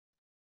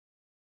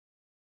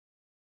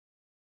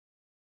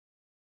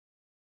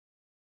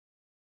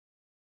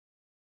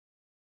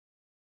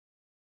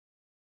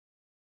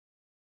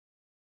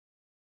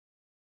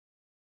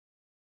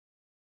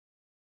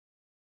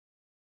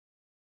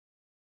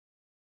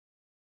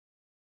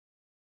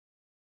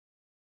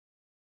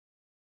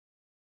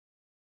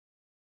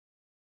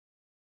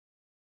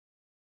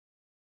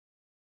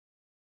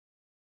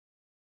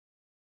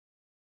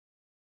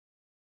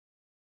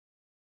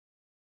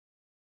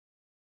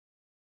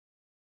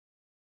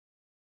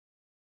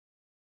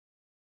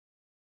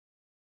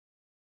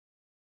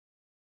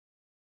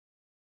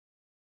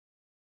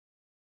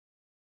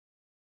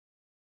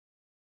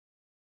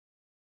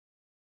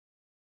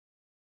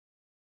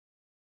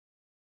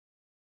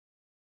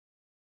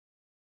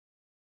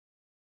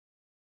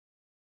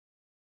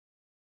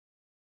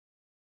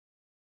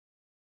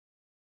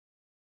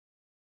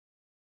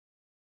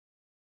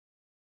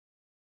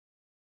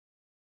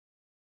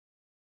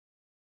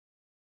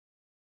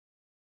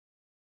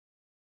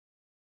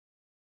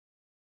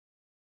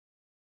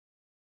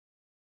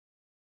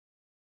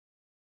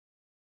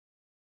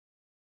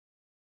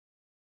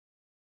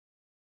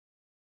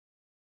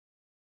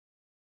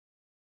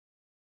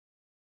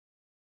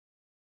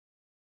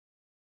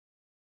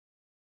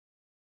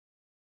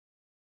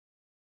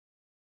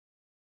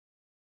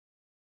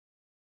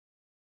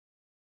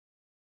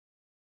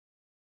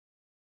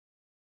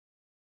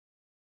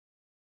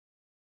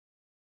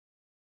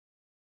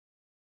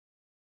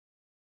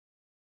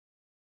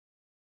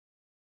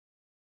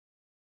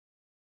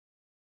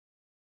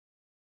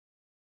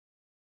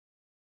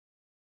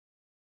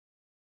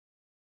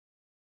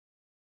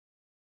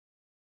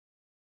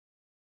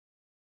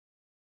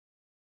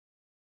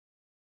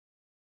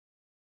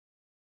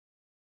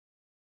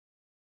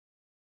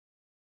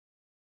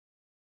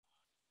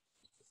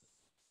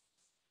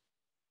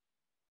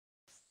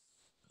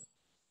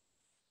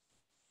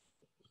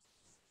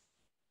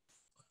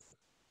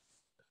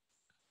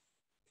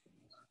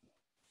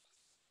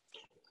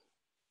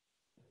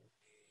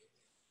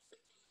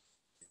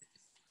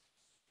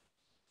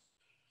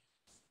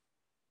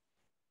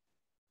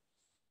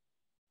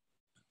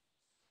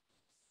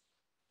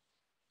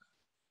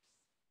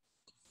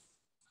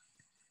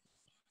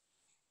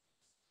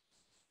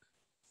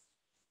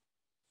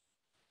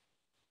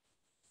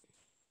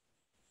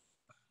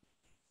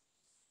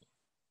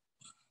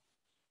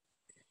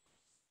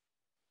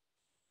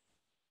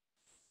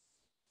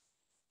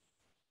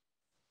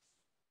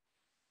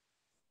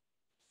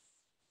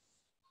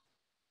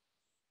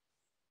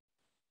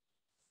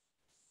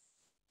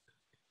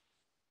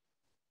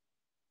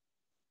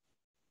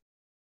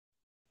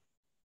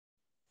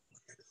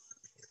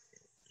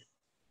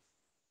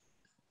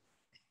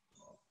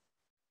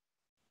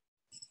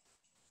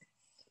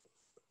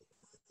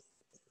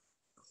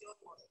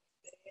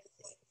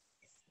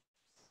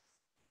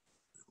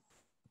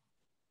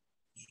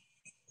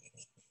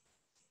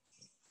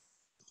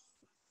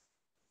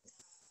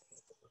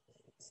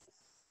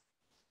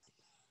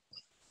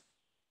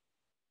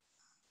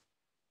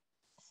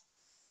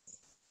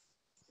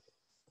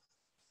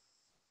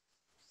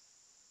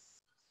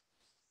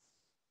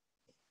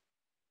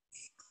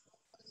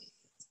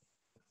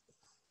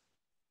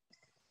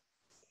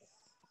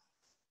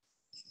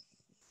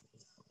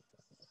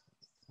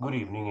Good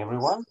evening,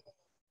 everyone.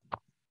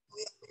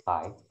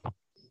 Hi.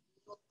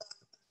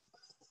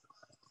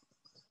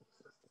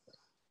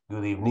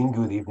 Good evening,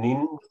 good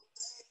evening.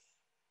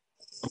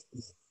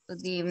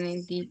 Good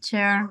evening,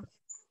 teacher.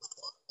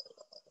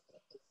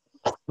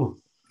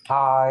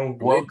 Hi,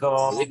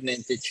 welcome. Good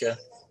evening, teacher.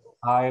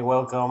 Hi,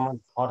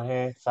 welcome,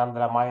 Jorge,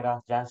 Sandra,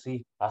 Mayra,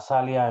 Jancy,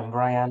 Azalia, and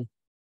Brian.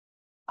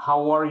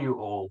 How are you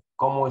all?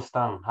 ¿Cómo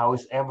están? How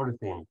is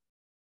everything?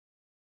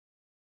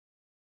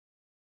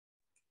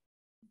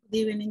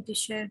 Good evening,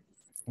 teacher.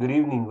 Good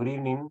evening, good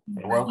evening.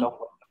 Right. Welcome.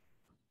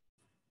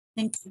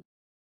 Thank you.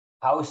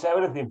 How is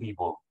everything,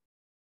 people?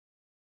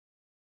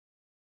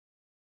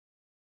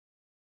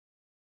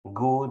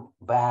 Good,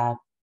 bad,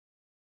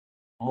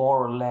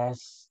 more or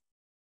less?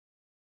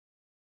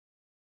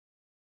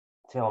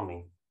 Tell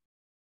me.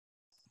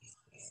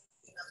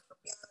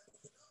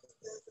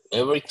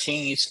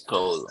 Everything is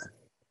cool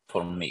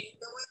for me.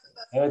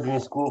 Everything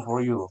is cool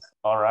for you,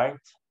 all right?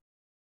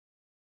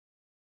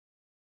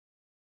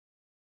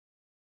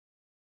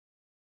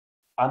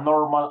 A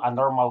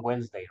normal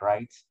Wednesday,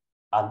 right?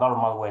 A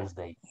normal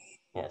Wednesday,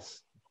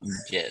 yes.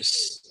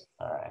 Yes.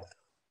 All right,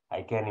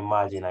 I can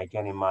imagine, I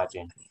can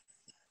imagine.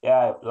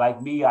 Yeah, like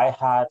me, I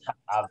had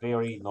a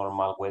very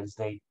normal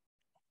Wednesday.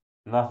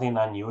 Nothing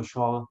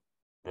unusual,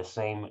 the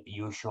same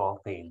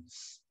usual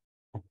things.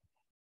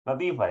 No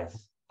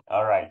difference.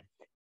 All right.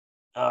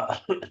 Uh,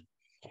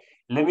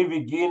 let me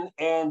begin.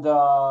 And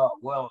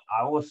well,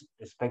 I was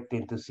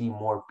expecting to see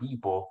more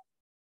people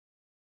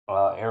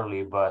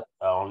early, but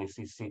I only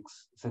see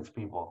six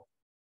people.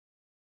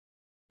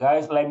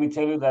 Guys, let me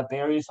tell you that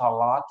there is a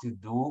lot to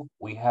do.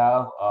 We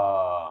have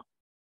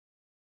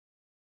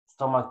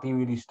some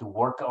activities to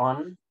work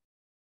on.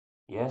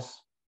 Yes.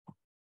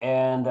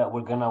 And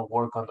we're gonna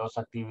work on those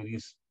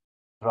activities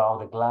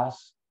throughout the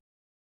class.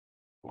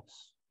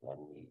 Yes, let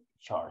me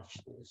charge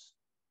this.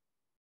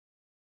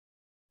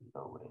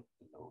 Load it,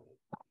 load it.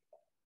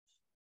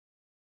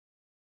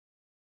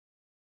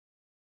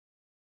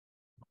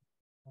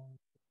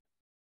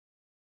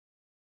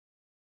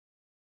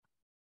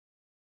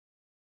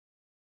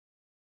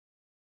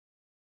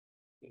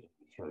 Let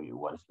me show you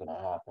what's gonna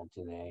happen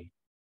today.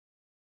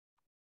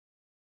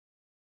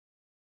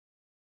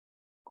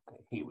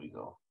 Okay, here we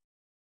go.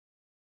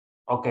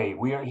 Okay,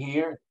 we are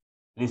here.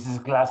 This is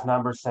class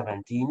number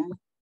 17.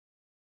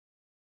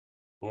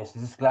 Yes,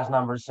 this is class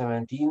number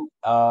 17.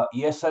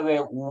 Yesterday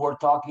we were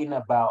talking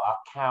about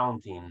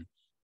accounting.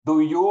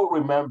 Do you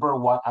remember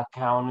what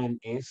accounting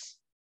is?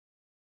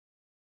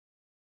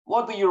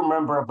 What do you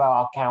remember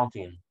about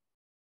accounting?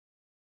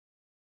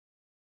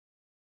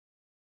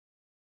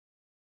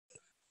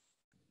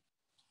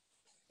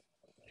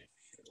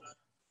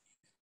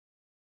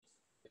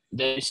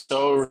 There is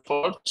a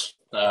report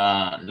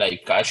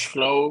like cash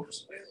flow,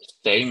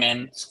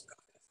 statements,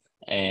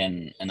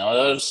 and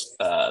others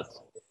that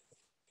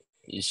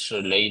is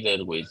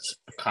related with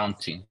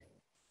accounting.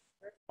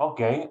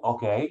 Okay,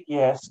 okay,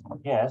 yes,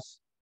 yes.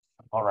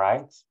 All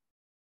right.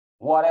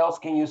 What else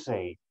can you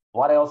say?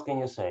 What else can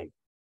you say?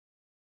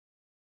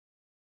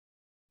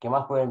 ¿Qué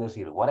más pueden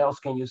decir? What else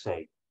can you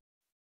say?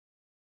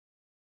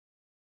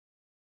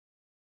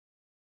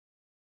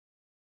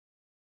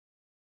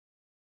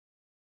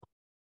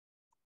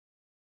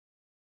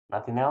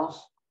 Nothing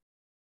else?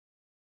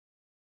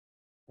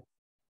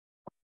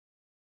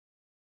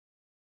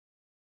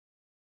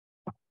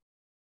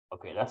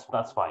 Okay, that's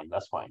fine.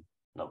 That's fine.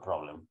 No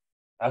problem.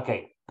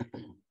 Okay.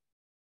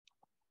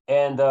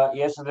 And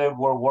yesterday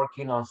we're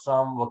working on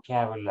some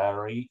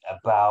vocabulary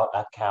about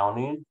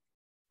accounting.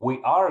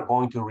 We are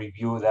going to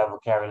review that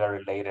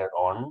vocabulary later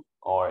on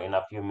or in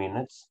a few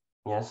minutes.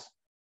 Yes,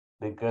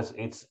 because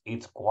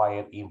it's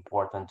quite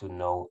important to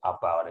know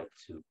about it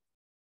too.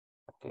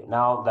 Okay,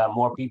 now that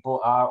more people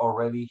are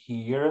already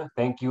here,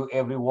 thank you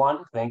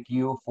everyone. Thank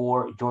you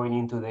for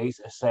joining today's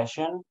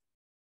session.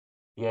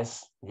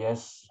 Yes,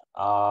 yes.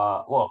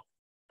 Well,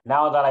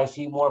 now that I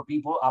see more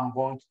people, I'm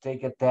going to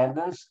take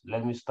attendance.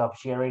 Let me stop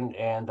sharing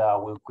and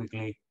we'll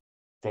quickly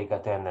take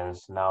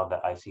attendance now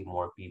that I see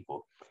more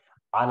people.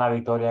 Ana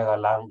Victoria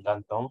Galán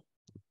Danton.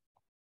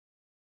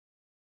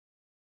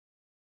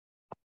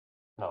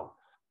 No.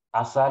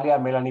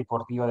 Azalia Melanie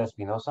Portillo de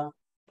Espinosa.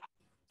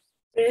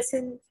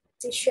 Present,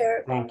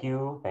 teacher. Thank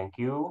you, thank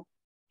you.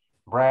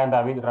 Brian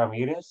David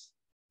Ramirez.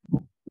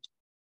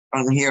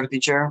 I'm here,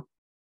 teacher.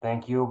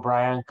 Thank you,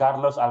 Brian.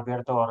 Carlos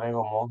Alberto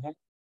Borrego Monge.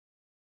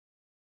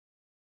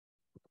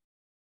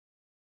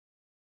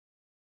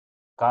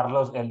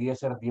 Carlos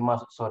Eliezer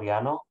Dimas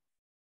Soriano.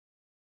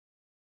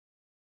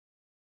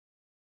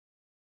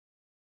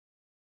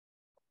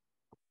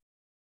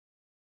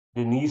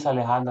 Denise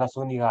Alejandra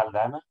Zúñiga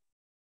Aldana.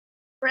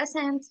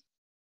 Present.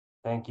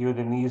 Thank you,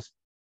 Denise.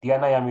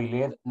 Diana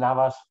Yamilet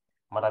Navas,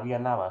 Maravilla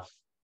Navas.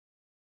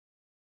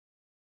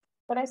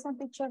 Present,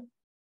 teacher.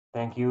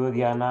 Thank you,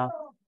 Diana.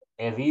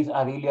 Edith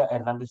Adilia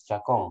Hernández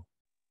Chacón.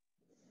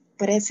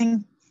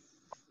 Present.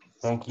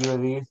 Thank you,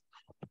 Edith.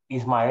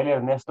 Ismael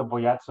Ernesto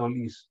Boyat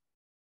Solís.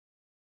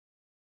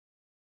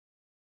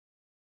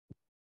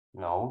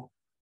 No.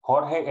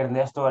 Jorge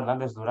Ernesto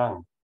Hernández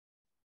Durán.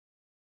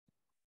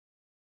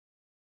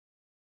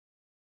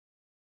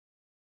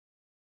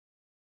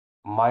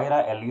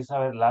 Mayra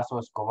Elizabeth Lazo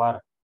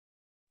Escobar.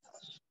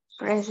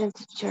 Present,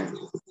 teacher.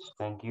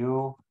 Thank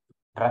you.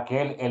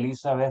 Raquel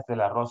Elizabeth de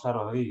la Rosa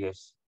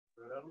Rodríguez.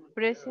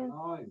 Present.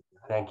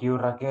 Thank you,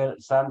 Raquel.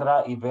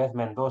 Sandra Yvette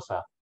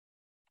Mendoza.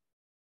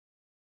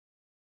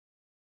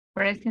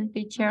 Present,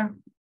 teacher.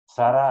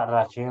 Sara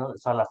Rachel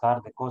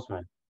Salazar de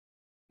Cosme.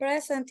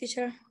 Present,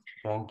 teacher.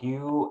 Thank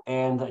you.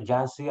 And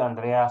Jancy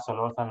Andrea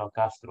Solórzano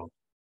Castro.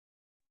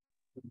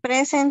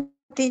 Present,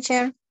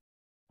 teacher.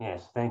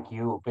 Yes, thank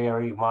you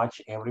very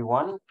much,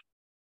 everyone.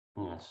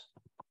 Yes.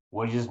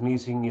 We're just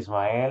missing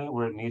Ismael.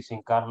 We're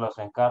missing Carlos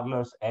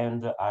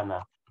and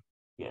Ana.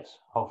 Yes,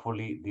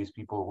 hopefully these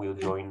people will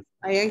join.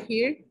 I am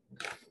here.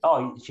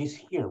 Oh, she's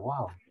here.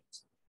 Wow.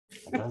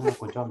 Entonces me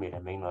escuchó, mire,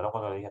 me ignoró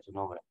cuando le dije su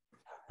nombre.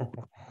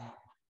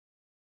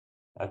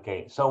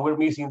 Okay, so we're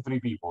missing 3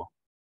 people,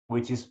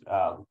 which is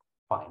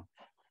fine.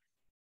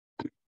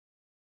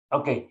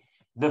 Okay,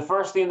 the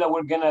first thing that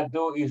we're gonna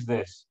do is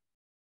this.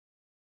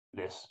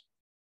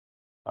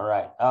 All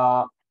right.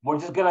 We're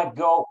just gonna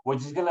go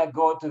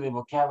to the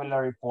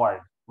vocabulary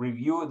part.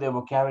 Review the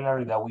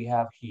vocabulary that we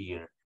have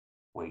here.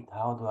 Wait,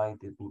 how do I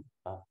do?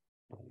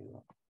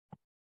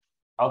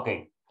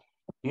 Okay.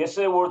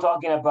 Yesterday we were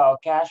talking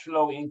about cash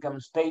flow, income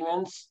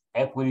statements,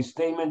 equity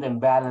statement,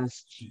 and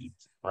balance sheet,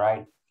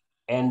 right?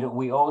 And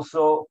we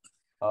also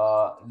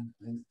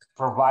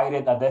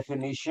provided a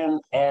definition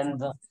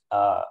and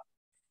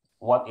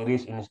what it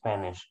is in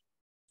Spanish.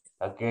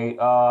 Okay,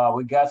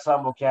 we got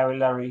some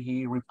vocabulary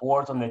here.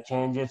 Reports on the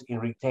changes in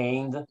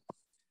retained.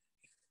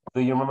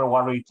 Do you remember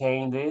what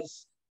retained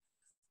is?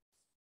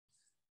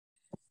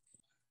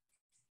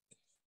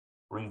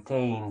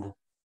 Retained.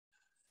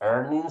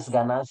 Earnings,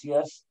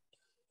 ganancias,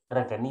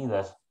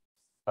 retenidas.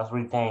 That's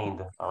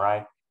retained, all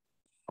right?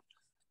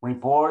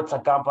 Reports a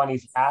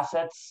company's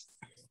assets.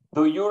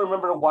 Do you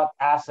remember what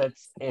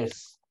assets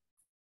is?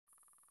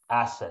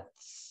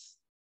 Assets.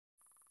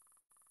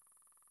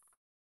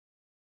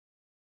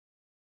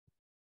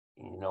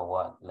 You know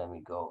what? Let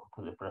me go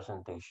to the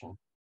presentation.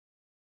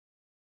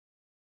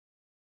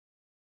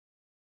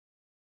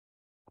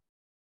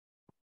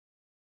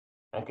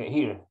 Okay,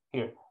 here.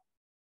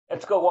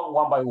 Let's go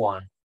one by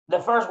one. The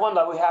first one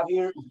that we have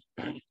here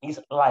is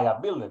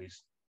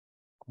liabilities.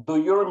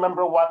 Do you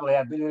remember what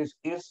liabilities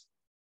is?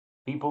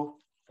 People,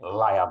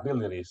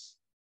 liabilities.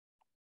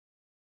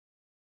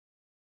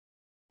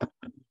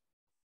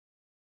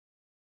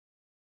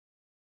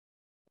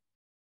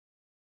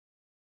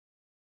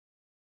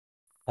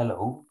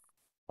 Hello,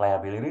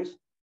 liabilities.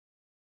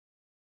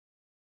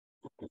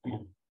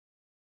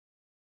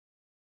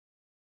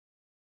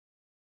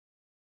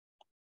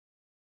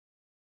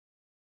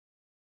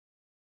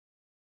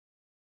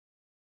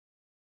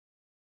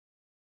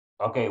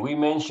 Okay, we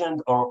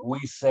mentioned or we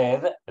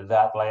said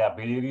that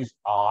liabilities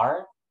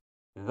are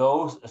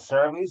those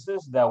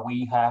services that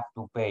we have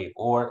to pay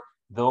or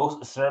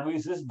those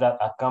services that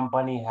a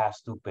company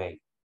has to pay.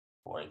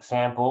 For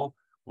example,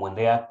 when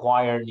they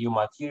acquire new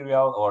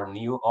material or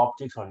new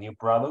objects or new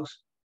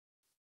products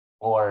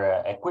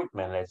or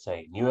equipment, let's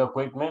say, new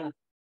equipment,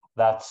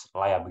 that's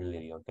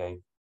liability, okay?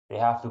 They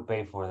have to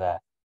pay for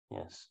that,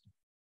 yes.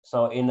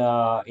 So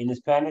in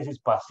Spanish, it's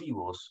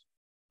pasivos,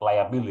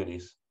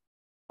 liabilities,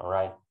 all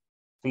right?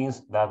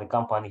 Things that the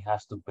company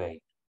has to pay,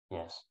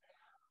 yes.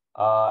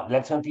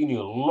 Let's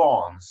continue,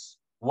 loans.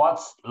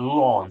 What's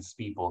loans,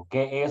 people?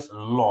 ¿Qué es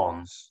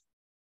loans?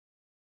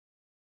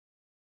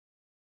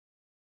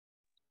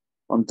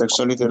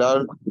 Contexto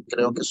literal,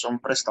 creo que son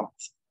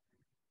préstamos.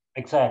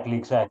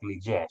 Exactly,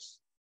 yes.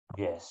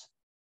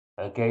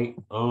 Okay,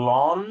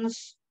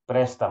 loans,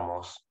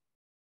 préstamos.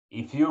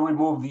 If you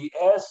remove the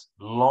S,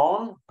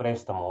 loan,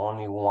 préstamo,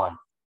 only one.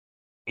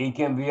 It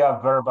can be a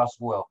verb as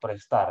well,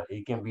 prestar.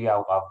 It can be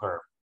a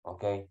verb,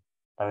 okay?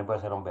 También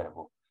puede ser un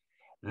verbo.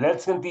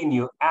 Let's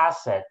continue,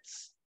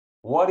 assets.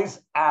 What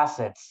is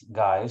assets,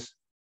 guys?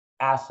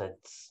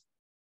 Assets.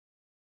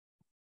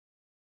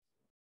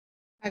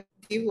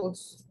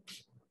 Activos.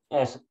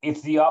 Yes,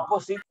 it's the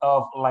opposite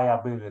of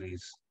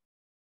liabilities.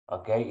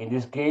 Okay, in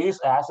this case,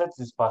 assets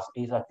is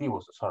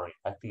activos, sorry,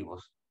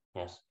 activos,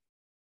 yes.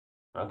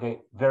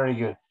 Okay, very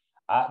good.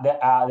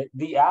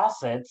 The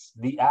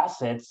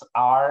assets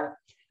are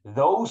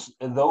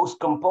those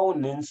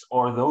components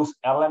or those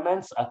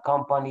elements a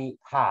company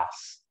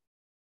has,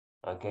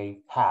 okay,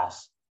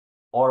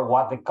 or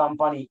what the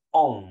company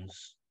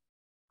owns,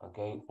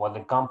 okay, what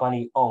the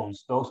company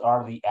owns, those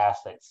are the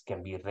assets,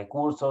 can be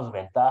recursos,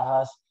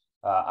 ventajas,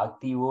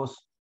 activos,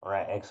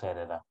 right,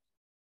 etc.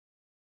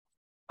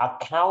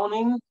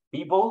 Accounting,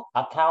 people,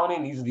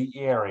 accounting is the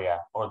area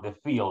or the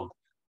field.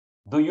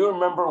 Do you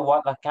remember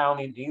what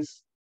accounting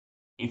is?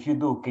 If you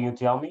do, can you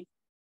tell me?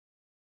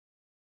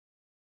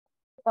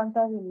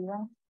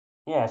 Contabilidad.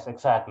 Yes,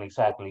 exactly,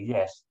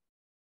 yes.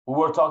 We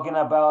were talking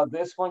about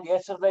this one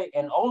yesterday,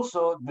 and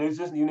also this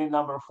is unit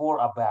number 4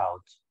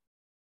 about.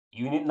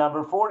 Unit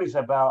number 4 is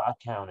about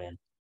accounting.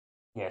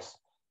 Yes.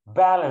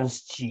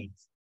 Balance sheet.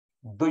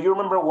 Do you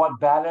remember what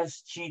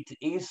balance sheet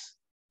is?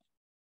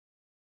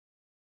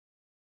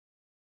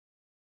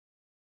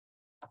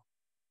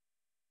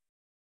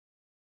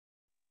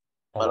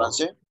 Hello?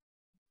 Balance.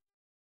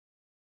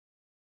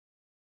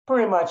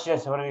 Pretty much,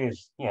 yes, what it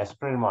is. Yes,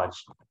 pretty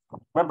much.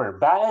 Remember,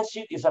 balance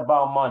sheet is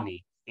about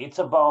money. It's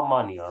about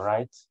money, all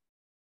right?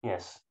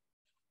 Yes,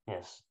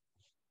 yes.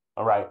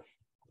 All right.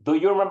 Do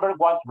you remember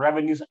what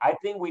revenues? I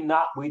think we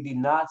did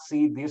not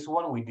see this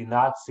one. We did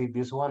not see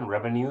this one,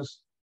 revenues,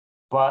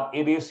 but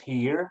it is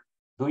here.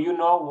 Do you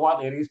know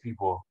what it is,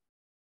 people?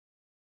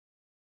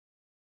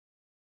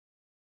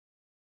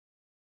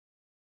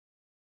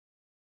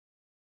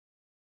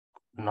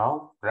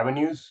 No?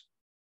 Revenues?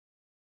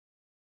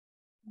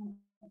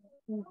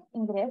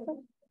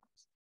 Ingresos.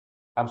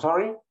 I'm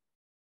sorry?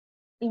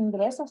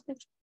 Ingresos.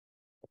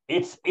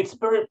 It's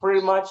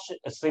pretty much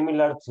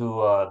similar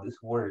to this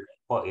word.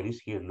 Well, it is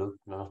here, look.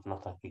 No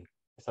está aquí.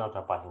 Esta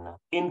otra página.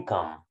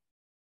 Income.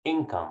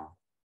 Income.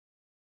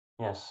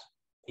 Yes,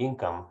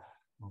 income.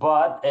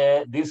 But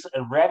this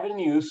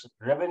revenues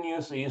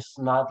is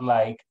not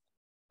like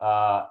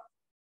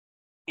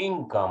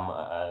income.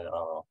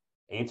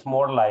 It's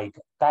more like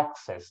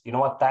taxes. You know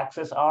what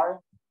taxes are?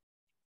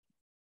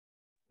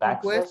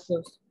 Taxes.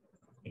 Impuestos.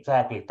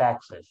 Exactly,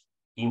 taxes.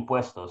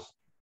 Impuestos.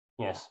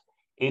 Yes.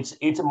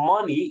 It's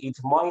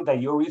money that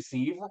you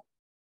receive,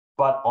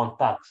 but on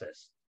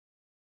taxes.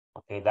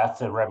 Okay, that's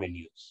the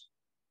revenues.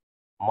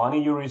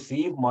 Money you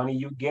receive, money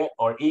you get,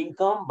 or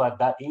income, but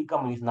that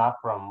income is not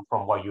from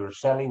what you're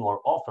selling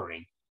or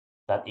offering.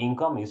 That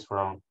income is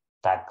from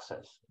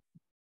taxes.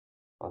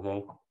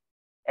 Okay,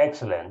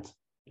 excellent.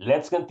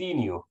 Let's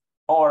continue.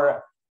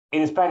 Or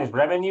in Spanish,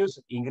 revenues,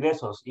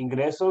 ingresos,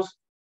 ingresos,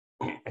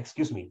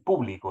 excuse me,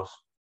 públicos,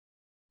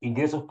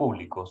 ingresos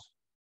públicos.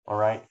 All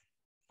right,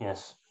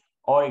 yes,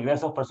 or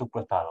ingresos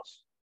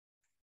presupuestados.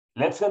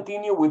 Let's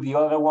continue with the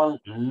other one,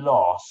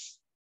 loss.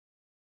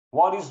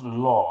 What is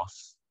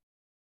loss?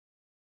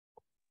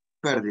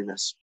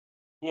 Pérdidas.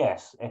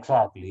 Yes,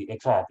 exactly,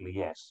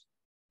 yes.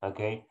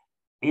 Okay,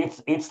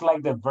 it's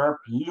like the verb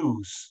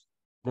lose.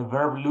 The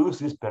verb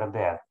lose is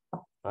perder.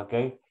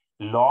 Okay,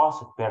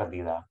 loss,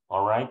 pérdida.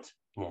 All right,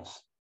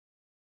 yes.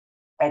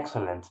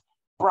 Excellent.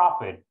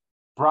 Profit.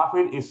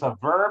 Profit is a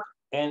verb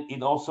and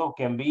it also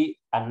can be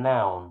a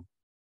noun.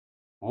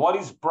 What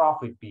is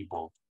profit,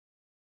 people?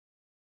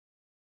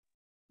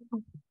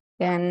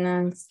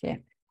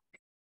 Ganancia.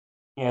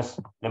 Yes,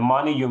 the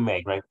money you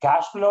make, right?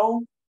 Cash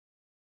flow.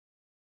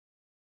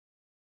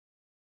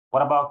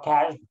 What about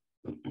cash?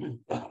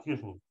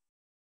 Excuse me.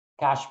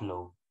 Cash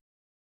flow.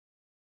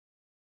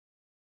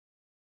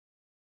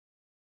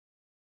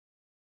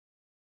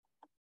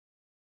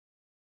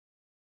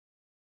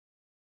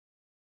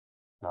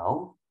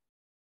 No.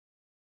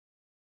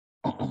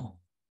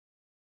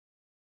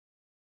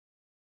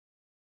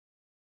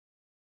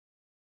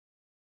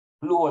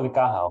 Flujo de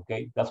caja,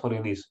 okay? That's what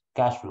it is.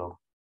 Cash flow.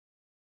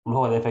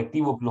 Flujo de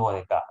efectivo, flujo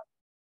de caja.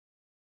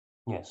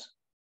 Yes.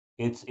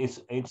 It's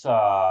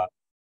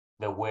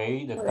the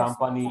way the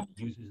company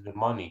uses the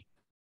money,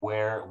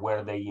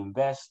 where they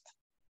invest,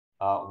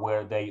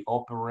 where they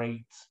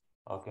operate.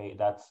 Okay,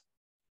 that's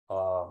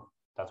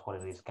what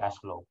it is. Cash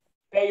flow.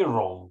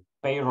 Payroll.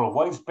 Payroll.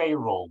 What is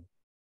payroll?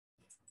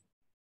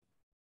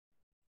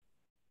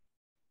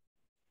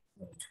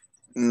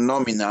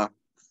 Nómina.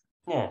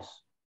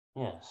 Yes.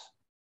 Yes.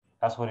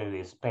 That's what it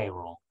is.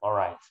 Payroll. All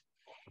right.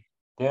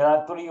 There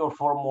are 3 or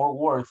 4 more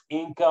words: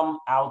 income,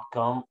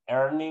 outcome,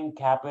 earning,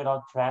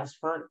 capital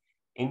transfer,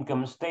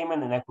 income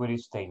statement, and equity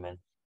statement.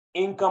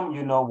 Income,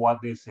 you know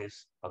what this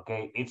is,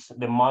 okay? It's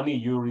the money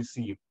you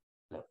receive,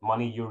 the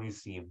money you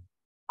receive.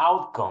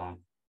 Outcome.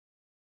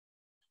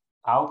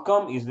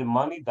 Outcome is the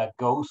money that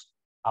goes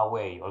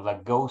away or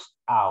that goes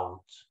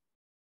out.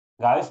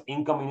 Guys,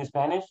 income in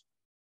Spanish?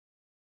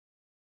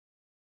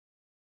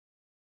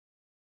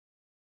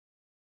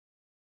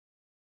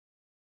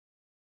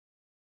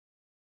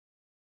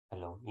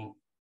 Hello,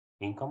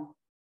 income?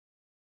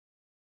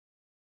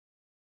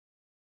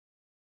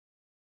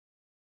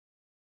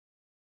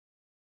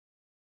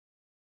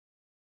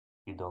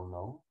 You don't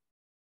know?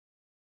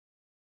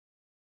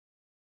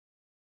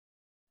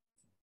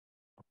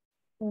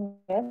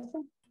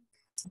 Ingreso.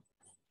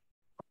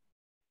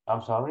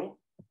 I'm sorry?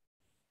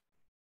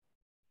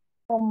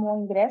 Como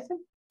ingreso.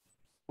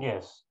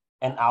 Yes.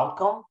 And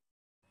outcome?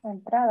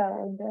 Entrada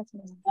o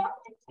ingreso.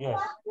 Yes.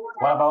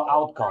 What about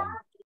outcome?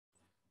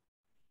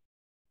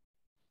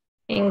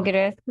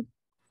 Ingresos.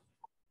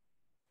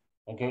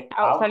 Okay.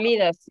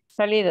 Salidas.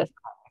 Salidas.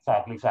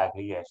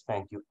 Exactly. Yes,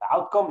 thank you.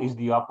 Outcome is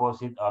the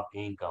opposite of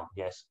income.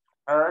 Yes.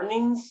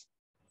 Earnings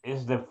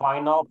is the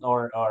final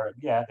or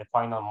yeah, the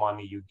final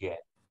money you get.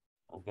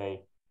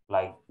 Okay,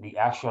 like the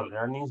actual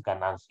earnings,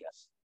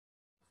 ganancias.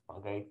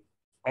 Okay,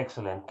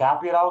 excellent.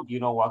 Capital, you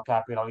know what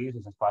capital is?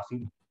 It's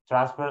fácil.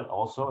 Transfer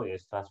also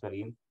is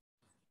transferir.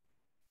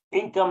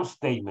 Income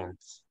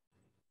statements.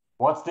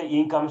 What's the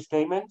income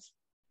statement?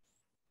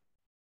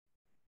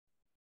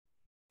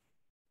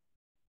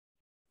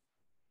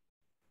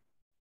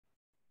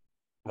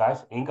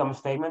 Guys, income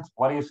statements,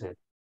 what is it?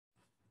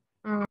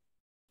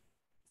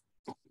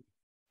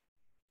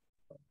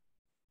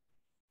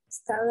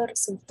 Estado de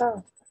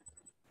resultado.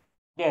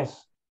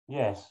 Yes,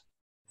 yes.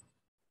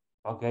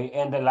 Okay,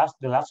 and the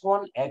last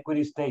one,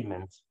 equity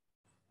statements.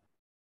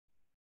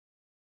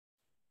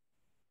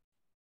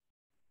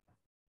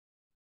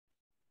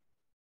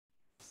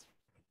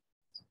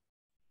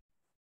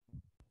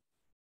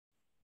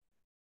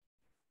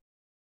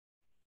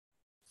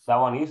 That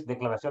one is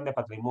declaración de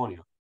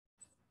patrimonio.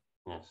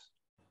 Yes.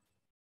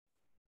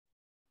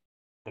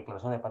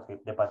 Declaración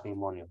de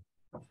patrimonio.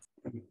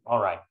 All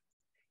right.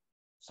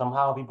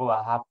 Somehow people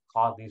have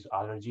caught this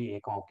allergy,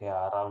 como que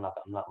agarrar una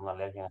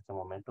alergia en este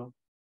momento.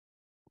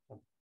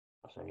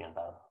 No sé bien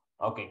dado.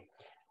 Okay.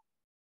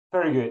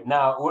 Very good.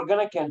 Now we're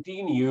gonna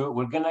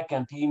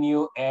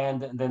continue.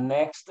 And the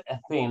next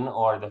thing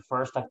or the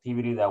first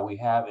activity that we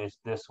have is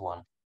this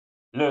one.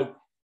 Look,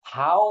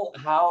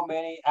 how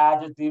many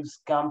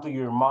adjectives come to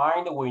your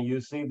mind when you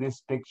see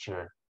this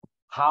picture?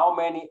 How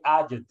many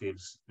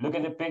adjectives? Look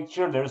at the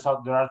picture. There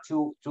are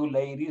two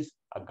ladies,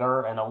 a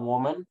girl and a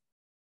woman.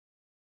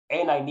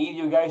 And I need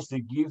you guys to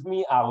give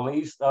me a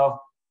list of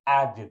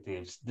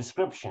adjectives,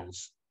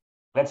 descriptions.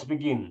 Let's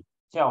begin.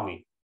 Tell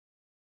me.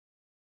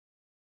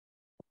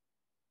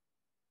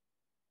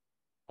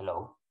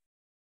 Hello.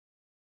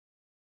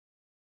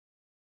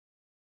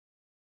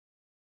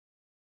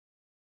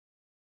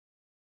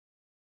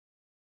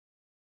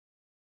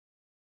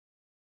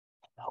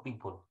 Hello,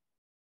 people.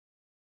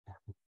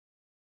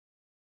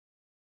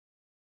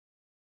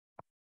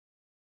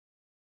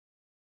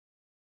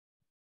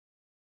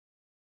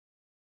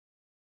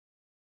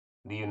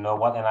 Do you know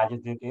what an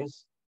adjective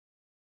is?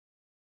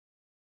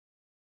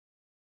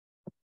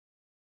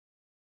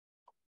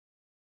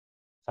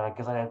 ¿Saben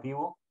qué es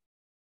adjetivo?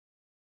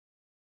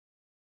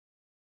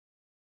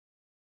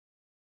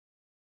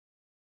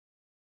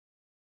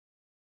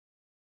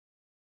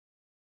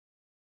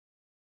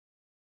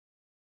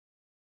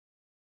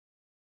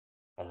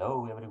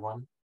 Hello,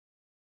 everyone.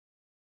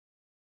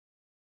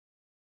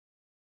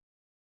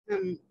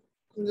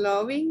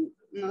 Loving,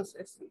 no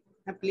sé si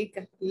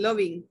aplica.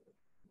 Loving.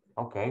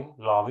 Okay,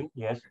 loving,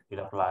 yes, it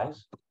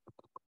applies.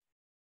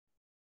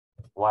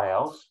 What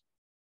else?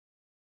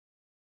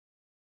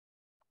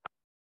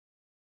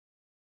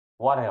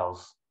 What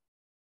else?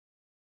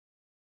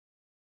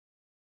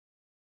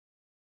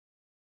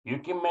 You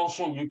can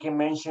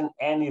mention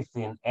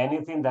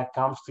anything that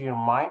comes to your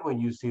mind when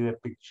you see the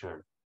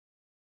picture.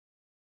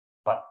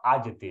 But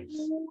adjectives.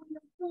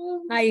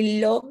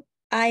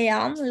 I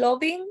am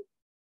loving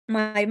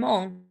my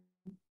mom.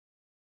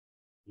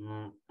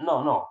 No.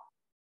 No.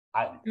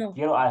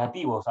 Quiero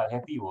adjetivos.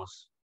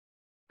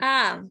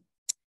 Ah,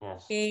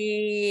 Yes.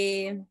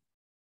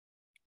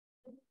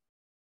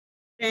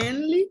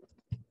 Friendly.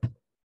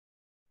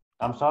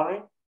 I'm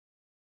sorry?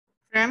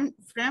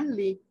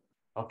 Friendly.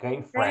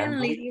 Okay,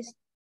 friendly.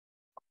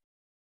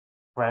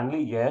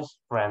 Friendly, yes,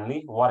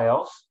 friendly. What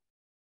else?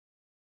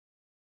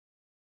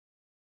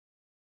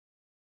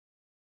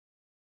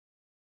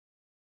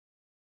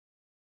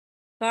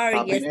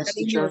 Happiness,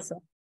 teacher.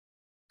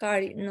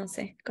 No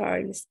sé,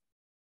 cariñoso.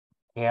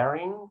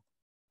 Caring.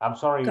 I'm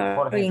sorry,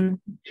 Jorge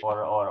Caring.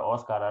 or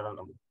Oscar, I don't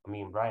know. I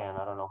mean, Brian,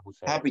 I don't know who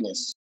said it.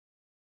 Happiness.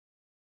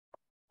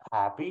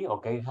 Happy,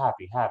 okay,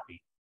 happy.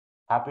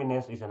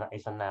 Happiness is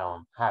a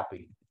noun,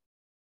 happy.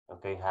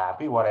 Okay,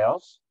 happy, what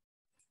else?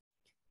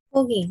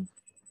 Hugging.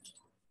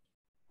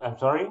 I'm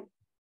sorry?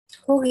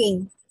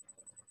 Hugging.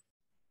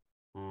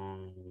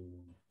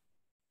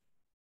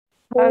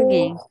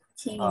 Hugging.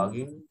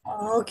 Hugging.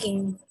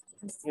 Hugging.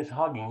 It's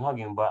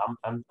hugging, but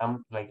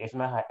I'm like, it's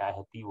not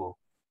adjetivo.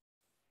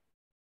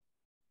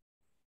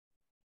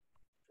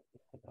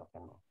 Okay,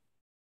 no.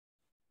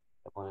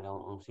 Voy a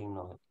poner un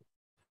signo.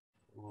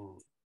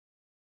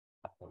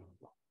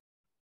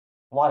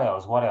 What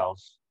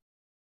else?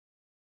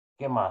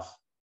 ¿Qué más?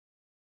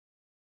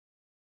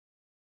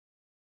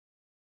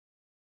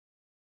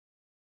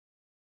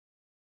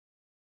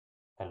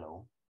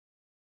 Hello.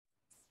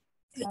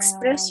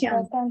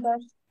 Expression.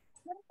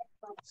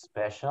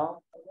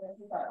 Special.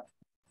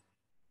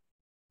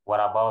 What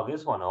about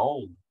this one?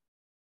 Old.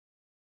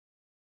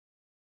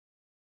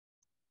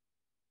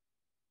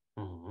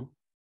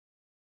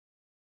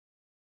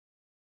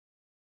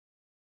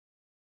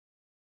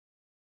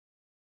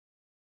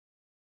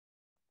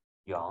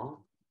 Young,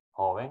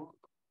 joven.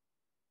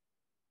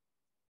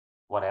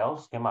 What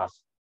else? ¿Qué más?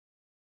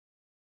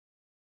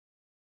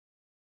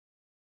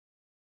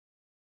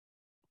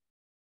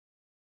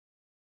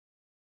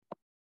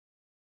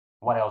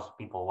 What else,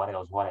 people? What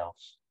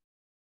else?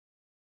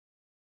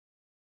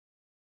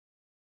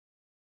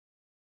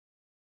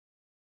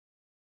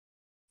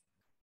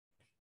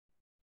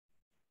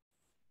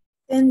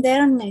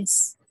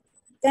 Tenderness.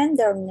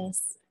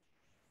 Tenderness.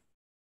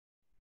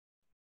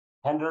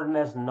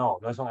 Tenderness, no,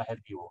 no es un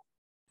adjetivo.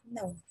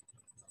 No.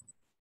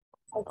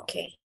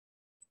 Okay.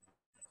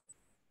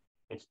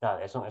 It's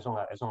not, es un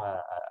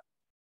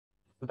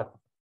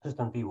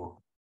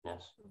sustantivo.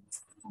 Yes.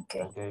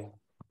 Okay. Okay.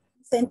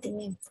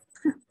 Sentiment.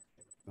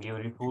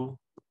 Beautiful.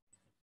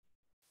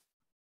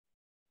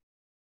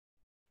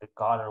 The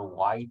color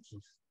white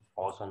is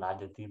also an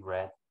adjective,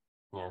 red.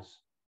 Yes.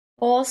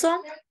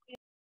 Awesome.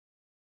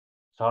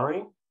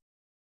 Sorry?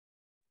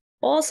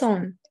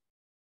 Awesome.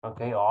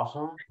 Okay,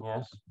 awesome.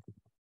 Yes.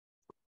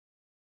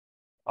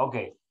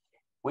 Okay.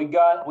 We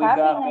got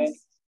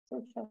Happiness.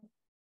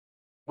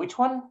 which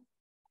one?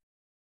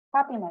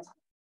 Happiness.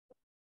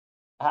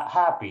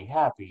 Happy.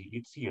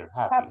 It's here.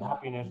 Happy. Happy.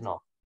 Happiness,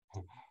 no.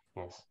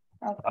 Yes.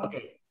 Okay.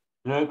 Okay.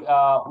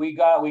 Look, we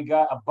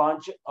got a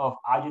bunch of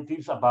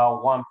adjectives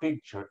about one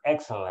picture.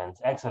 Excellent,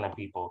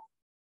 people.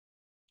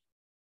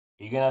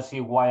 You're gonna see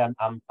why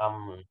I'm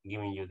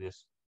giving you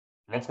this.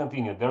 Let's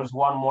continue. There's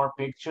one more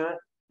picture.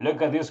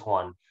 Look at this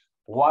one.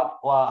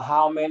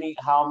 How many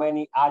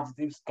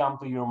adjectives come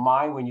to your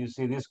mind when you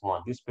see this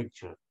one, this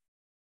picture?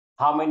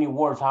 How many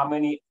words, how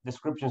many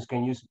descriptions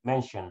can you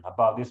mention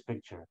about this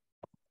picture?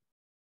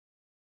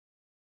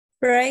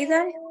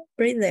 Birthday.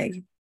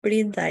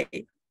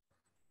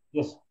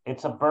 Yes,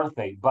 it's a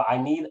birthday, but I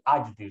need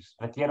adjectives.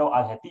 Requiero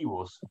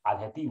adjetivos.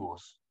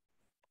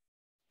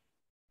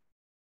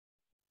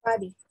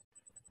 Party.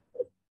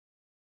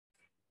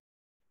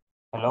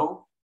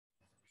 Hello?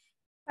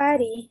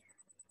 Party.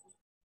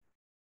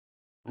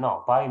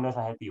 No, party no es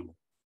adjetivo.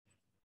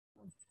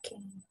 Okay.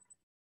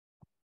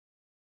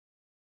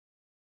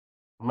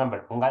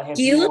 Remember, un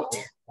adjetivo Cute.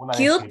 es una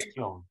Cute.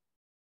 descripción.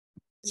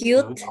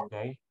 Cute.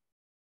 Okay.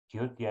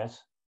 Cute,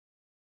 yes.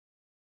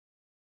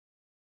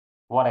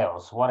 What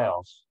else? What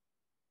else?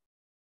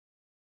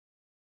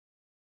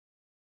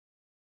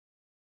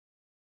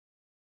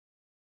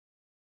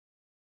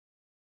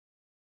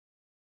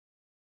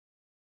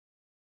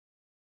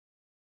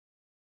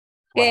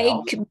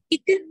 Cake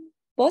big.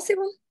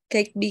 Possible.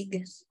 Cake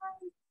big.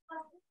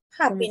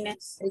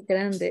 Happiness.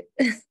 Grande.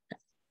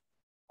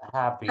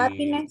 Happy.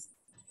 Happiness.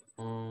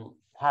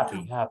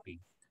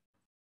 Happy.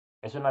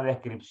 Es una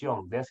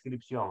descripción.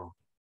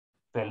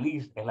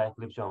 Feliz es la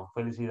descripción.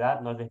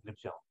 Felicidad no es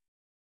descripción.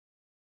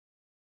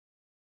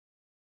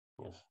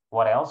 Yes.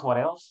 What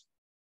else?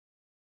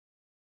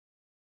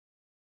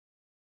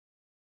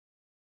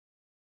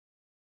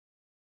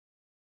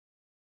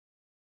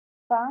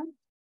 Fun.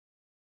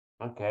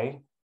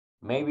 Okay.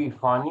 Maybe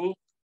funny.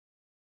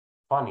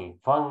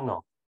 Fun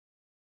no.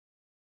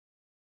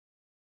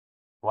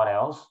 What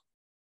else?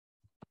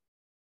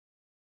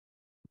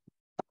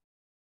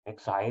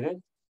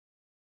 Excited.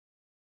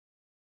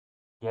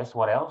 Yes,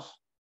 what else?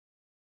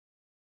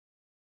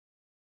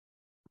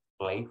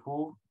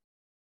 Playful.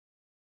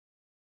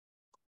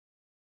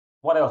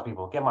 What else,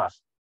 people? ¿Qué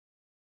más?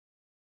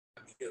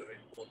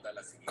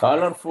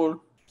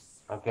 Colorful.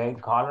 Okay,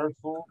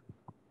 colorful.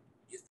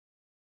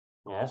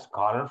 Yes,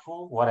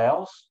 colorful. What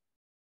else?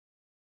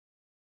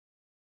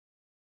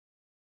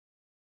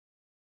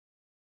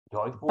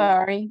 Joyful.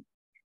 Sorry.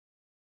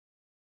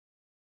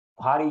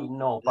 Party,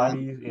 no,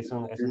 party es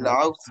un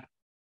Loud.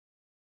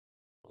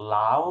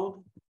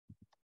 Loud.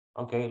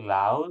 Okay,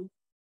 loud.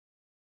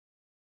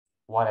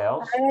 What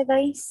else?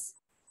 Paradise.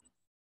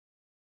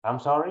 I'm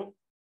sorry?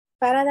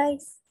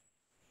 Paradise.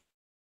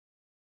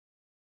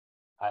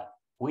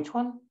 Which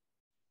one?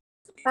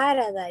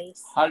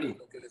 Paradise. Holly.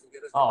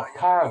 Oh,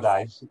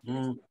 paradise.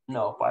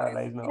 No,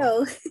 paradise, no.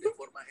 No.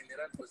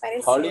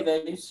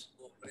 Holidays.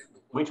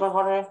 Which one,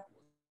 Jorge?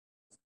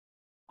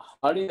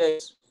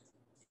 Holidays.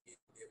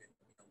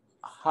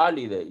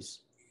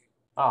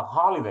 Oh,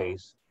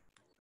 holidays.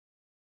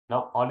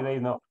 No,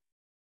 holidays, no.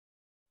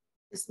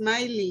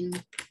 Smiling.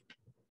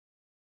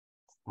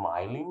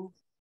 Smiling?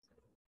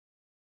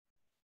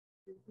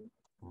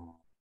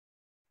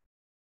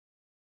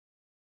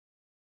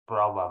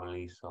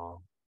 Probably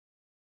so.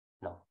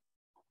 No.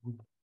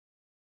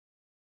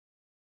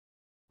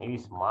 Maybe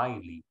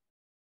smiley.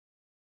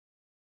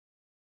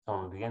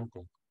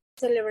 Sonriente.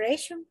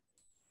 Celebration.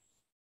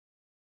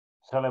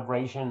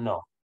 Celebration,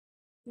 no.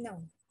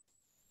 No.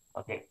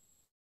 Okay.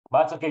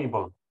 But that's okay,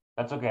 people.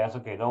 That's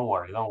okay. Don't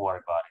worry about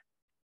it.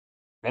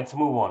 Let's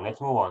move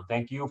on.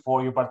 Thank you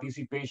for your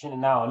participation.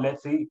 Now,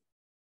 let's see.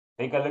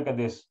 Take a look at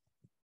this.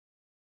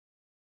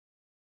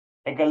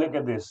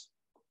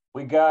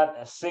 We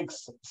got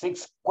six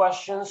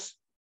questions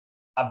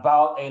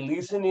about a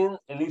listening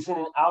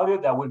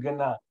audio that we're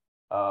gonna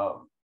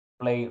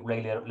play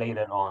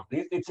later on.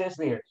 It says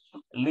there,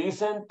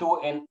 listen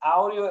to an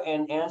audio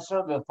and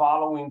answer the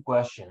following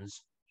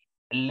questions.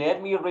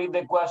 Let me read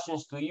the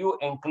questions to you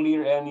and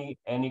clear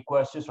any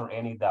questions or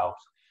any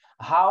doubts.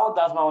 How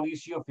does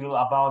Mauricio feel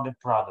about the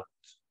product?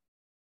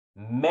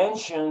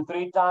 Mention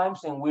 3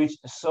 times in which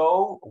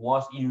so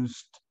was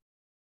used.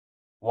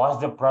 Was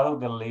the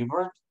product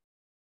delivered?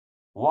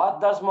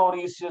 What does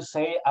Mauricio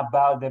say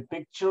about the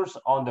pictures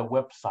on the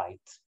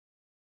website?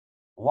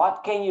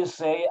 What can you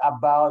say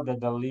about the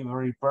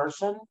delivery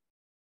person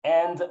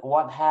and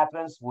what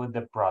happens with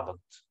the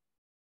product?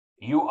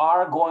 You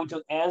are going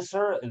to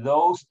answer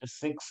those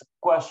 6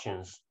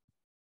 questions.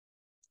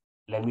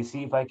 Let me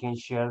see if I can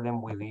share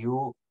them with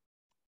you.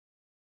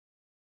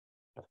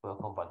 Las puedo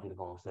compartir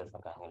con ustedes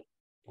acá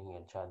en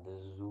el chat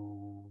de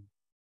Zoom.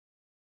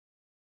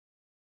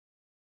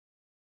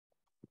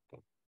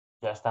 Okay.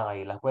 Ya están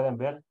ahí, ¿las pueden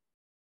ver?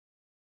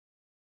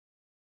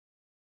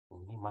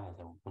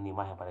 Una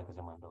imagen parece que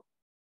se mandó.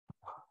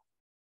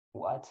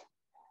 What?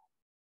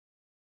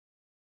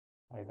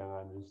 I don't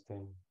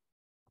understand.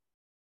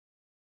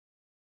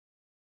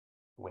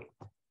 Wait.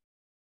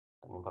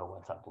 También por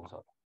WhatsApp, un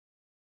solo.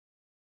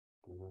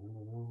 There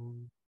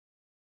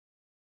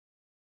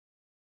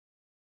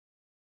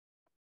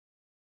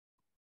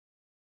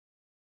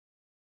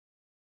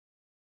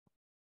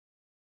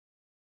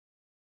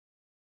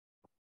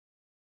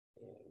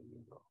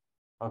you go.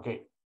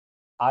 Okay.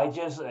 I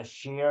just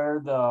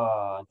shared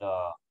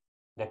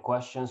the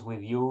questions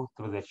with you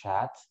through the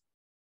chat.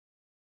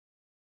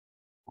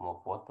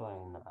 Como foto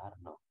and I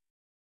don't know.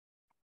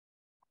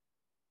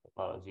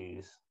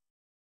 Apologies.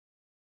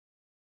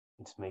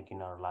 It's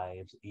making our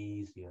lives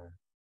easier.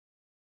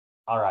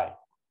 All right.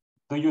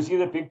 Do you see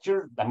the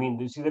picture? I mean,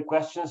 do you see the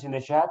questions in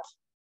the chat?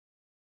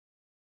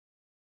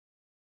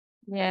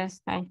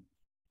 Yes, I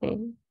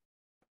see.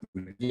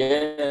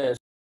 Yes.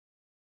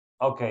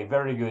 Okay,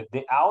 very good.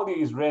 The audio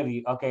is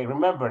ready. Okay,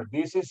 remember,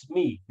 this is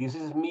me. This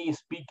is me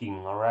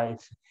speaking, all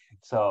right?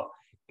 So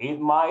it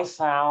might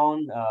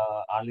sound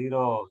a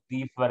little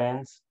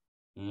different,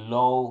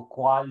 low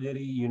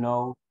quality, you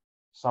know.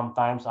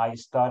 Sometimes I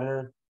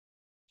stutter,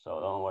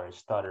 so don't worry,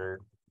 stutter.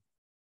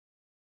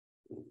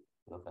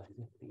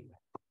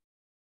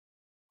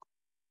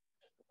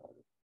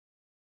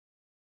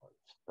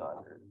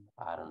 Stutter,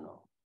 I don't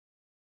know.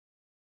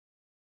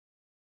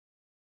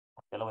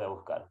 Ya lo voy a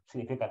buscar.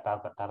 Significa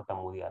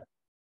tartamudear.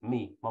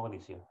 Me,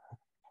 Mauricio.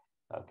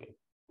 Okay,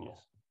 yes.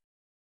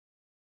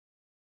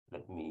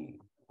 Let me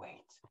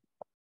wait.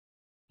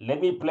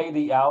 Let me play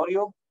the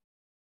audio.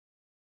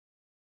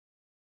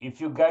 If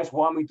you guys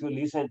want me to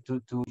listen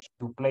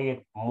to play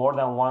it more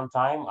than one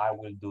time, I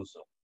will do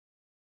so.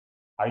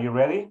 Are you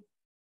ready?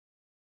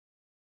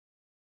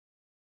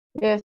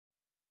 Yes.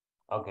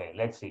 Okay,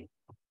 let's see.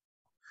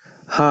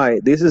 Hi,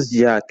 this is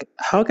Jack.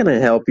 How can I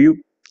help you?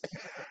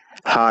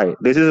 Hi,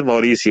 this is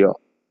Mauricio.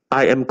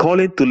 I am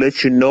calling to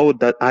let you know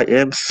that I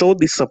am so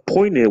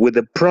disappointed with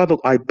the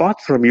product I bought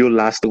from you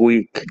last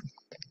week.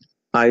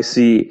 I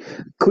see.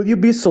 Could you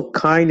be so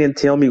kind and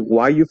tell me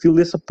why you feel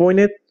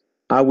disappointed?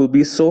 I will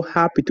be so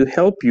happy to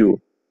help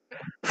you.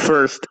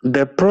 First,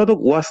 the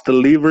product was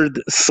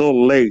delivered so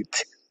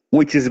late,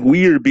 which is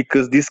weird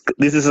because this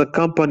is a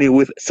company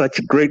with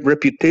such great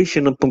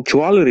reputation on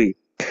punctuality.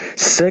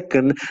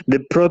 Second, the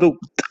product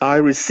I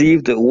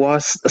received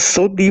was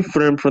so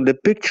different from the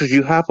pictures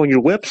you have on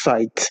your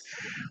website.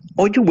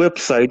 On your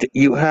website,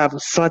 you have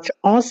such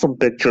awesome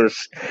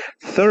pictures.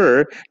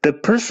 Third, the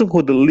person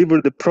who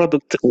delivered the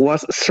product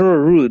was so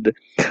rude.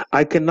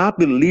 I cannot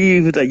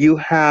believe that you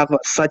have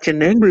such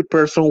an angry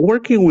person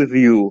working with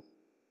you.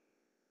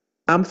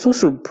 I'm so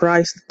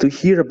surprised to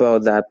hear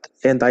about that,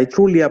 and I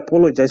truly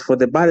apologize for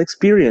the bad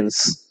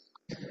experience.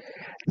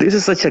 This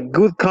is such a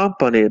good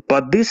company,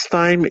 but this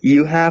time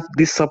you have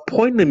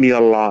disappointed me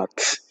a lot.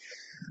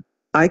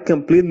 I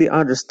completely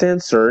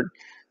understand, sir.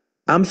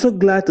 I'm so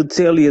glad to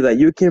tell you that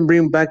you can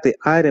bring back the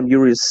item you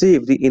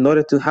received in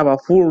order to have a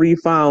full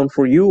refund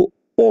for you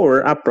or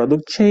a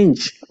product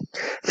change.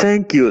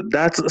 Thank you.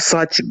 That's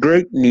such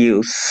great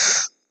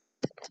news.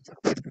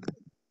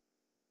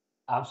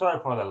 I'm sorry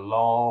for the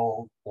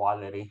low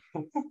quality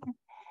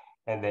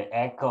and the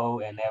echo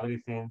and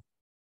everything.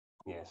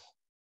 Yes,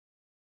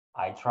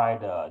 I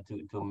tried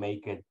to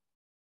make it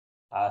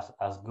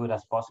as good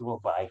as possible,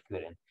 but I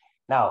couldn't.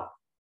 Now,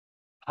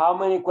 how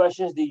many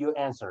questions did you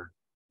answer?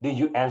 Did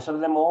you answer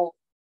them all?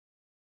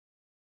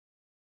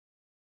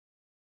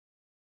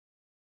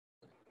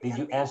 Did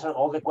you answer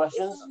all the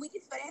questions? Eso es muy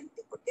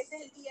diferente, porque ese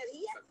es el día a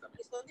día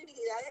y son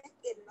debilidades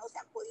que no se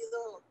han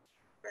podido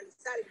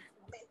realizar en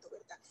este momento,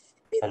 ¿verdad?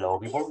 Pero Hello,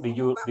 people.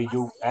 Did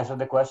you answer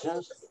the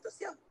questions?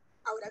 Situación.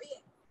 Ahora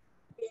bien.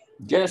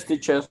 Yes,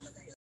 teacher.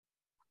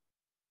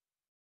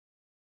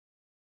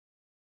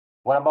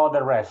 What about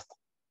the rest?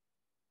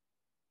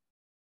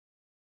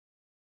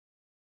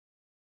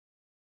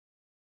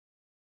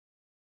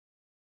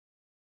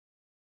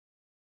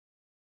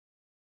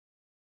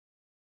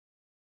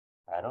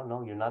 I don't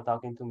know. You're not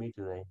talking to me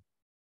today.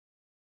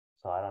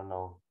 So I don't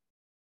know.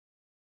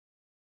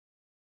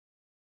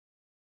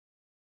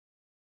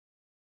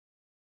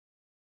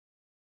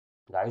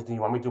 Guys, do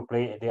you want me to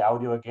play the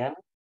audio again?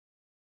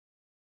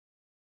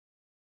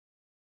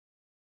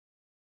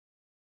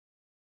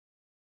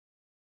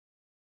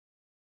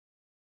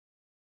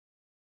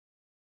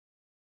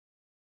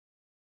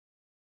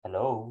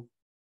 Hello?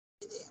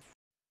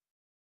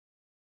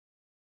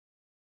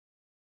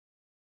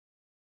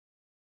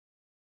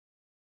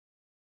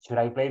 Should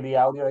I play the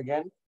audio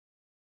again?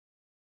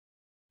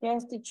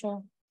 Yes, teacher.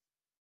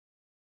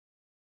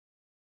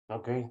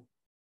 Okay.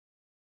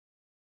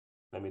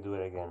 Let me do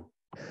it again.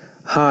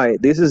 Hi,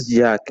 this is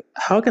Jack.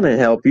 How can I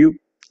help you?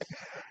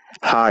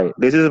 Hi,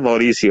 this is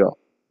Mauricio.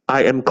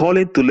 I am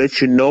calling to let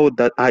you know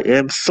that I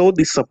am so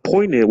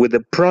disappointed with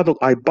the product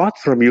I bought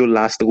from you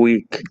last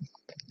week.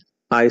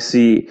 I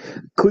see.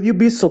 Could you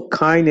be so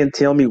kind and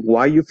tell me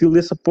why you feel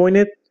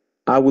disappointed?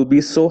 I will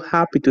be so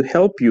happy to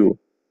help you.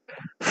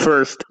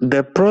 First,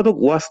 the product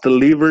was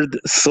delivered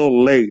so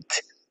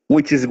late,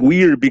 which is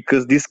weird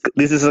because this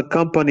is a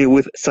company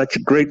with such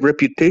great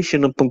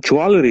reputation on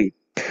punctuality.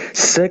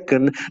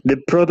 Second, the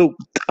product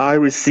I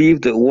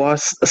received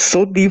was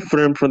so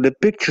different from the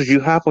pictures you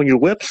have on your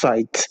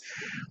website.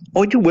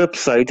 On your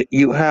website,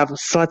 you have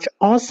such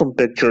awesome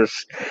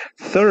pictures.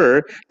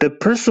 Third, the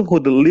person who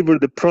delivered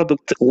the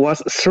product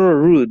was so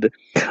rude.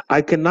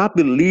 I cannot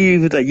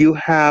believe that you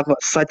have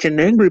such an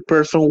angry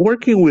person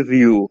working with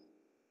you.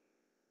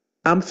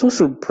 I'm so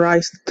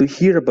surprised to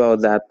hear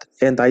about that,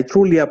 and I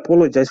truly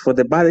apologize for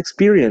the bad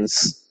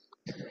experience.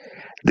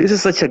 This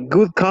is such a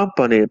good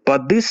company,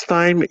 but this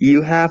time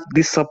you have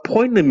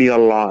disappointed me a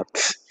lot.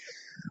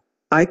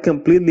 I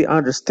completely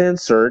understand,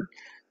 sir.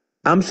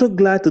 I'm so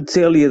glad to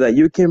tell you that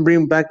you can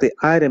bring back the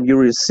item you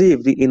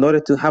received in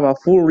order to have a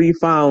full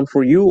refund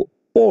for you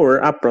or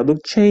a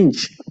product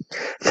change.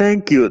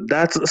 Thank you.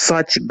 That's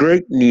such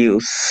great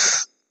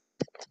news.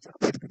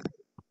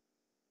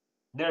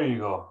 There you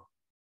go.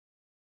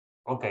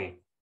 Okay.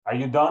 Are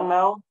you done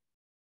now?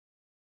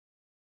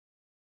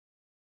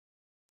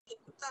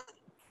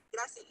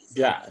 Gracias, Lisa.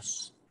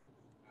 Yes.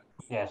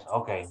 Yes.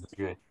 Okay.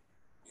 Good.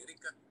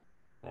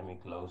 Let me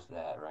close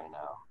that right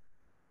now.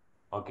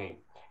 Okay.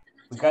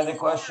 We got the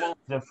question.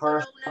 The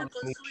first one,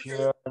 let me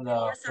share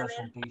the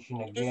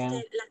presentation again.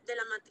 De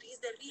la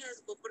matriz de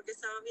riesgo, porque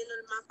estaba viendo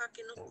el mapa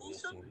que nos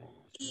puso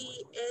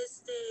y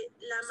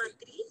la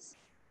matriz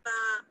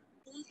va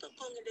junto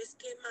con el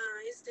esquema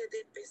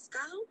de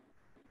pescado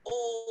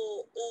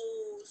o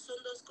son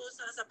dos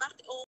cosas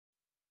aparte o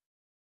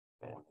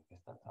Espérame, que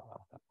está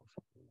trabajando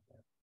esta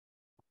cosa.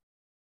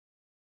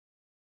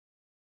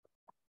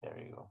 There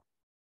you go.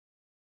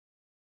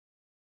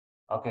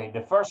 Okay,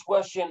 the first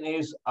question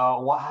is,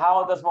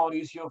 how does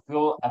Mauricio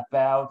feel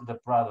about the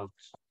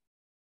products?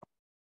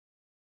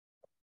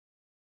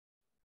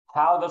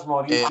 How does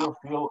Mauricio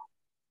feel?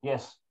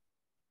 Yes.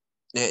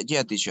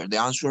 Yeah, teacher. The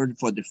answer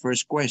for the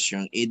first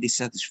question is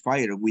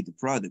dissatisfied with the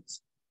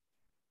products.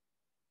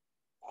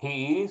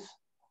 He is?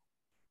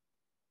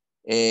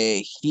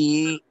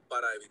 He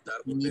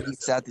is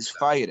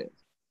satisfied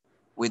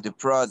with the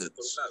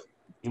products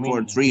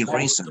for three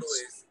reasons.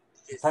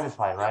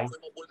 Satisfied, right?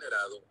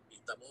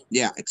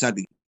 Yeah,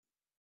 exactly.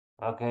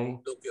 Okay.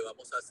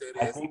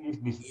 I think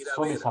it's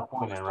so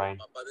disappointing, right?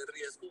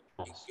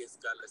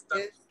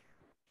 Yes.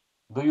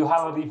 Do you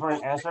have a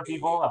different answer,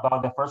 people,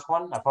 about the first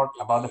one?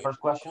 About the first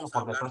question,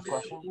 for the first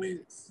question?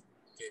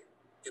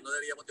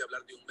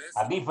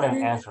 A different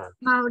answer.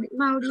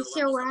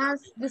 Mauricio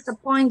was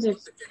disappointed.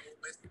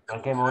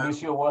 Okay,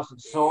 Mauricio was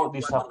so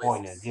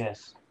disappointed,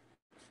 yes.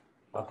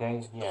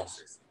 Okay,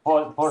 yes.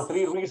 For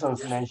three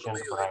reasons mentioned,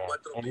 Brian,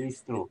 and it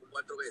is true.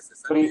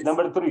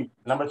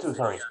 Number two,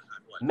 sorry.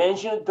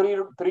 Mention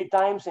three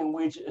times in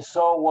which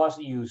so was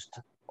used,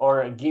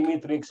 or give me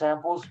three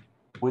examples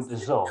with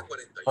so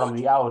from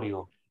the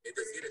audio.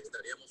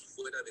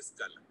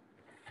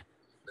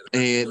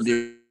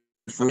 The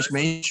first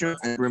mention,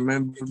 I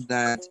remember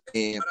that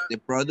the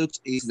product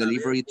is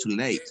delivered too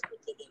late.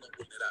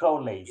 So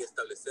late.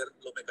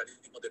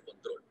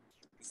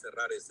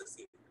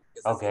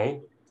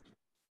 Okay.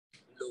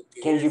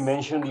 Can you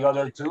mention the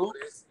other two?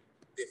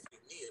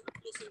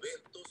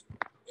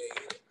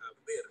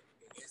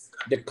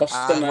 The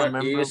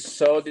customer is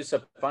so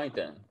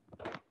disappointed.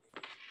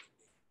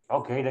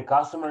 Okay, the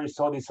customer is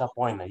so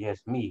disappointed.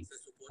 Yes, me.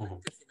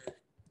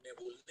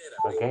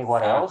 Okay,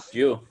 what else?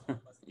 You.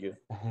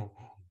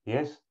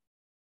 Yes.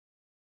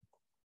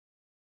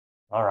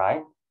 All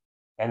right.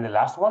 And the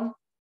last one?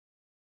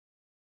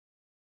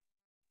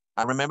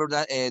 I remember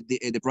that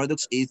the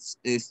products is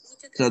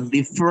so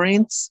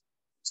different.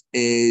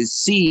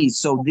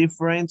 So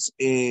different.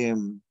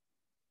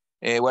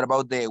 What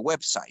about the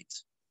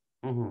website?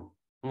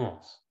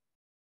 Yes.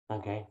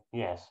 Okay.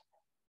 Yes.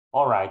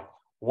 All right.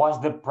 Was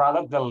the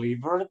product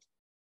delivered?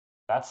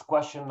 That's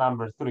question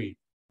number 3.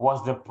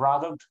 Was the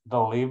product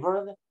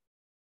delivered?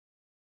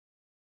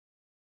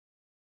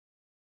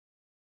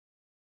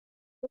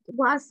 It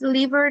was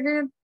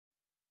delivered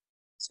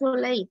so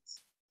late.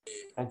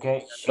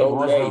 Okay. So it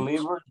was late.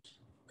 delivered.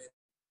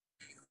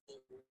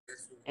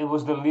 It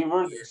was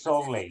delivered so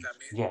late.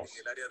 Yes.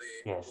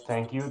 Yes.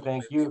 Thank you.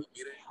 Thank you.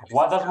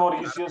 What does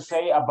Mauricio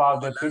say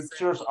about the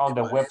pictures on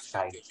the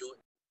website?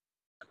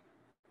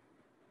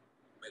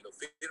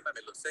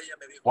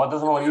 What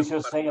does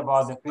Mauricio say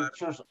about the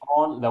pictures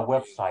on the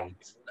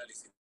website?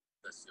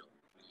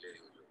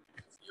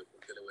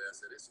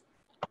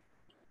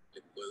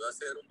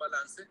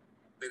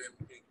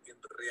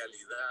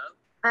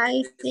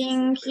 I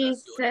think he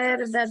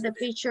said that the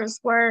pictures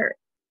were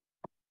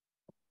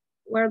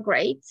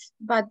great,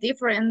 but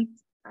different.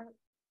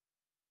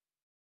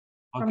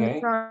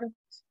 Okay.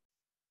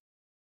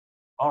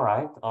 All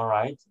right, all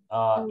right.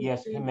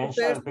 Yes, he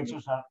mentioned the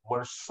pictures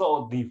were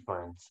so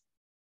different.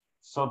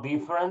 So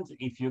different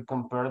if you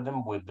compare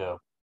them with the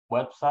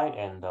website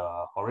and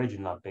the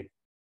original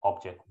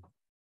object.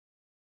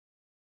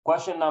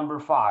 Question number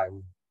 5.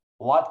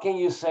 What can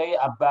you say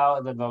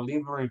about the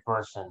delivery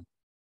person?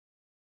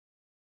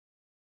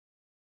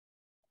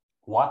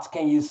 What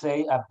can you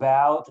say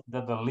about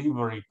the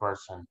delivery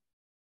person?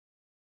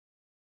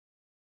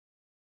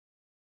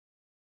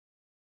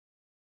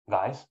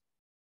 Guys?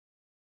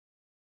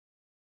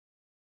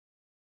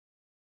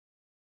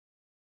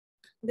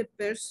 The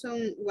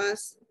person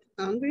was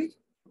hungry.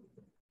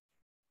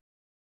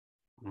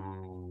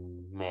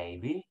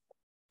 Maybe.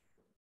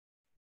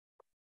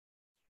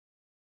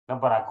 No,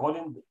 but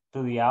according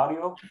to the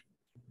audio,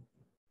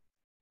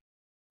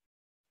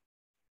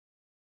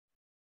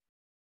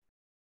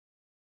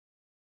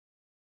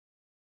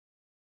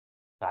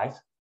 guys,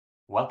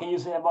 what can you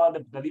say about the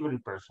delivery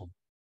person?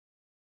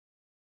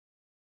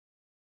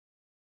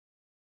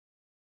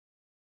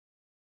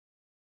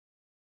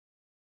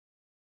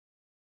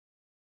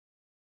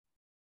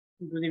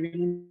 Good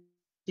evening,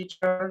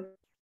 teacher.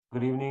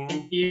 Good evening.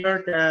 I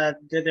hear that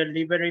the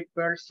delivery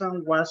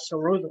person was so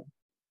rude.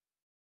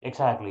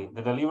 Exactly.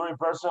 The delivery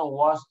person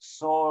was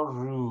so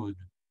rude.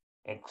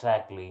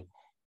 Exactly.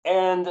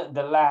 And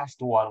the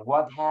last one,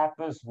 what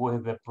happens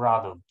with the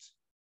product?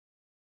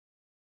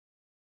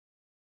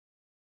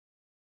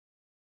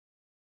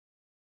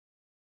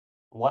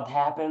 What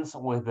happens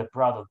with the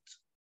product?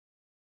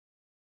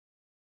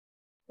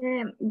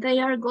 They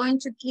are going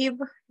to give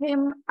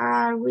him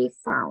a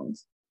refund.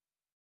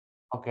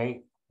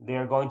 Okay,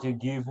 they're going to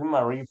give him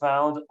a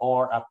refund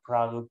or a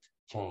product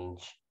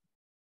change.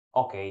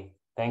 Okay,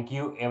 thank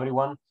you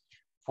everyone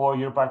for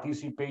your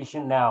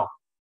participation. Now,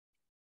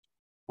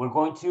 we're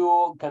going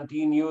to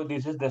continue.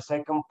 This is the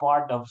second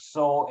part of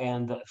so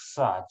and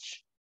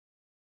such.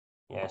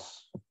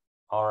 Yes,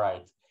 all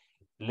right.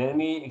 Let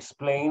me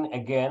explain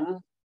again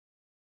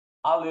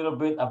a little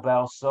bit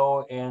about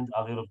so and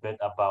a little bit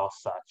about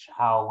such,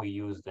 how we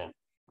use them.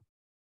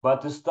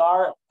 But to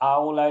start, I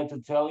would like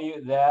to tell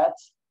you that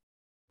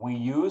we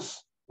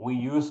use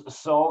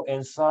so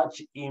and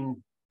such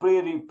in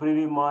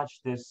pretty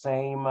much the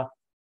same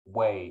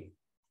way.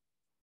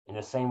 In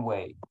the same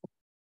way.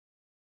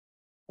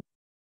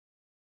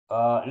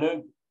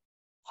 Look,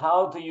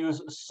 how to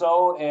use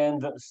so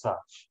and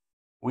such.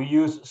 We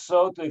use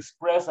so to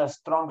express a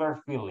stronger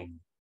feeling.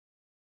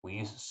 We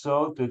use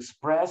so to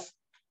express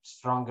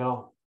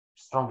stronger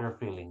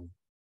feeling.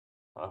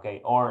 Okay,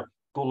 or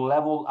to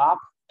level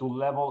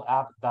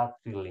up that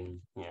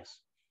feeling. Yes.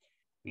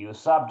 We use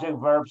subject,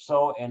 verb,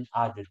 so, and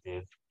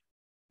adjective.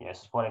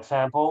 Yes, for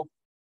example,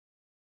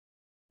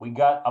 we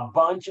got a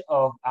bunch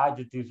of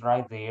adjectives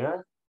right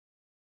there.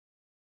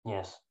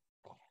 Yes.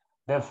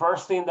 The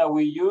first thing that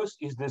we use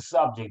is the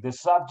subject. The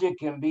subject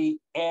can be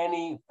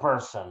any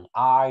person.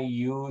 I,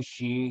 you,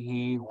 she,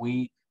 he,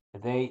 we,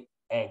 they,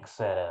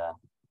 etc.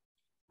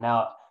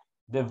 Now,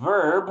 the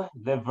verb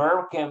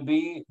can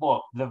be,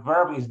 well, the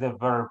verb is the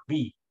verb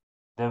be.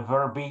 The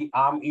verb be,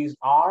 am, is,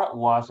 are,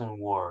 was, and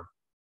were.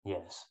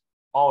 Yes,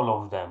 all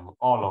of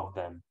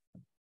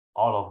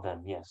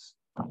them, yes.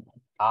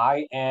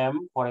 I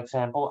am, for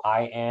example,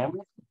 I am.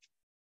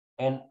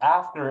 And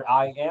after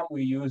I am,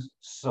 we use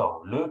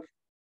so. Look,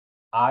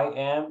 I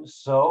am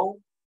so,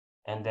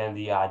 and then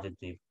the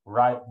adjective,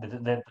 right?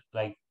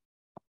 Like,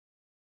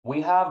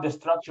 we have the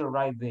structure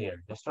right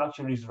there. The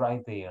structure is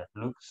right there.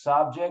 Look,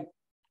 subject,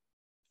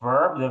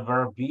 verb, the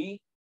verb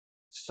be,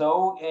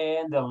 so,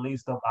 and the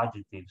list of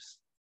adjectives.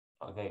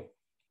 Okay,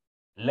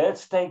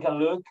 let's take a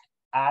look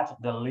at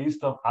the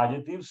list of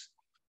adjectives.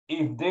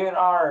 If there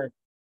are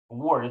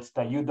words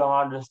that you don't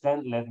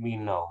understand, let me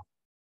know.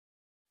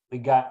 We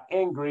got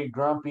angry,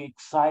 grumpy,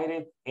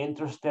 excited,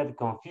 interested,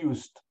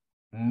 confused,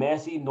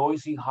 messy,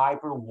 noisy,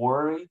 hyper,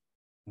 worried,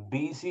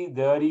 busy,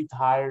 dirty,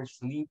 tired,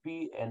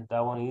 sleepy, and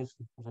that one is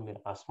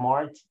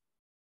smart,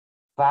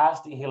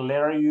 fast,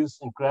 hilarious,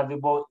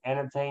 incredible,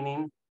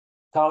 entertaining,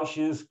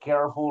 cautious,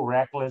 careful,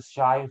 reckless,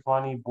 shy,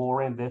 funny,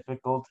 boring,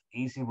 difficult,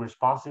 easy,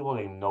 responsible,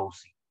 and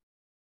nosy.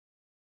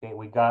 Okay,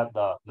 we got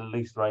the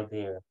list right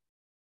there.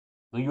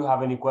 Do you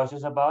have any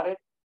questions about it?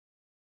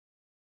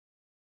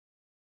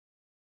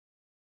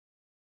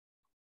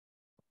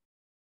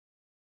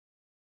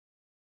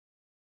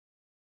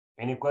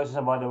 Any questions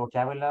about the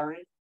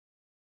vocabulary?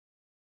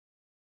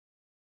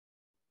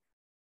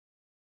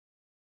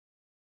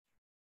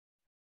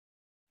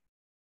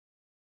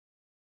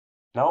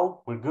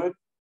 No, we're good?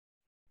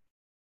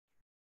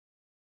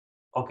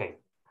 Okay,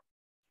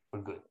 we're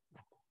good.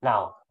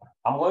 Now,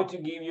 I'm going to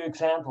give you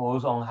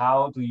examples on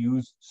how to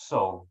use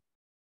so.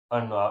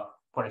 And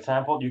for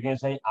example, you can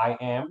say, I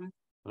am,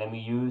 let me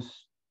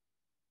use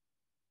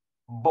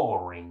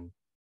boring.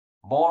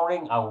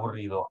 Boring,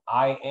 aburrido.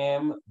 I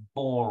am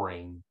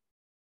boring.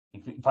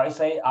 If I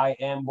say I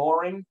am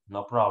boring,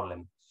 no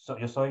problem. So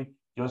yo soy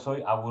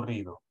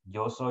aburrido.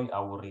 Yo soy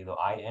aburrido.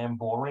 I am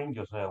boring,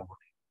 yo soy aburrido.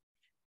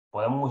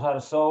 Podemos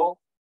usar so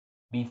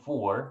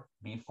before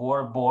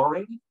before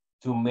boring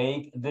to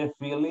make the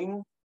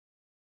feeling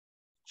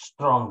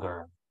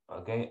stronger.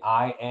 Okay,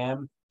 I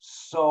am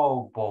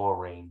so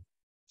boring.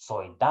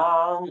 Soy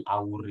tan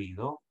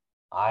aburrido.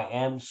 I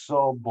am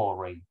so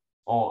boring.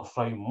 O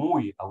soy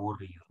muy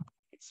aburrido.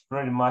 It's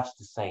pretty much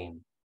the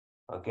same.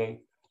 Okay,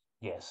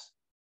 yes.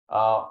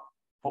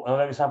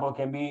 Another example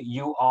can be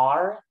you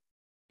are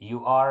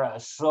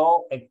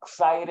so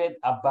excited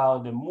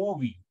about the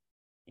movie.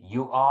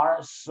 You are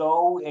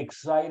so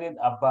excited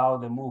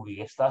about the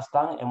movie. Estás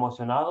tan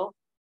emocionado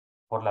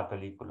por la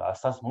película.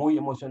 Estás muy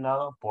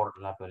emocionado por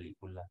la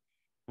película.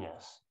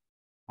 Yes.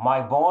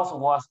 My boss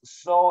was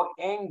so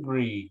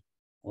angry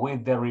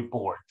with the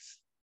reports.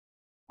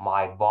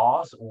 My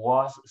boss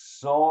was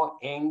so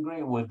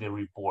angry with the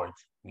report.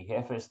 Mi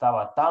jefe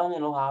estaba tan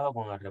enojado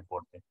con el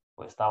reporte.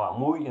 O estaba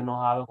muy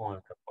enojado con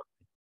el reporte.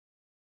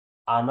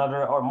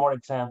 Another or more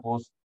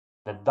examples.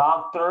 The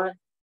doctor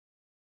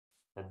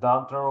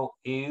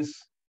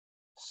is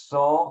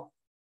so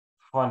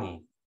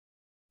funny.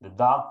 The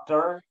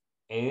doctor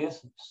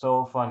is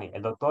so funny.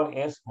 El doctor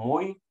es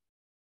muy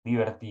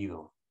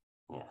divertido.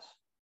 Yes.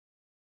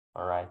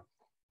 All right.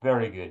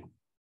 Very good.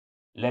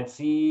 Let's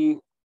see.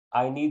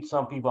 I need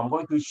some people. I'm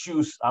going to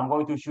choose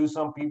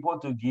some people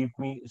to give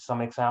me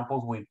some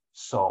examples with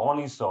so,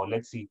 only so.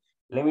 Let's see.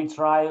 Let me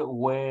try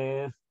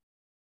with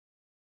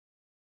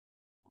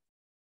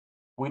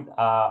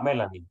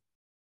Melanie.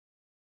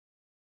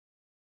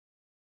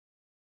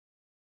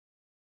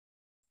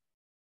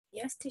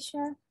 Yes,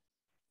 teacher.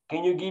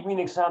 Can you give me an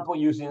example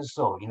using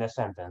so in a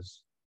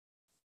sentence?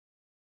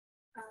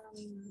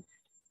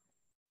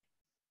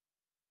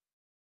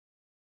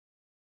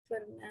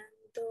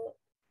 Fernando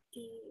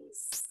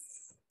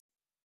is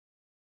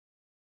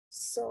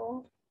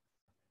so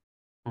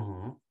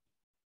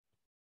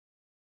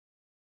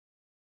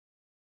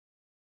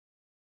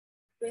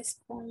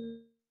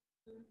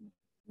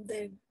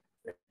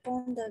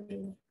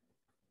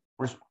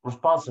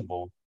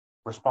Responsible.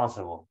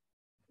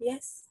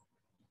 Yes.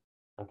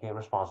 Okay,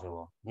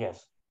 responsible.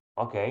 Yes.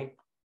 Okay.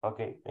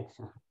 Okay.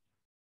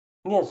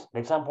 Yes, the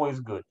example is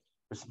good.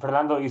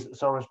 Fernando is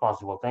so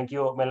responsible. Thank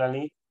you,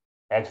 Melanie.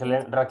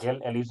 Excellent. Raquel,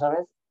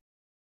 Elizabeth.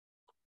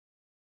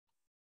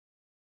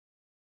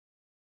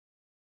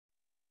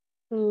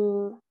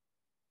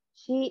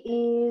 She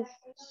is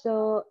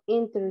so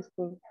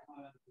interesting.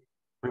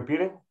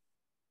 Repeat it.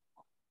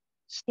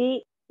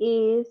 She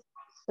is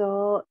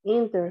so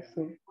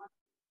interesting.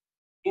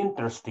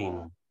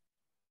 Interesting.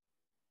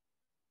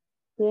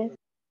 Yes.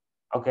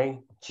 Okay,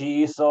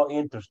 she is so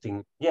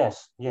interesting.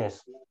 Yes,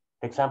 yes.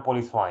 Example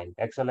is fine.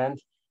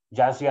 Excellent.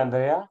 Jancy,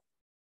 Andrea.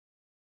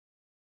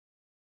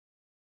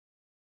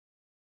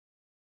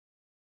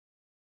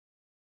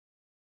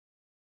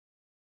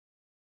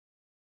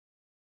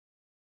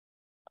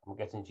 I'm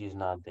guessing she's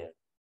not there.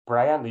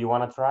 Brian, do you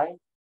want to try?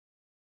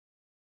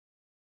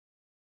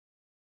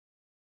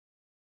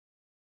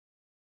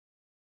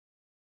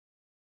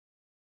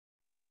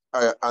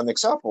 An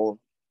example.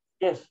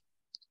 Yes.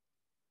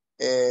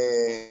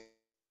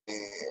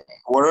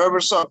 Whatever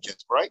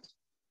subject, right?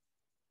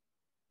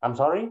 I'm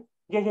sorry?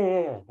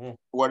 Yeah.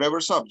 Whatever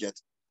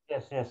subject.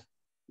 Yes.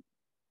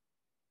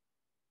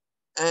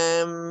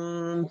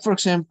 For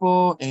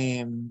example,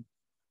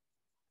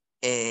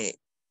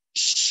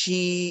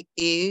 she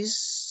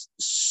is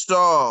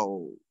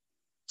so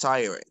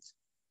tired.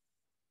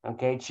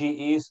 Okay,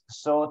 she is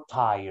so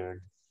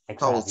tired.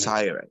 Exactly. So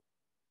tired.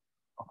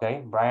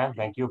 Okay, Brian,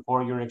 thank you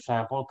for your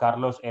example.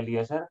 Carlos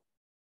Eliezer,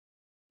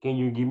 can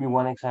you give me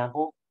one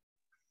example?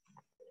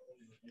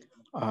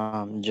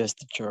 Yes,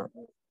 teacher.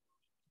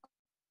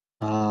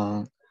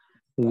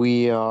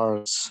 We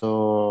are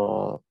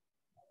so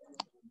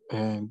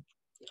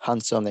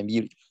handsome and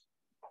beautiful.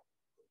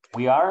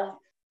 We are?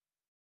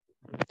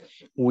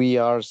 We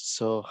are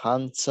so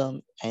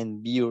handsome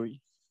and beautiful.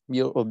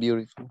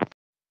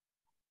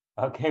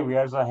 Okay, we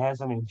are so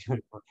handsome and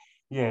beautiful.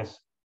 Yes,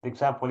 the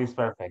example is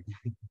perfect.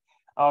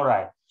 All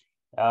right.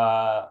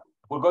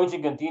 We're going to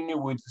continue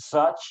with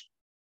such.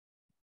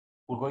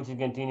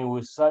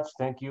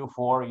 Thank you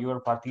for your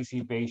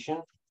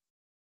participation.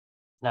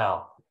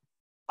 Now,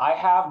 I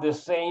have the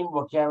same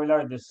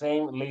vocabulary, the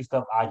same list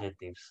of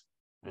adjectives,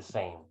 the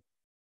same.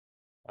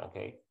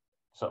 Okay,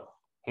 so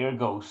here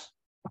goes.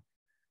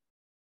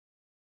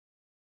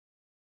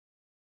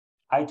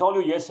 I told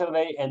you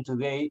yesterday and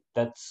today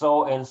that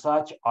so and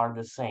such are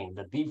the same.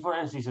 The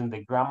difference is in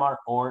the grammar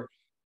or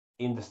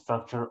in the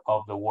structure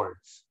of the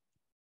words.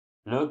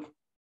 Look,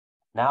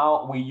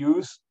 now we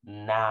use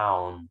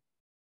noun,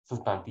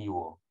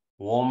 sustantivo.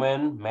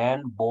 Woman,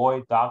 man,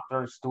 boy,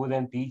 doctor,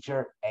 student,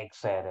 teacher,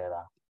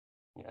 etc.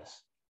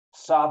 Yes.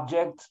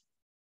 Subject,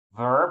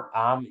 verb,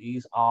 am,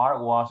 is,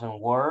 are, was, and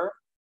were,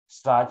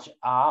 such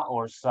a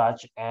or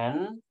such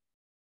an,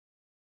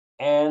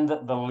 and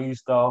the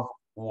list of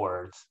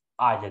words,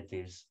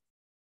 adjectives.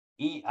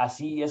 Y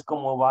así es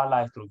como va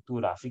la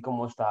estructura, así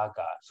como está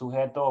acá.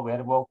 Sujeto,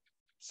 verbo,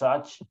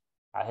 such,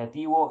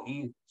 adjetivo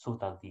y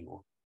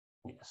sustantivo.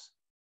 Yes.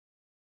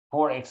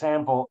 For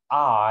example,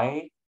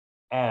 I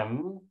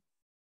am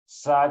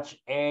such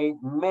a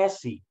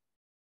messy.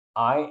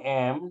 I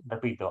am,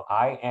 repito,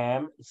 I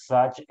am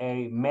such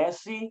a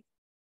messy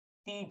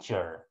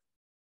teacher.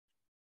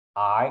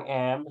 I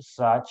am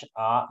such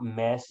a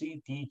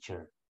messy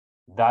teacher.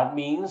 That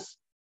means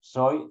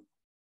soy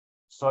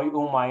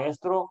un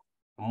maestro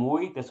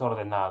muy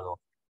desordenado.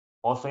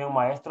 O soy un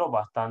maestro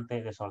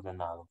bastante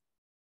desordenado.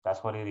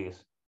 That's what it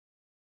is.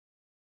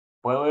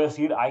 Puedo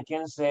decir, I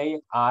can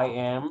say I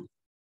am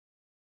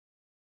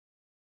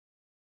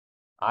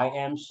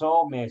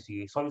so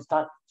messy. Soy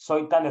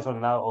tan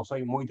desordenado o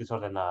soy muy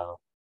desordenado.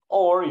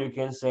 Or you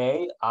can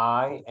say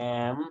I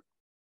am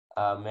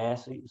I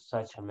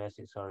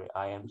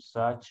am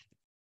such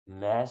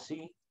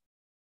messy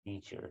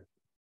teacher.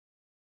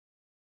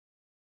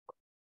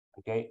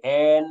 Okay,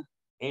 and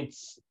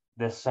it's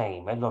the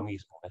same. Es lo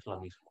mismo.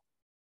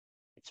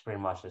 It's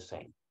pretty much the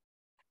same.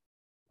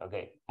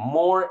 Okay,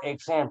 more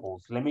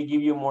examples. Let me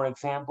give you more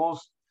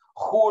examples.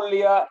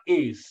 Julia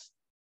is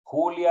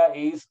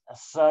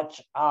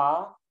such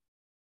an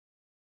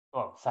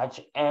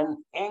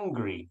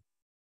angry.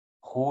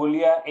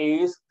 Julia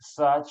is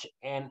such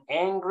an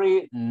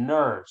angry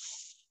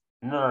nurse.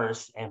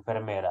 Nurse,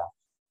 enfermera.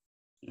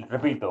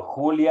 Repito,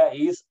 Julia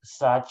is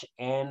such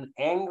an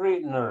angry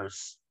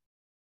nurse.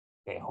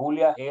 Okay,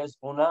 Julia es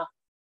una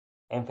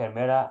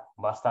enfermera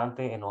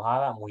bastante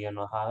enojada, muy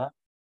enojada,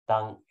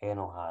 tan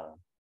enojada.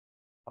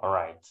 All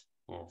right,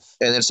 yes.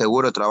 En el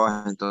seguro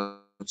trabaja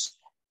entonces.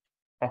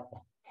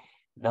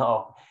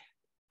 No,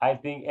 I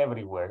think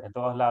everywhere, en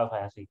todos lados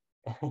hay así.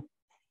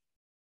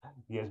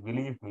 Yes,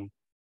 believe me.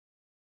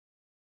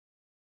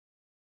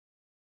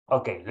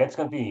 Okay, let's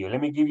continue.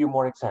 Let me give you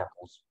more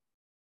examples.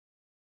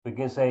 We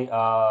can say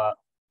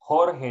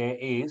Jorge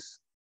is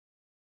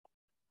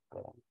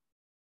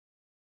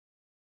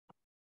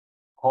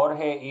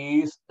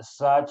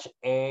such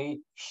a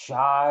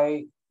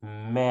shy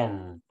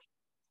man.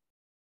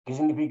 ¿Qué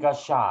significa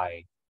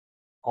shy?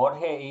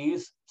 Jorge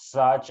is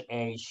such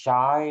a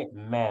shy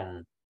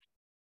man.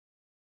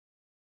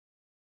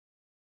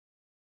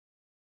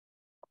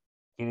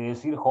 Quiere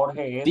decir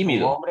Jorge es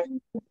Tímido. un hombre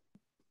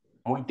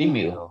muy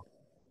tímido.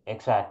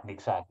 Exactly,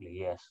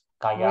 yes.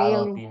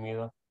 Callado, Really?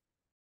 tímido.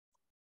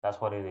 That's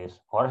what it is.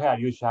 Jorge, are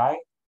you shy?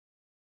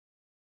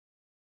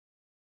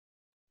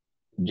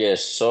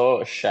 Yes,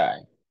 so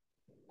shy.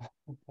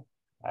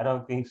 I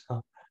don't think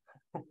so.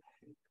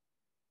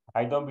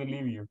 I don't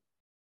believe you.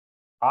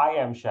 I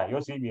am shy. Yo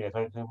sí, mire,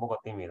 soy un poco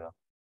tímido.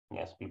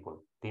 Yes,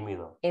 people,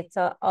 tímido. It's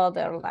a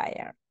other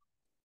liar.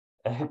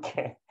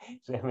 Que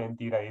es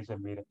mentira, dice,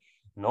 mire.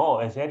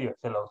 No, en serio,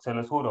 se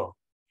lo juro.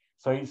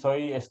 Soy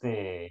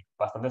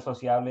bastante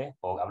sociable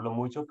o hablo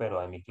mucho,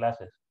 pero en mis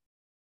clases.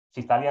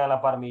 Si está alguien a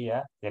la par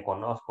mía, que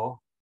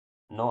conozco,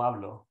 no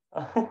hablo.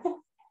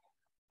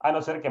 A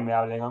no ser que me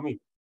hablen a mí.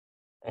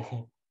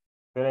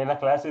 Pero en las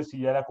clases sí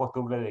ya la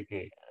costumbre de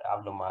que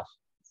hablo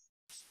más.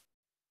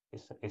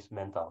 It's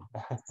mental,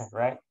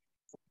 right?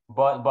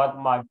 But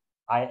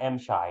I am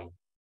shy.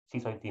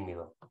 Sí soy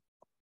tímido.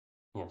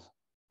 Yes.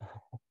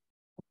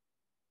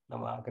 No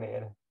me vas a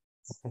creer.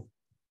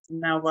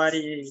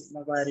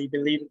 Nobody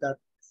believe that.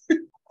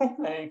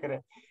 Nadie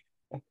cree.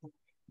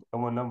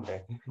 Como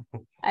nombre.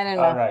 I don't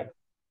All know. right.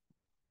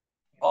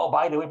 Oh,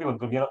 by the way, people,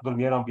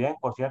 ¿durmieron bien?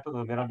 Por cierto,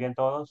 ¿durmieron bien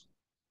todos?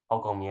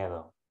 ¿O con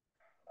miedo?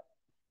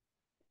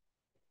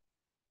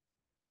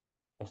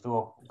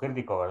 Estuvo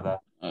crítico, ¿verdad?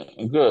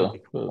 Good,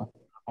 Crítico. good.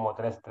 Como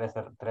tres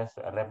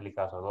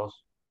réplicas o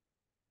dos.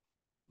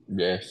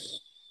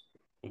 Yes.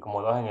 Y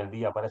como dos en el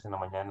día, aparece en la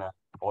mañana,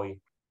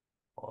 hoy.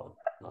 O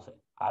no sé.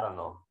 I don't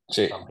know.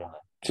 Sí, Something like.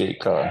 sí,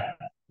 claro.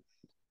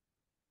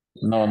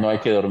 No hay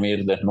que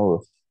dormir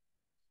desnudo.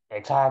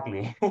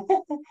 Exactly.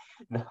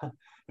 No.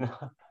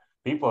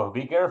 People,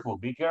 be careful.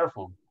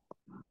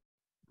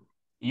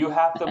 You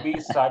have to be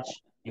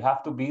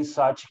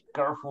such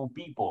careful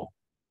people.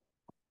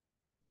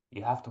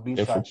 You have to be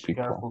Careful such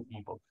people. careful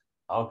people.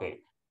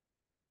 Okay.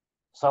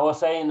 So I was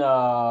saying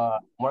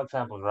more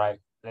examples, right?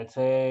 Let's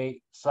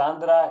say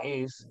Sandra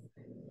is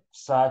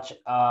such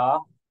a,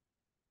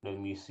 let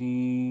me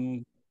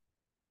see.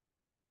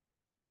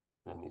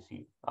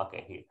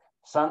 Okay, here.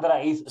 Sandra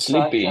is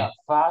Sleepy. such a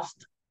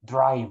fast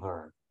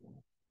driver.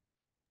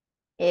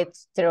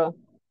 It's true.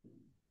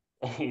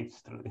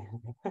 It's true.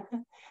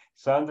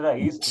 Sandra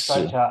is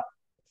such a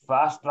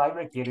fast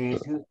driver. Quiere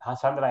decir,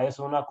 Sandra es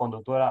una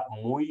conductora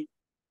muy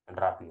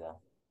rápida.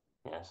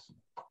 Yes.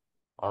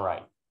 All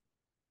right.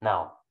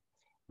 Now,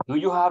 do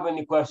you have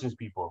any questions,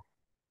 people?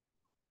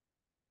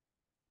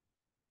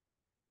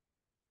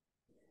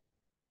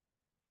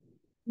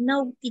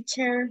 No,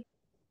 teacher.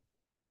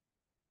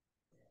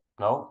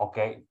 No?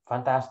 Okay,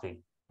 fantastic.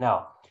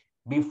 Now,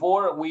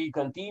 before we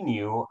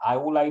continue, I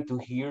would like to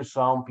hear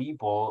some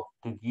people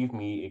to give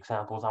me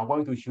examples. I'm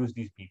going to choose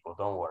these people,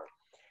 don't worry.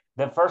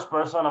 The first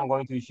person I'm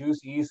going to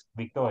choose is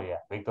Victoria.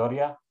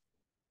 Victoria?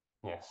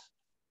 Yes.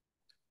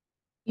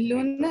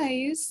 Luna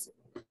is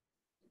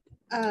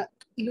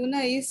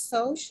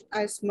such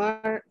a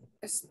smart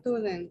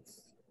student.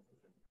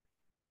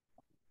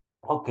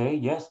 Okay,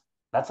 yes,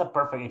 that's a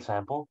perfect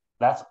example.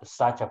 That's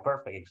such a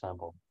perfect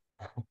example.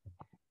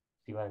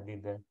 See what I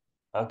did there?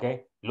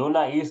 Okay.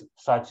 Luna is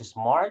such a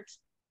smart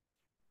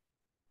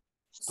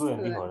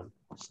student.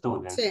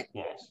 Student. Sí.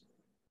 Yes.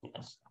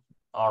 Yes.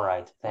 All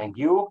right. Thank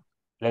you.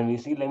 Let me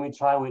see. Let me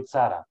try with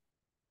Sarah.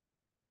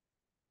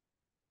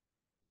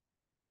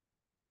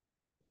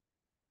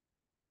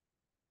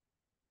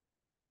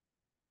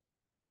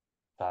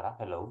 Sarah,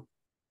 hello.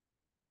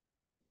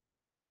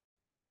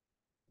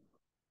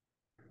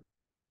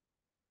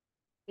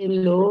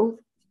 Hello.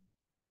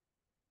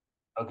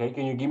 Okay,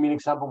 can you give me an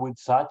example with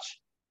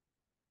such?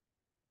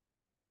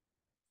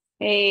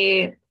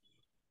 I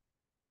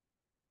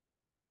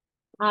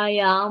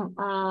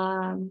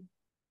am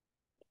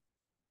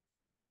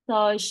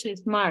such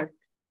smart.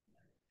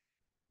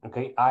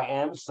 Okay, I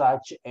am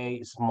such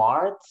a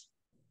smart.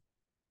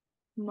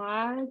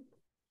 Smart.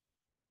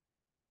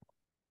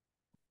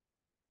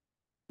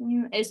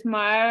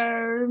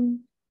 Smart.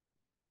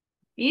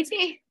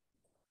 Easy.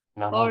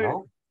 No, Or-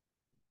 no.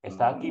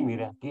 Está aquí,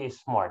 mira, aquí es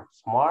smart.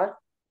 Smart.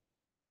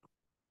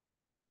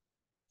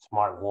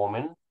 Smart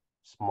woman.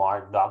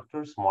 Smart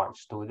doctor. Smart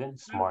student.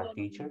 Smart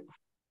teacher.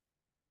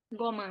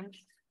 Woman.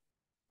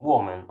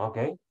 Woman,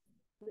 okay.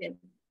 Yes.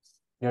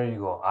 There you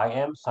go. I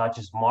am such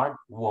a smart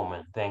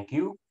woman. Thank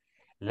you.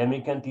 Let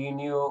me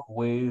continue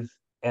with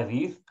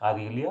Edith,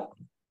 Adelia.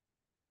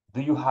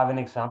 Do you have an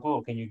example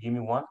or can you give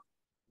me one?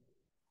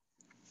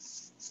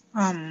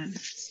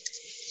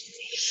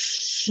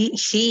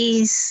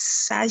 He's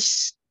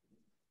such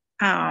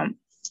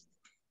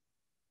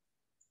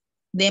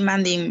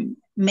demanding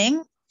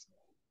man.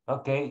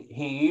 Okay,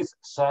 he is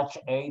such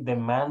a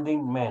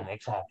demanding man.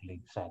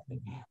 Exactly, exactly.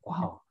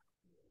 Wow,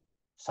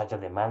 such a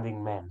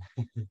demanding man.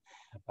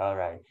 All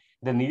right.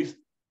 Denise,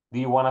 do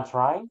you want to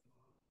try?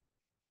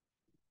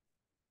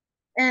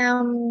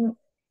 I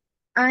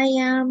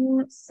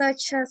am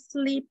such a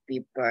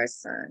sleepy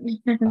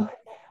person.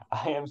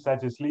 I am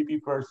such a sleepy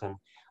person.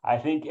 I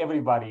think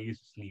everybody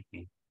is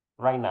sleepy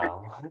right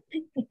now.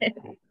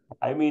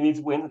 I mean, it's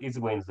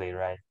Wednesday,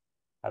 right?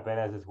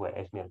 Apenas es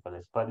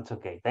miércoles, but it's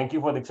okay. Thank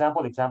you for the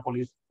example. The example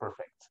is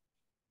perfect.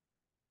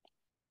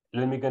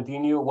 Let me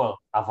continue. Well,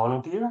 a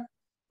volunteer,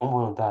 un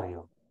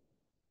voluntario.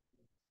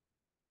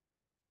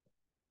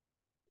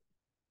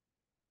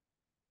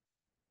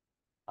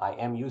 I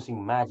am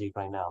using magic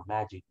right now.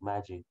 Magic,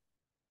 magic.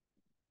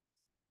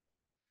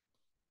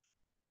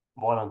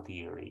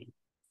 Volunteering,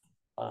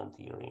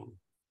 volunteering.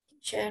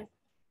 Sure.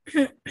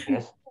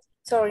 Yes.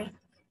 Sorry.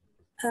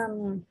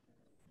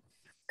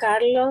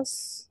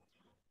 Carlos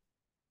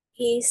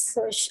is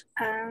such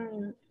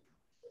an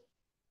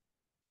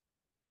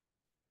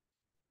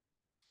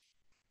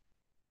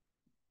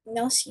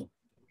nosy.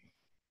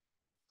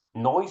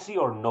 Noisy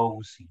or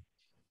nosy?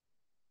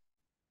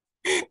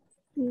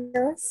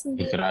 Nosy.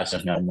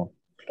 Gracias, mi amor.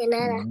 De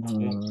nada.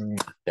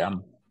 Te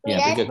amo. Y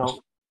Enrique,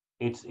 No,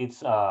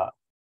 it's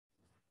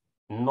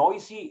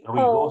noisy,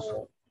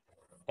 ruidoso,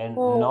 and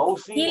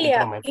nosy,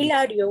 entrometido.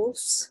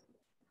 Hilarious.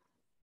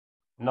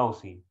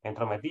 Nosy,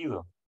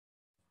 entrometido.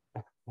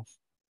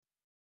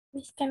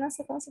 Es que no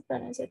sé cómo se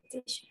pronuncia,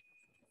 teacher.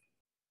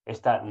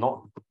 Está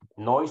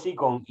noisy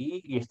con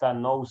I y está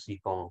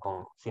nosy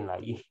sin la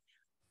I.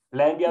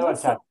 La he enviado al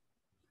chat.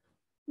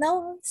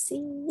 No,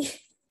 sí.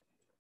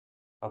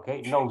 Ok,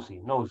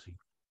 nosy.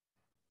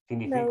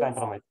 Significa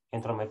Nosy.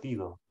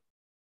 entrometido.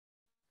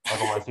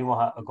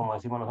 O como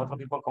decimos nosotros,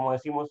 people, como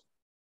decimos.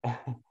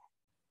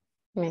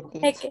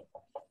 Okay.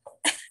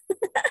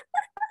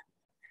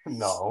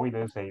 No, we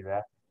don't say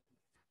that.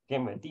 Qué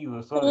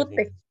metido, solo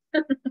decimos.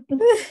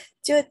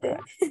 Chute.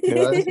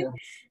 Gracias.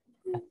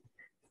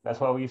 That's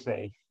what we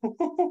say.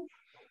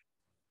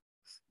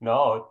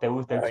 No, te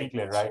gusta el Sorry,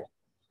 chicle, teacher. right?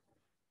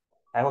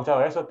 ¿Has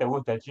escuchado eso? Te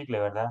gusta el chicle,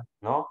 ¿verdad?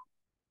 ¿No?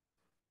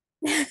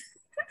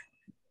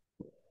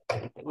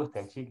 Te gusta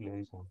el chicle,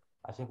 dicen.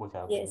 Así he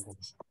escuchado. Yes.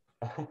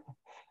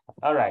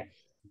 All right.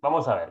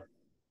 Vamos a ver.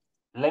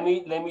 Let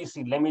me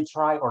see. Let me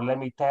try or let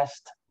me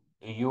test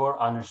your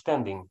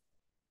understanding.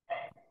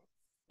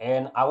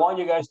 And I want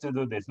you guys to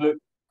do this. Look,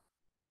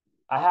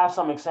 I have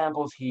some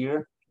examples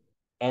here,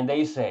 and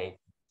they say,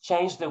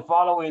 change the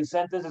following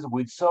sentences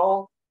with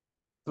so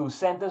to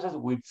sentences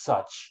with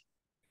such.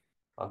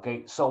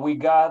 Okay, so we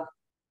got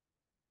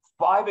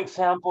 5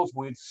 examples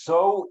with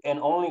so and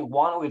only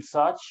 1 with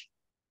such.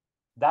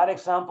 That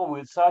example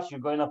with such, you're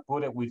going to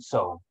put it with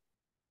so.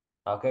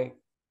 Okay,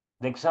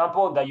 the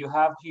example that you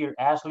have here,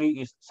 Ashley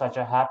is such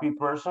a happy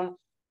person.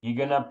 You're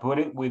going to put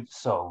it with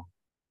so.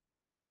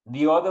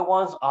 The other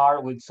ones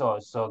are with so.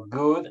 So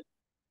good,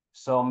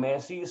 so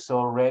messy,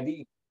 so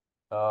ready,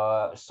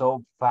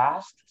 so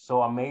fast,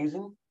 so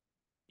amazing.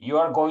 You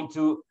are going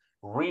to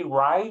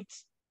rewrite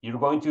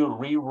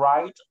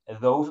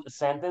those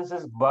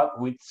sentences, but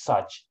with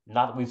such,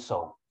 not with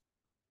so.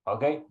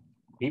 Okay,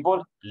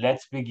 people,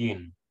 let's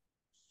begin.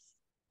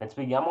 Let's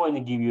begin. I'm going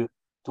to give you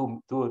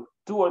two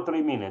or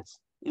 3 minutes.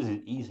 This is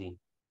easy.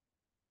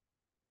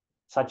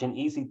 Such an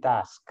easy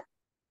task.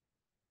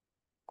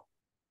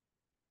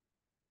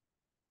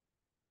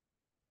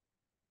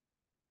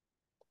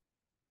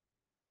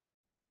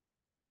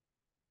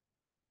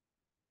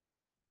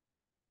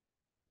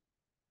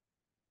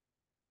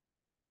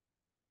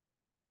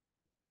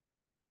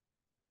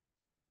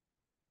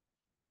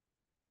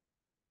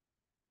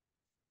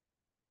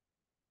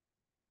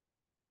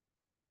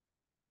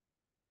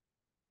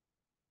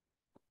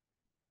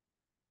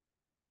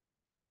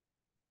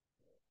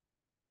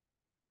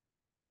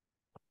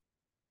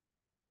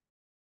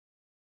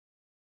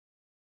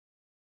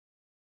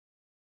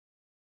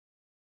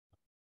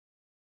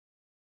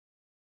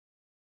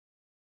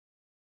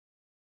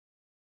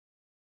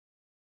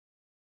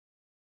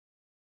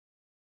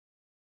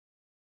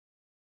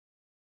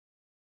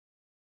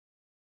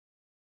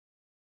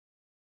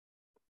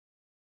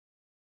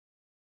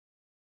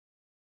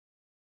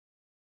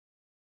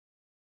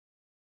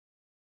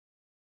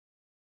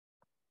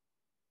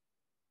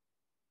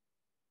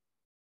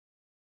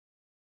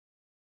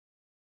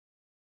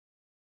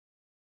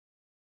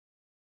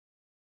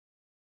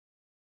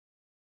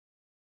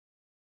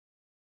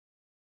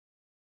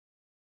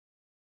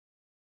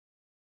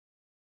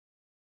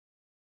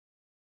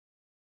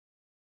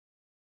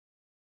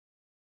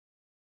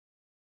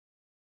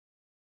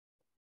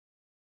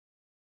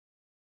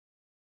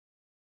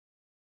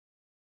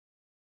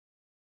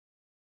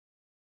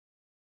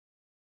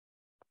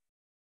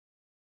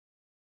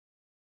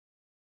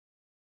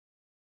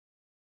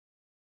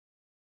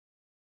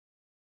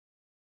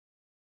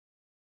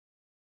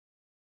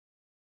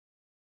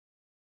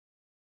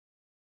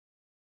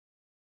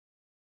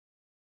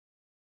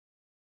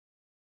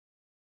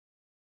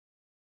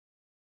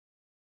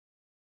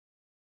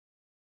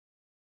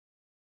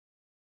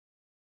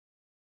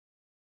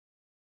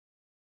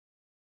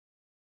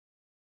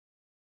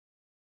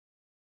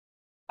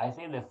 I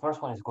think the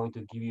first one is going to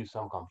give you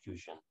some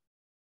confusion.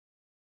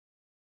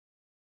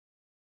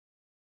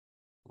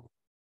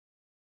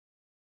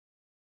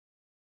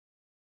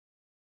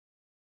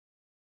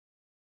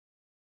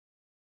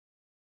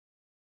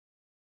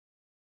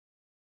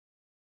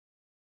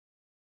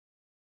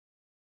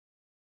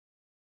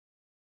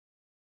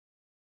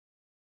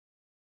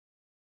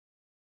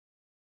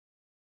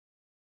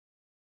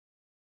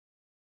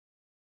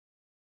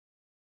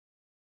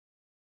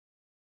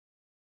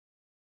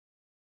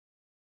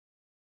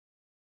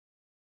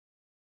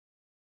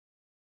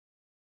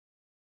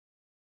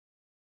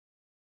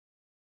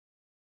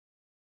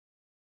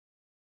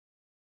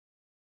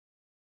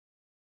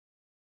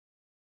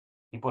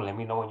 People, let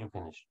me know when you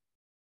finish.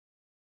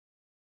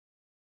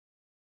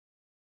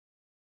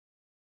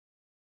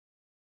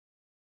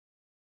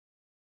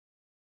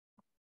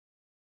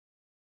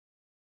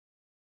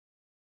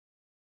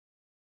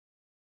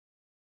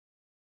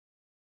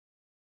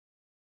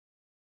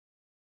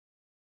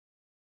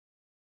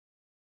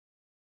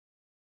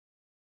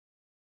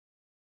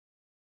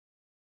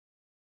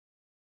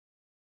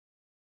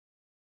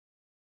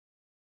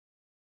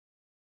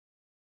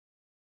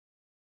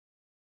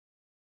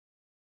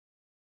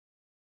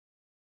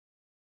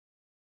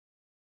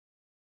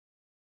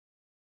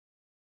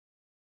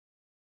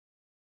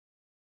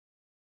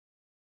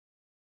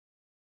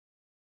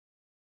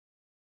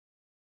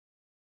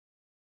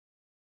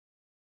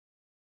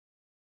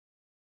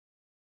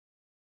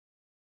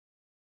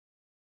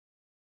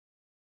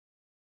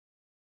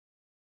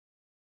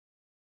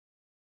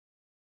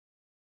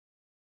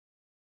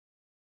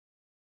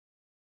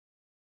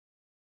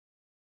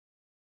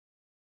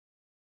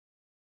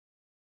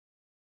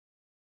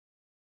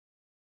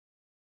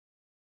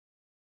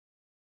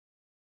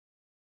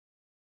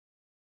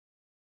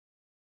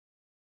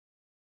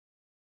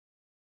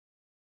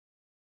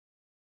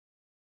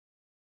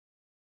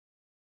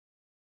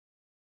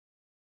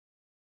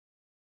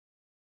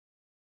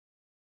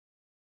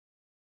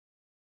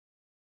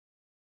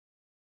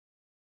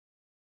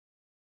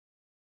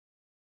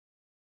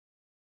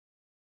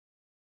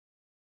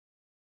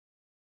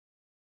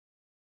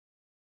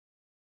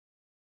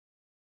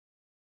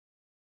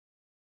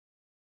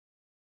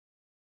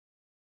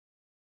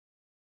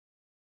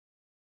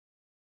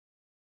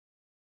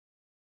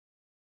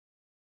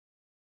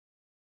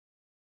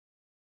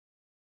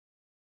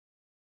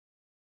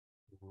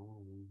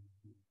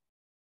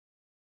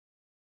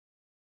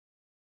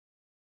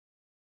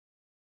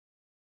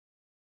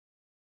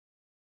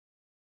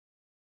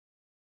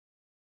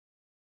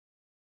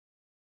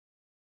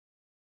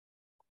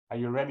 Are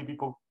you ready,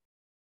 people?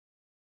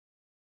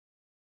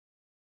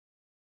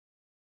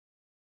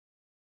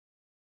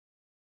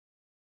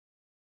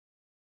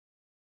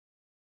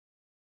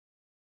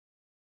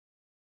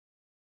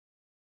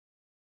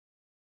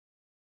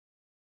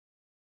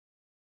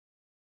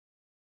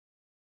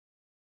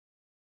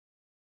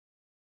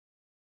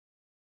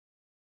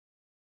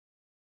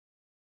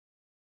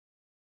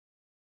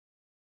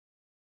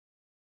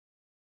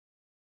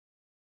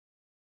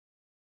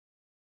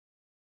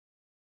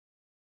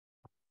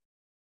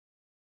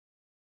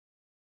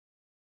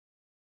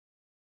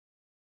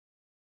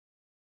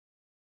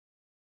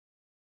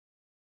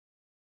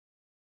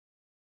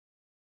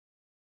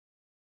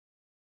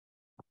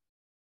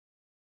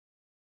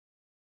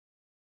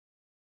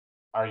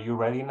 Are you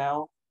ready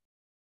now?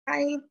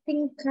 I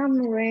think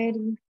I'm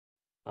ready.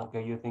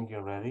 Okay, you think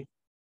you're ready?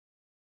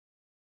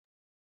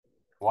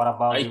 What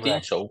about I the think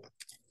rest? so.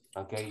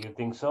 Okay, you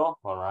think so?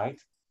 All right.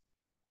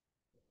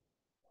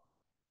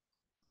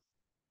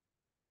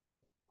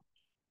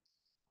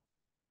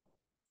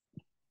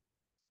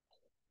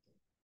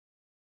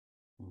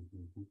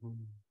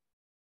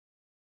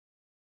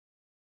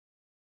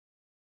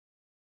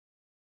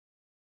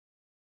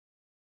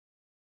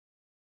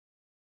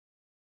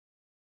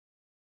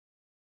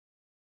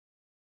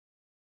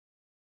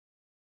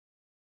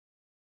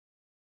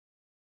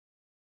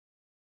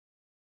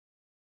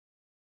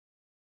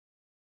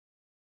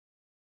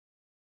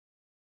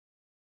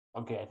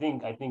 Okay, I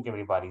think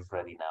everybody's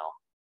ready now.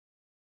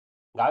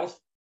 Guys,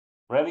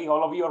 ready?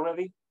 All of you are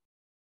ready?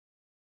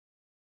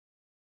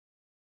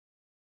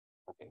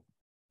 Okay,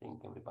 I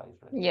think everybody's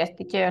ready. Yes,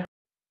 teacher.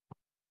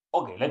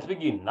 Okay, let's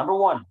begin. Number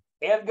one,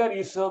 Edgar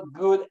is so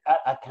good at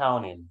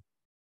accounting.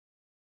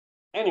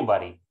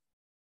 Anybody?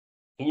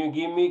 Can you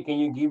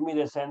give me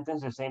the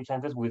sentence, the same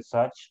sentence with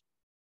such?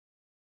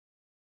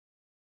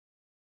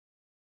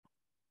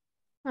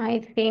 I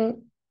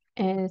think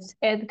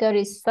Edgar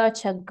is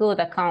such a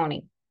good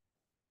accounting.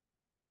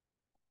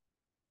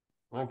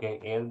 Okay,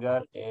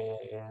 Edgar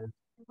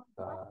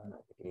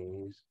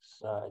is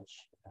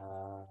such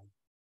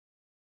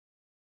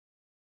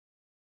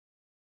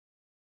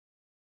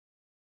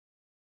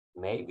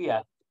maybe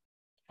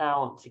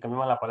account, si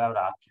cambiamos la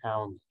palabra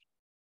account,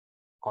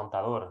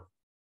 contador.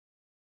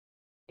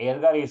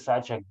 Edgar is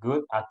such a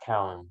good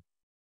accountant.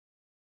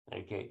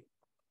 Okay.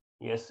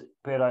 Yes,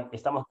 pero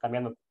estamos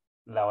cambiando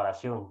la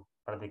oración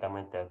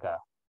prácticamente acá.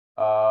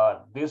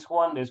 This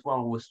one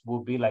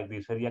would be like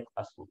this. Sería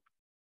así.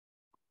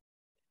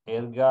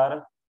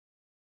 Edgar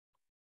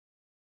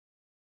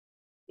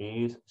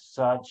is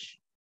such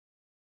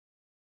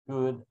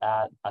good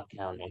at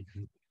accounting.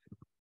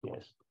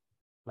 Yes,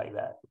 like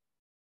that.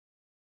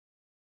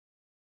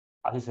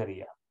 Así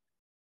sería.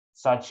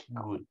 Such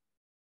good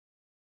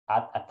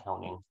at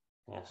accounting.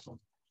 Yes.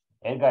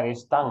 Edgar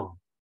es tan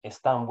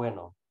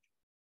bueno.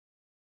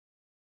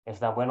 Es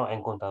tan bueno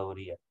en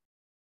contaduría.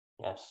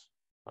 Yes.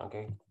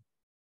 Okay.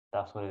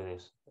 That's what it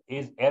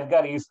is.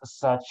 Edgar is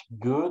such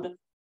good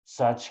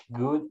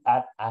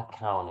at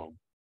accounting.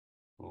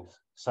 Yes.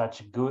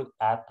 Such good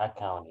at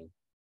accounting.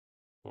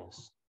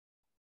 Yes.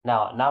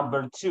 Now,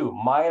 number 2,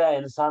 Mayra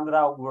and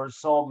Sandra were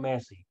so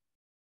messy.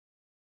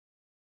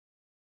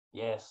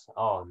 Yes.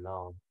 Oh,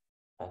 no.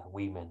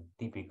 Women,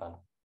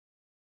 typical.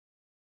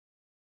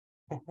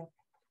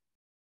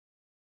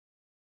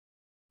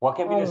 What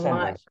can be the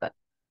sentence?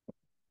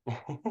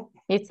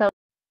 It's a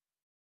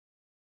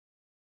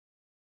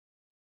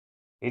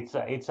It's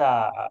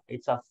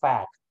a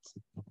fact.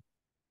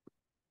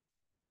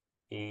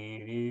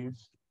 It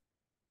is.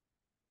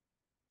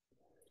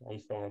 Ahí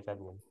está en el chat.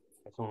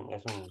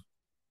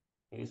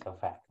 It is a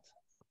fact.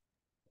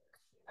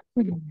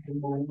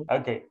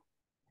 Okay.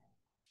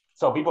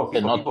 So people.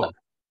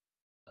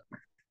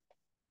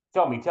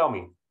 Tell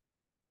me.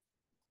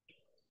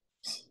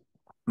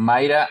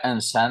 Mayra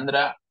and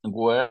Sandra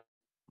were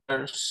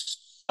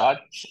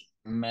such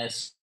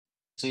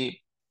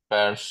messy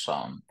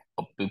person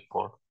or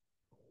people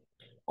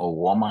or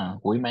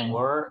women.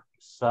 Were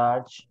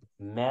such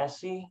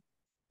messy.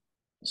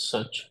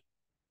 Such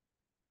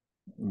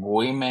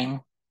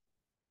women.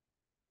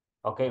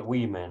 Okay,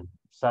 women.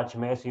 Such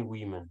messy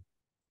women.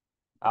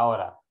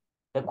 Ahora,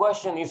 the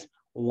question is,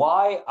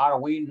 why are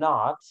we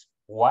not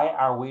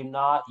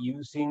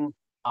using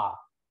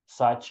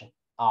such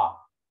a?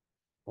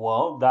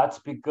 Well, that's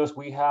because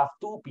we have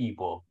two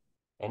people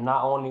and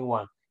not only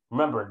one.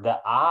 Remember,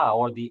 the a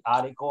or the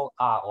article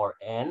a or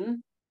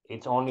n,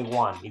 it's only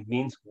one. It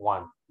means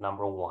one,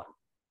 number one.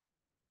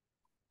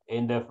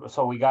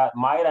 So we got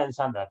Mayra and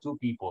Sandra, two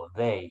people.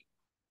 They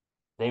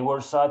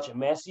were such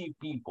messy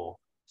people.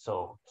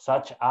 So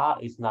such a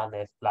is not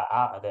the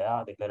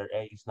letter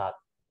A is not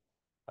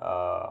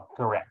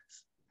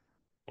correct.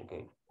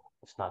 Okay,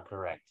 it's not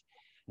correct.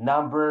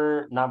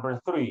 Number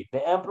 3,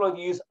 the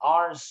employees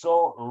are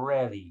so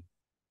ready.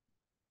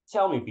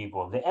 Tell me,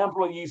 people, the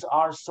employees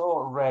are so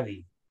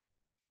ready.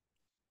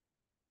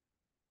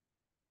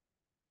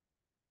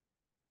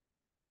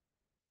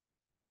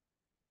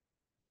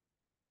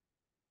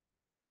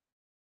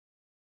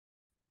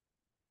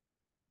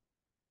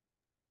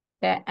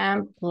 The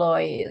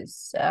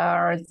employees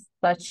are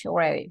such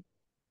ready.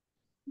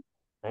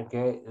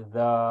 Okay,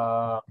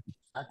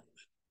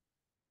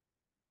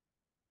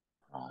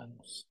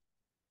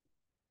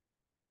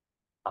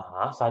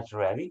 such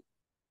ready.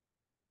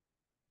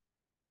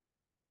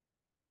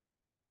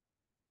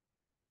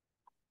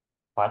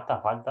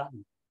 Falta.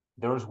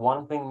 There's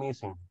one thing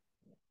missing.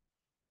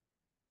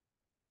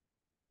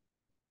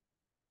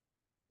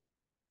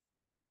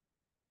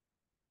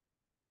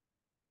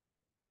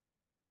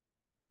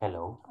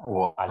 Hello?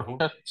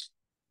 Workers.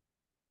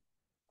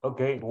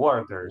 Okay,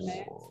 workers.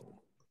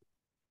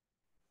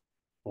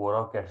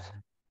 Workers.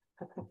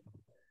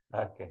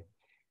 Okay,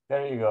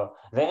 there you go.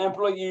 The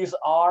employees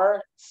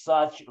are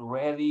such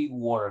ready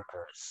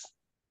workers.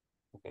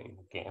 Okay,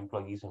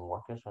 employees and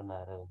workers are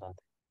not relevant.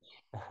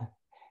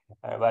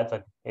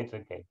 But it's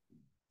okay.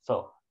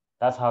 So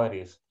that's how it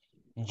is.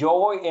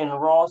 Joy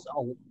and Ross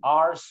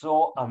are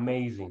so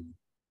amazing.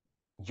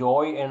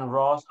 Joy and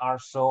Ross are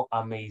so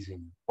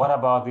amazing. What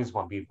about this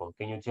one, people?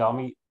 Can you tell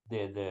me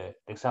the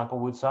example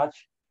with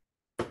such?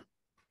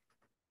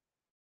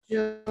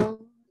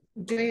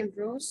 Joy and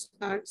Ross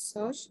are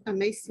such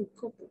amazing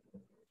couple.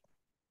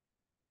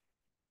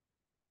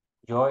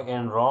 Joy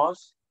and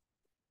Ross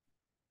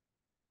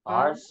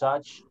are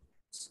such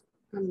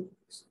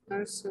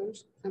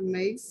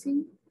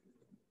amazing.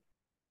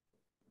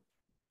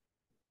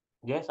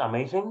 Yes,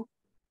 amazing.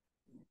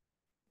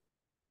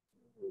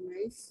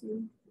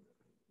 Amazing.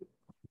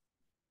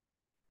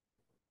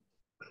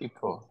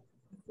 People.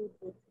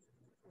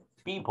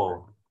 Y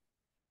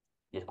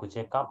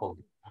escuché couple.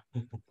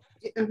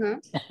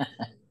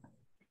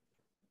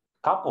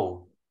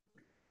 Couple.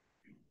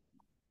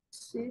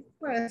 Sí,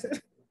 puede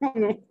ser.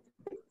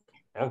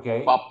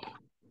 Ok. Pop.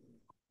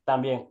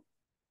 También,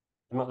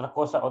 otra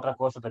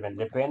cosa también,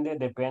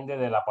 depende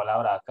de la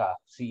palabra acá.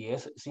 Si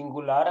es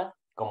singular,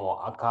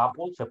 como a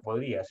couple, se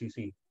podría,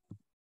 sí.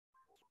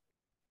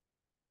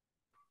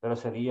 Pero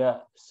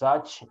sería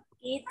such.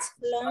 Eat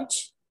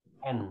lunch.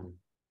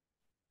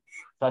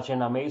 Such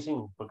an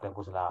amazing, porque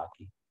puse la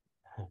aquí.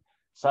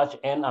 Such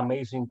an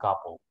amazing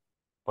couple.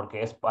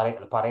 Porque es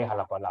pareja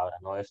la palabra,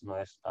 no es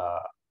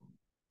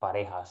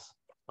parejas,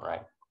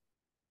 right?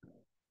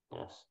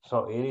 Yes.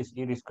 So it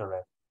is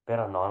correct.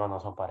 Pero no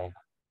son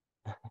parejas.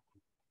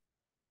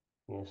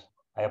 Yes.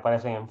 Ahí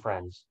aparecen en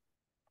Friends.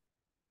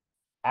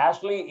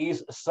 Ashley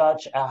is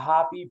such a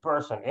happy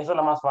person. Eso es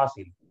lo más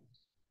fácil.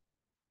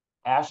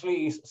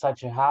 Ashley is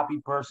such a happy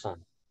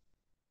person.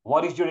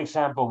 What is your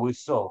example with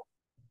so?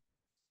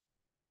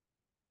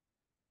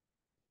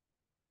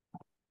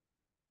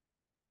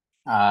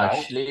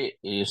 Ashley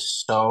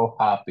is so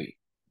happy.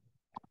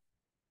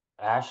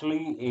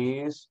 Ashley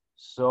is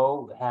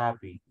so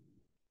happy.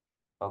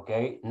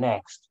 Okay,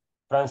 next.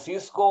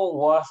 Francisco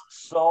was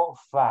so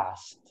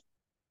fast.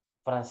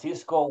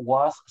 Francisco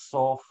was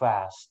so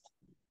fast.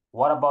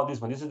 What about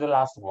this one? This is the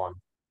last one.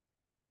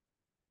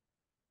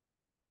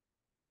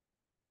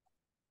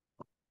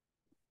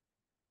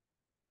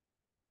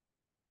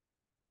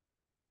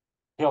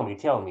 Tell me,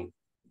 tell me.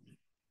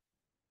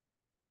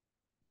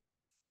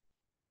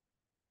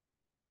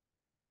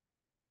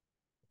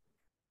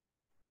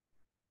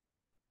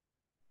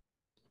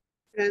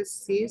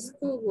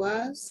 Francisco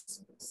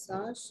was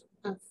such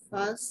a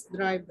fast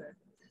driver.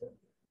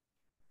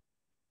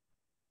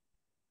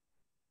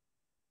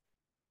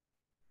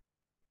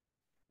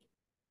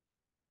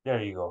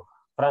 There you go.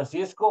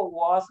 Francisco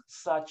was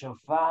such a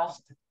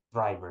fast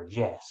driver.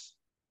 Yes.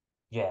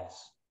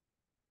 Yes.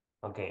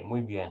 Okay,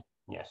 muy bien.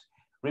 Yes.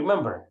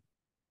 Remember,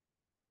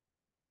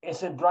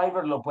 ese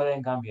driver lo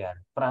pueden cambiar.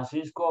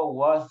 Francisco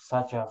was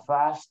such a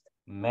fast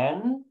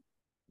man.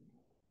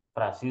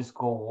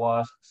 Francisco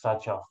was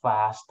such a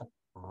fast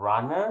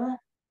runner.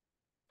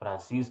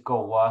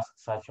 Francisco was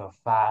such a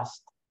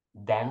fast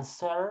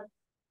dancer,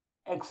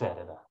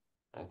 etc.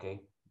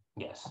 Okay,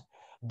 yes.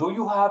 Do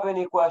you have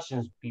any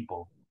questions,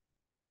 people?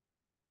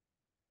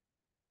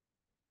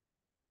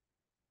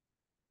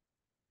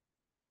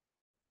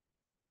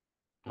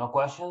 No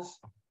questions?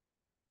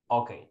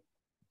 Okay,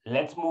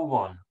 let's move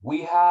on.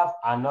 We have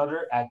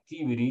another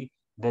activity.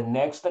 The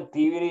next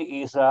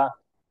activity is a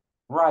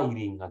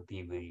writing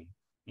activity.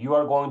 You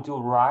are going to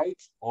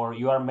write, or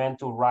you are meant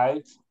to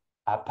write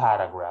a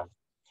paragraph.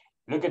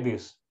 Look at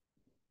this.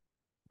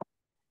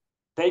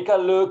 Take a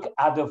look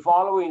at the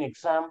following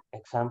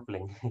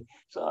exempling.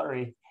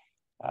 Sorry.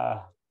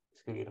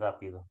 Escribí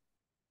rápido.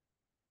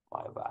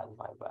 My bad,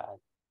 my bad.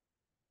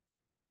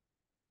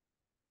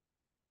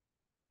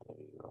 There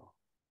you go.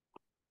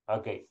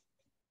 Okay.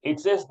 It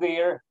says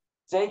there,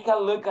 take a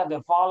look at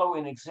the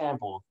following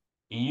example.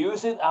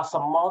 Use it as a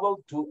model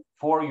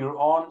for your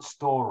own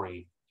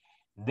story.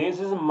 This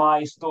is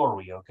my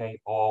story, okay?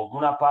 O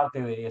una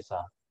parte de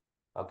esa,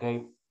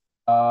 okay?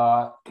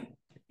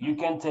 You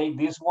can take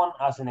this one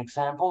as an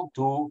example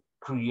to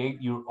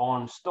create your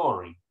own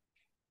story.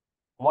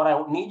 What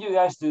I need you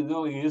guys to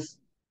do is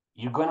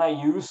you're gonna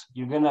use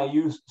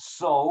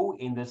so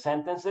in the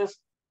sentences,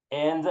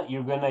 and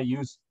you're gonna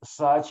use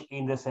such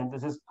in the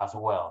sentences as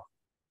well.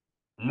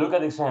 Look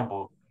at the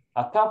example.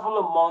 A couple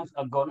of months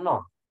ago,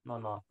 no,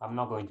 I'm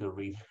not going to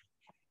read.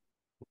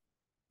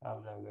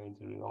 I'm not going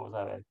to read. Vamos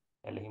a ver.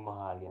 Elegimos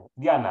a alguien.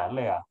 Diana,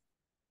 lea.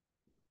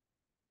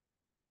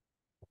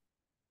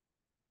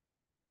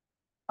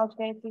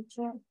 Okay,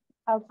 teacher.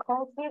 A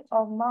couple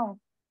of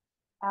months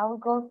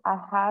ago, I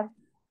had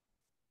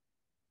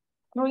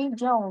 3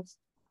 jobs.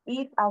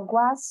 It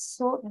was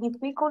so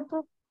difficult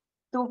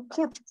to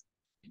keep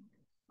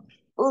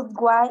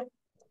up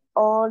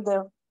all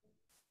the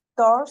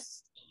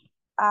doors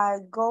I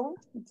go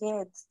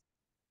get.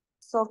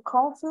 So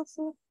confused,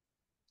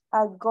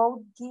 I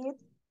go get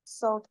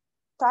so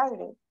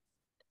tired.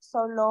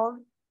 So low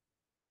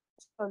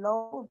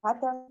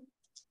pattern.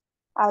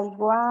 I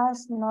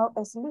was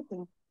not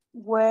sleeping,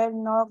 were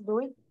not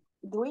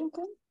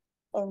drinking,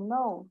 and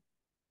no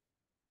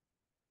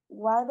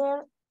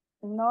water,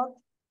 not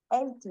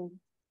eating.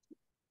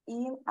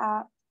 In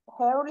a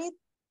hurried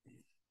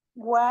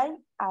way,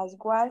 I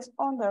was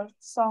under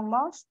so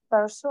much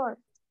pressure.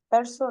 I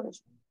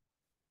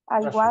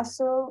was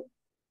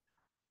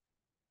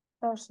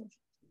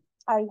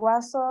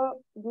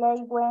so glad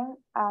when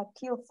I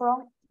came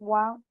from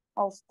 1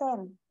 of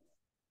 10.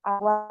 I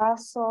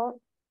was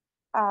so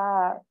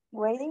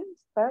waiting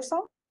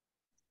person.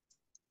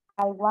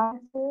 I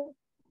wanted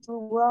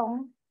to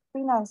run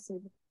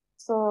financially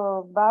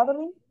so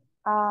badly,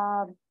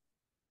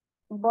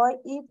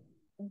 but it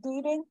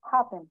didn't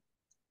happen.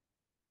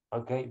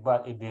 Okay,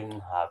 but it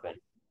didn't happen.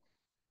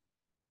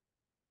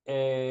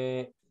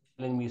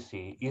 Let me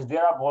see. Is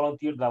there a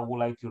volunteer that would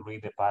like to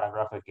read the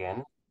paragraph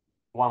again?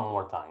 One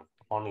more time.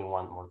 Only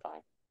one more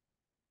time.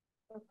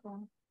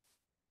 Okay.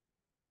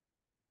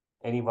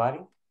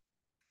 Anybody?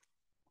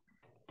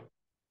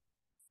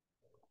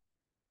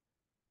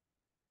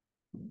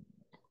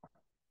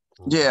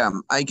 Yeah,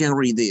 I can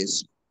read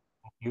this.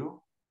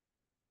 You?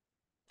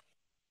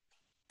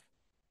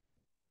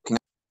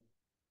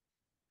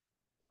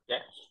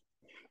 Yes.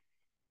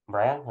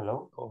 Brian,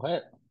 hello? Go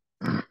ahead.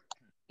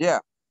 Yeah.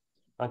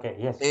 Okay,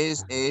 yes.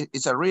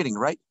 It's a reading,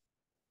 right?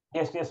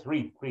 Yes,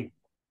 read.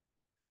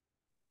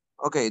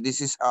 Okay, this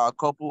is a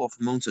couple of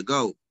months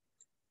ago.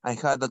 I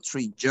had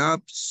 3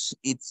 jobs.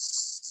 It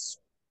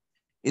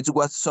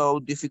was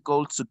so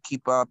difficult to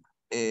keep up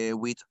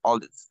with all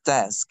the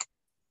tasks.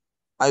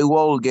 I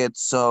will get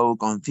so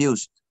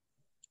confused.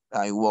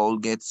 I will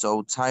get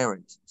so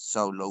tired,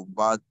 so low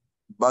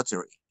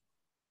battery.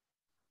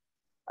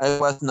 I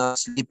was not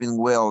sleeping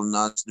well,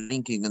 not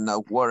drinking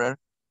enough water,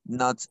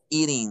 not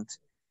eating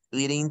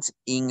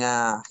in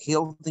a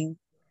healthy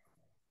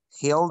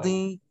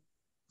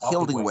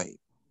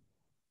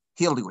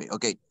way.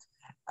 Okay.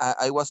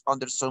 I was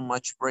under so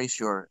much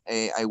pressure.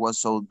 I was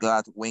so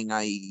glad when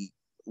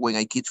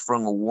I get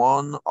from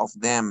one of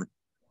them.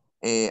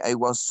 I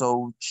was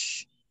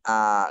such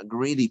a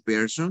greedy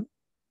person.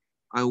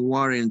 I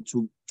wanted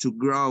to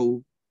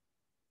grow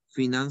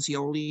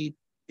financially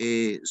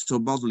so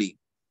badly,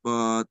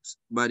 but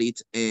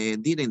it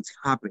didn't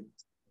happen.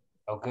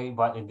 Okay,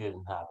 but it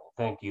didn't happen.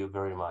 Thank you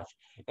very much.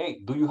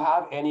 Hey, do you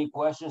have any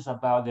questions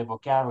about the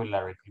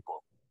vocabulary,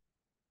 people?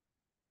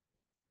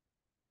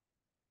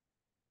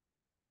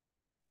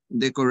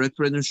 The correct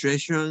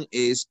pronunciation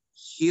is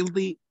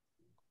healthy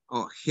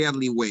or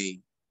healthy way.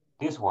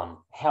 This one,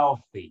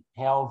 healthy,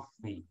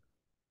 healthy.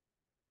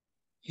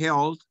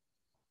 Health.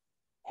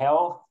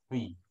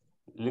 Healthy.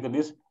 Look at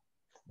this.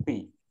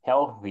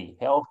 Healthy,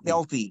 healthy.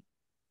 Healthy.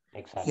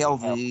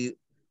 Exactly.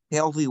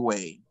 Healthy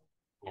way.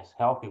 Yes,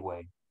 healthy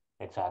way.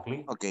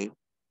 Exactly. Okay,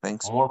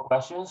 thanks. More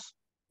questions?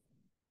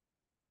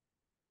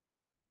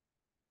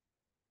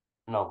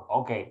 No,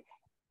 okay.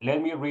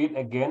 Let me read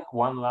again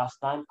one last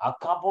time. A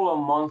couple of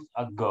months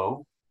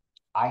ago,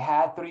 I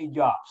had 3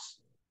 jobs.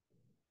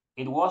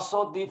 It was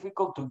so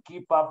difficult to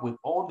keep up with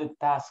all the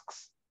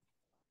tasks.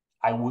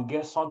 I would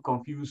get so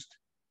confused.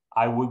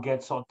 I would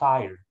get so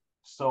tired,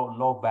 so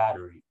low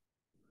battery.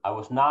 I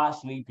was not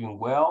sleeping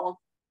well,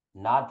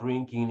 not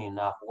drinking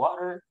enough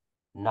water,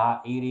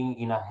 not eating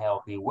in a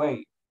healthy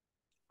way.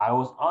 I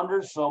was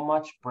under so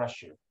much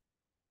pressure.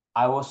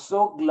 I was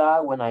so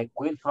glad when I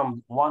quit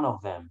from one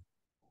of them.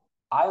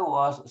 I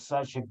was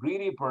such a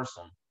greedy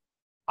person.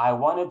 I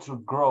wanted to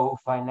grow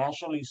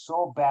financially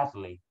so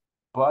badly,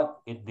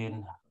 but it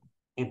didn't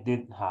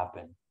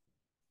happen.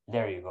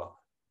 There you go.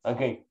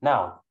 Okay,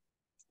 now,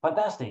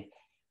 fantastic.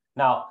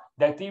 Now,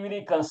 the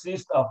activity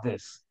consists of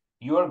this.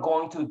 You are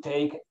going to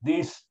take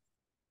this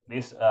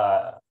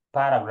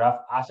paragraph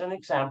as an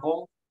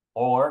example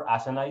or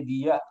as an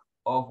idea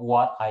of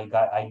what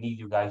I need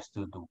you guys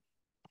to do.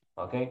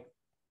 Okay?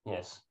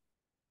 Yes.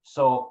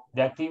 So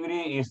the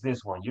activity is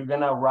this one. You're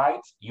gonna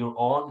write your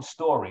own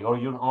story or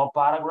your own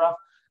paragraph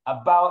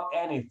about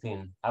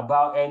anything,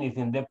 about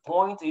anything. The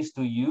point is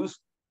to use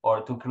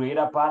or to create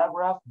a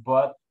paragraph,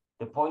 but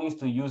the point is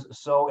to use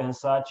so and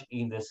such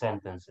in the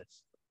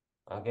sentences.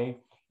 Okay?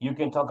 You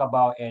can talk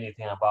about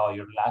anything, about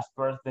your last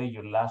birthday,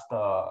 your last,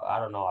 I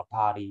don't know, a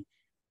party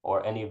or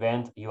an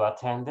event you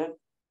attended.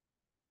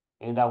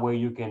 In that way,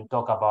 you can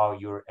talk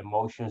about your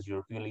emotions,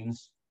 your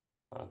feelings.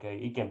 Okay?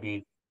 It can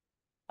be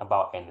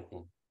about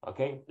anything.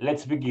 Okay,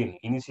 let's begin.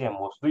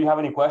 Iniciemos. Do you have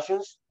any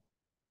questions?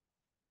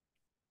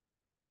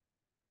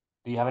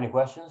 Do you have any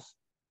questions?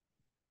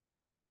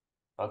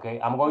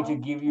 Okay, I'm going to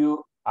give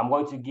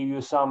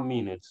you some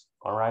minutes.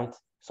 All right.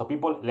 So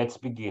people, let's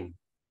begin.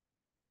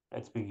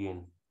 Let's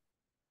begin.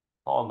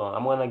 Hold on.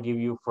 I'm gonna give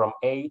you from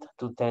 8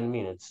 to 10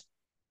 minutes.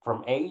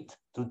 From 8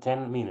 to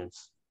 10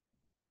 minutes.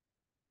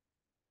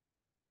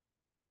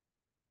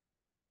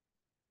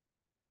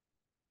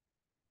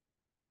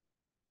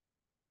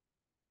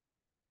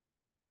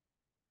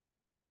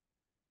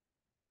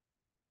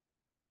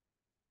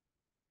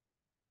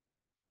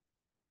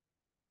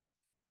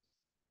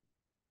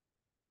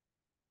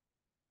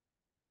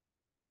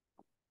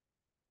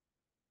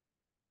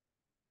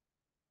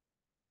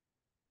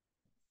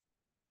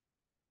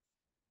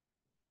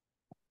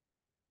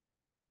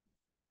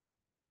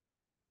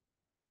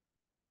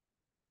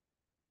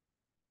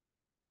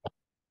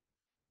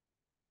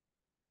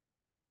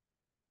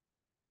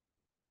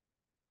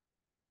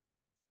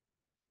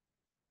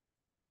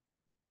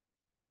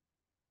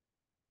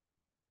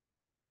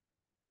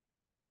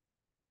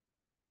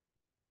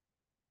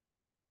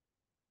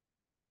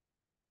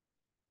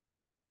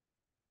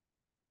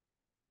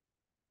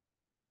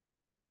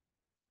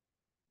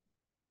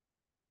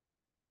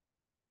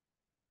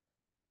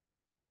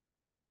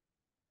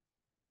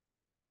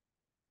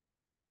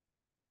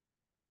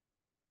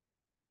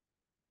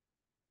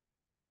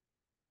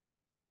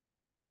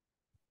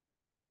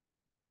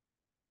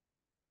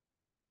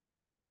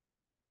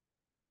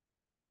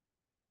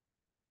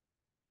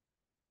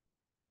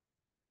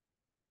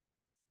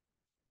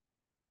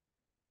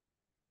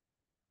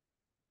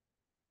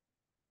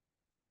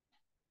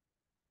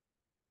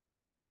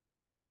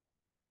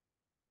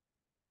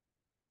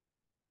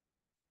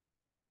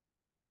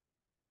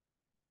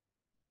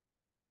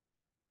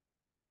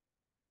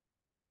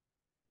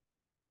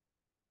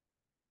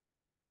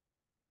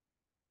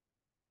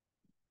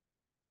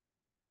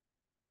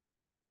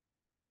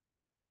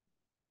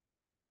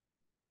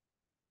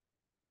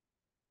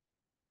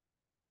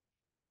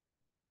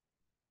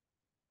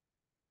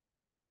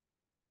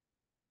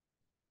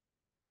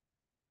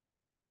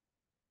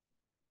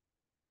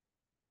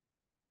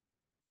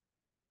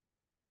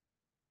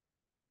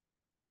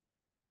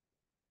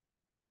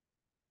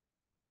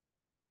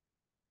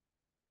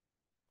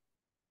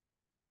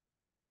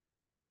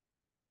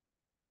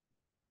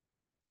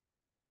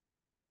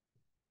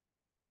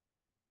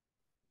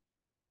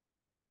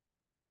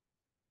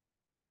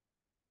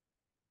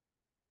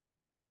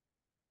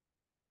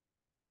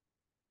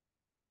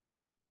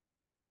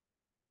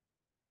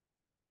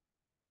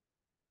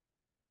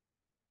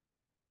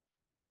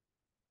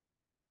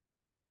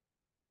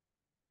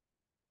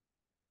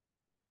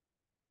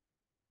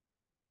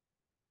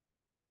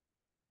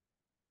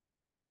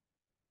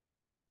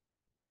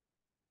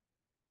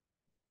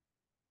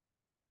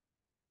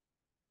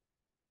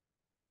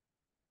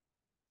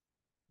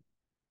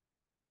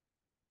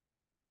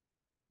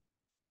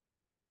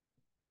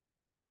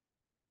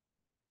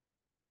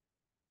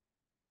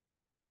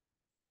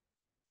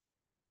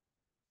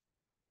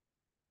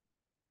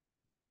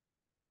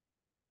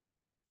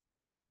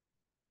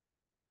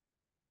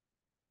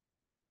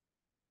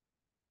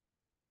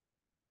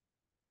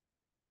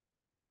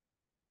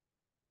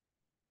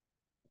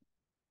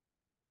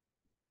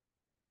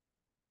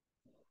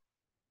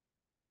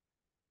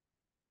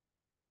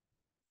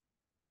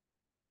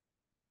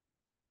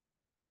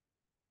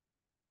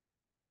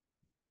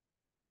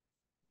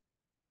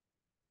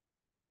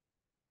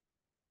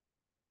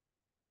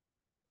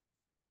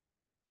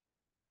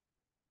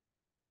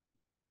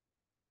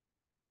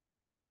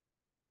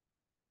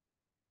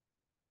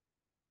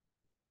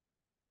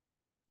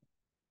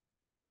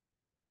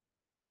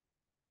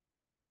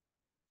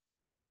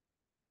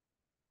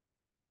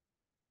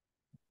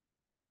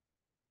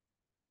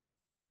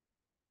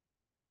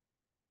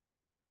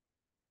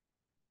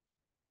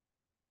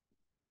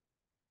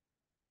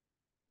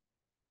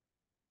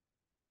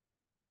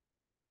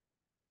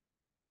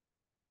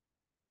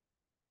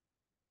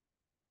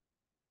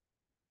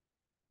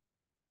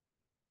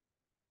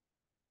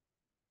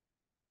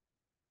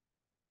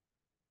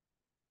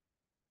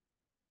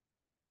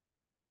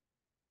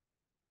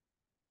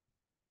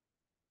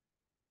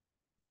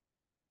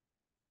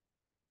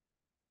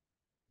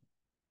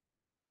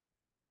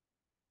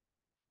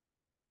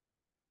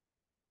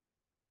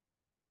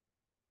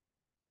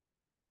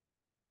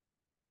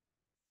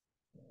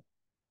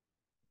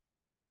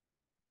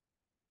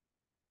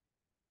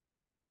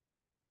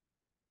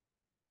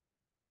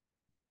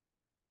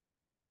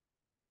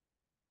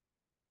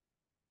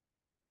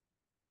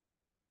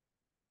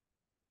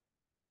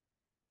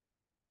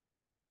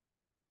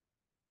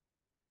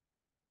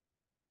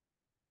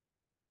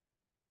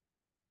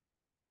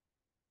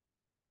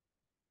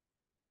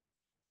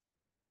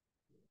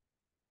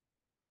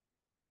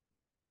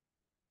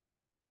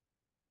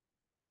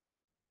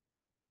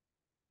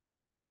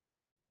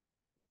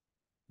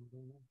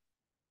 If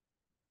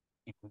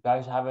you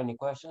guys have any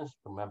questions,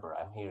 remember,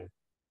 I'm here.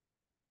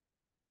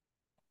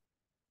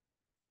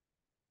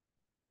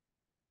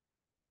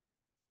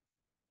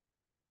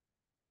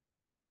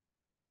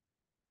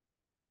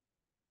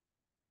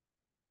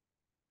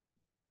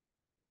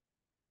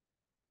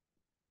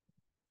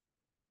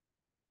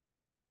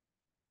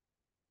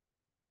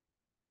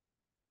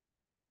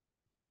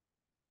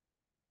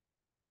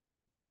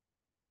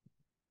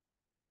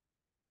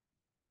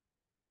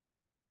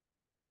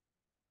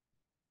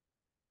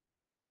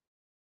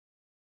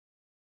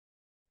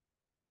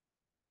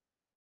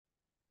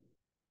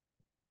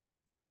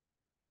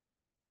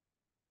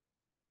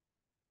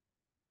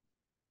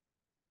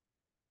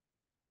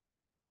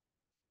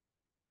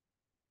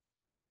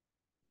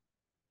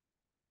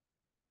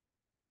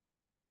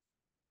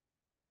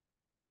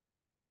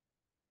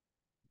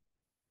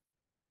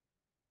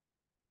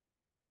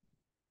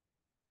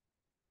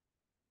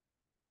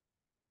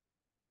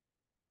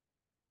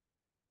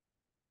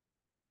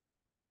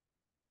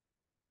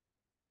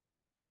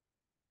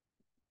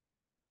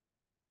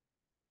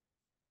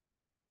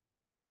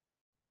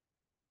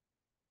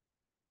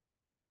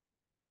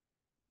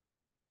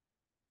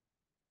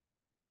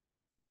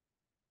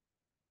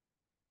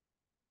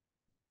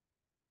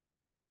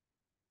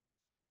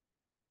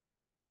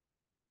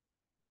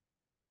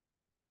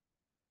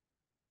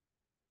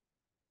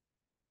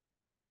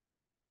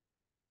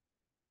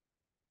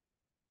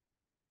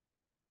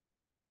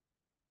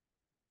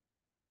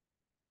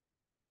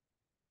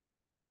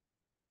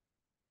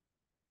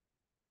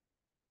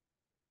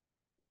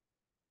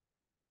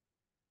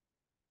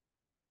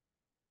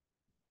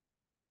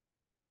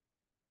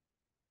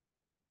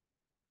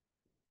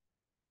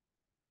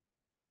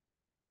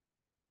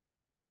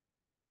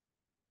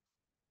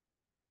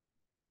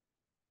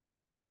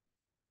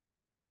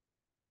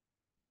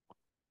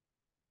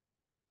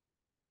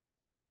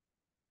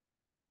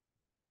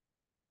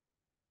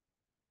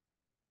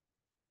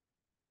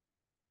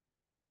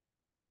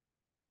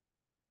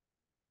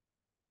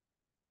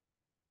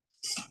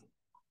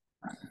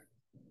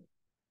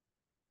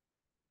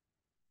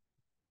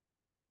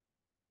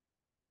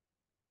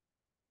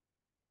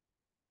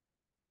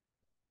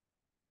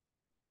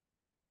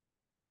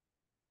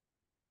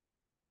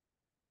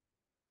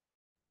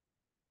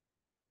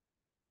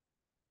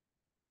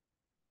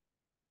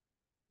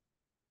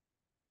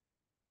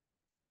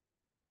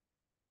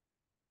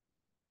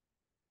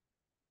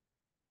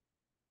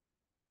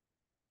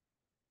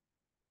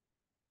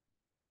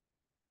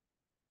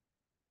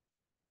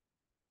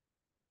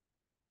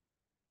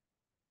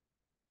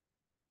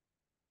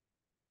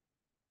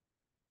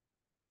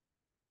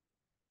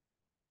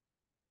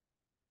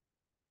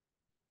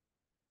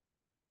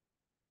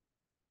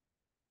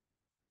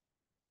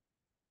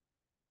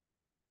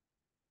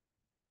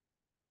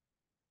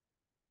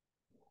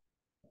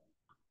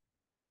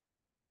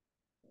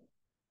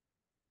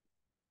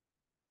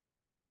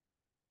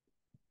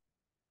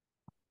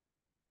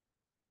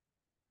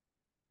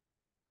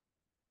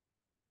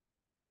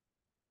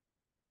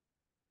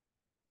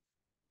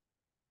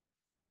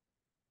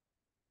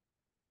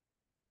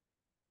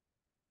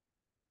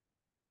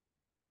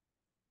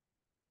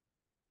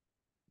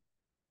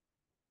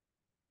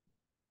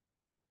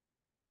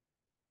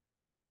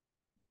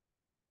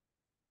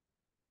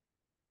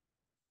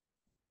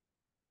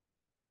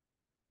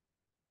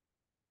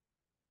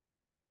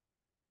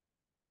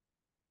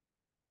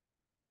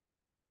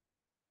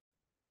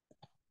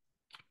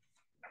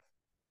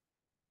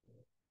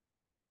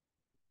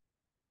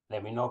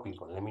 Let me know,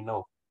 people. Let me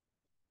know.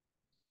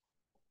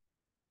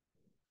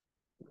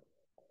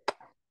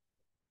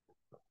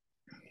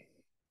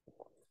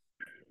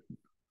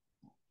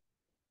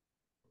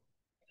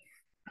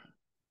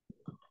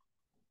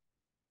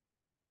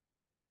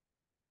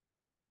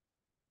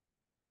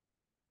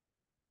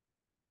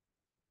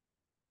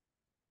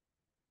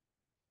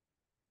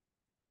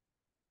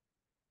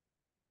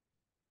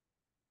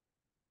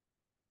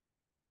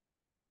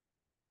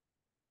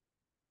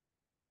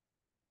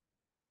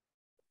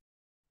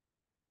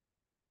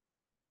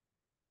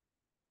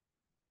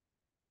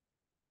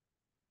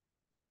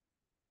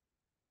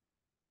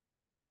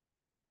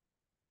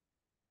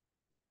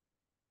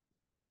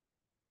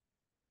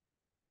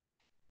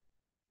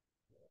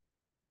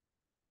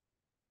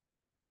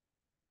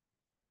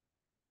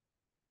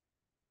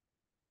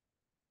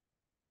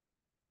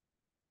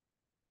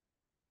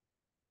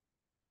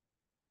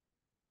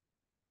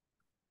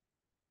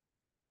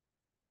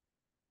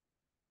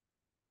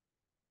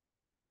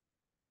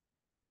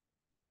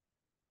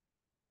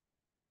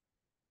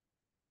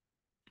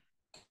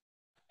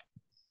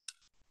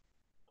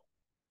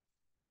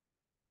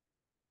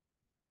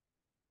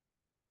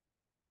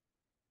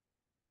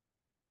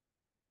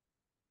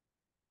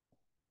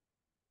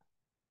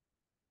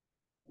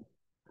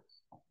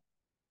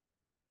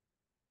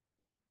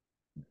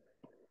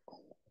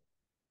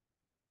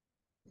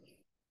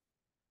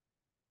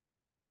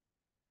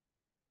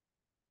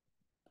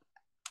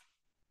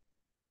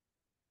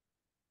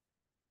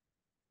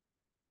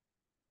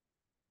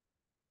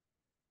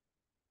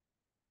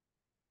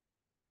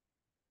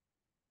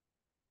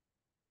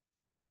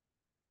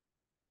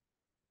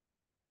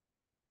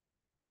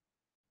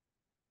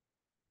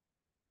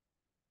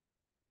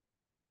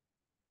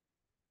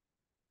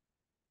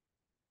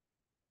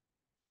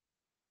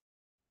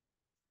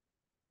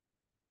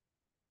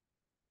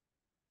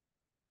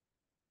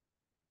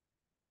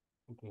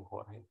 Okay,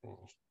 Jorge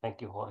finished.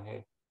 Thank you,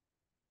 Jorge.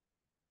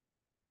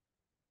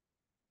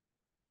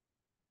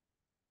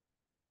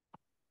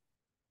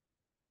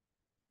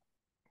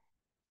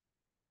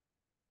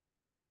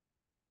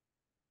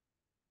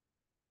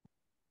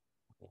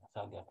 Okay,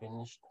 Saga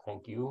finished.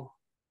 Thank you.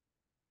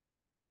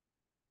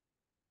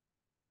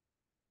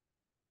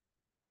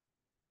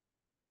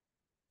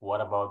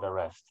 What about the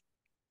rest?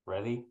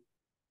 Ready?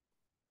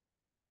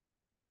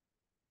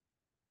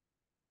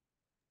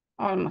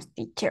 Almost,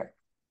 teacher.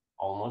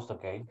 Almost,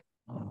 okay.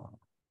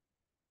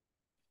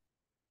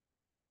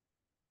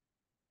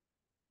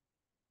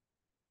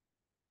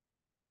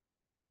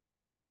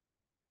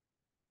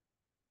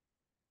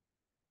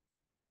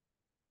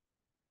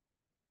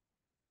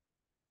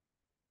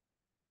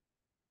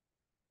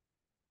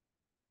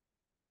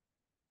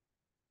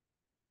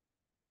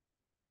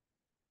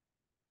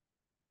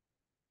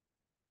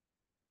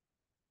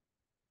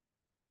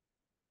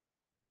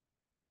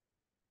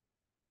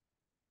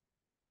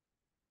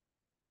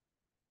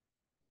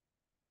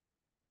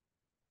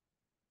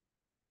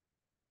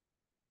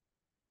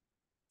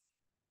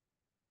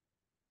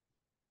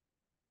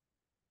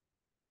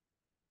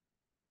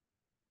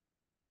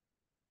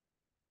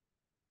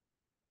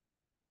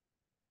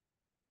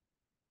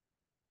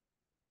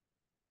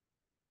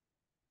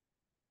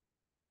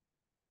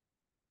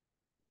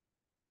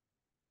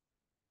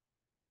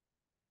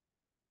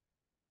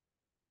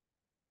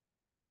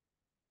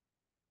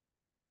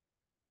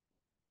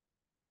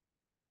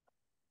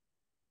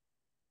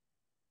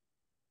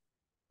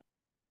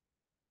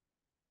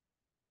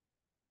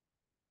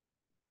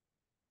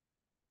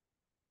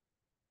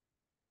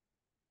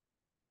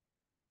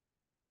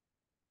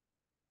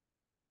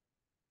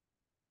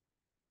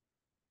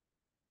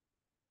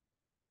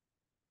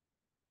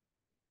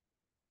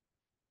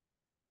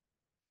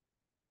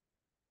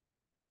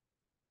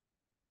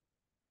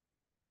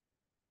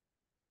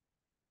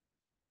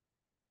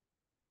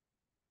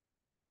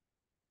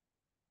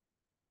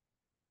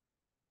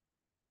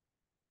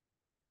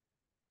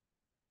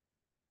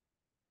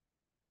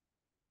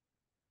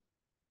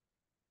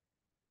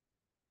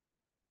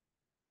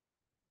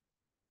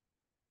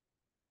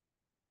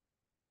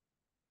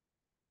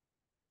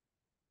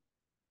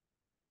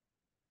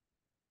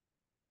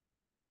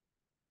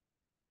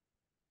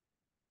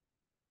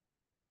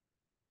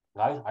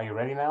 Guys, are you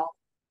ready now?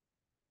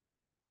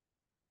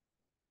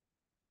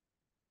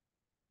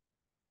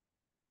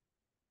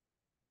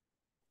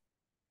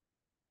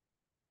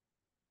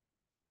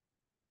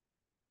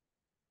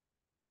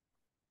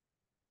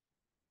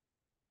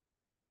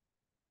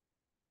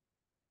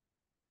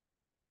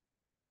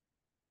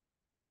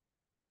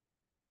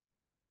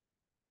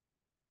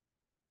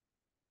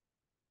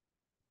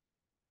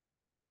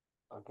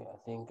 Okay, I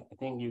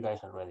think you guys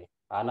are ready.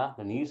 Ana,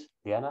 Denise,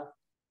 Diana,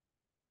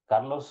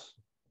 Carlos,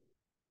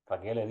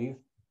 Raquel, Edith,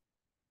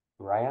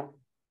 Ryan.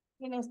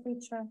 Yes,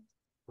 teacher.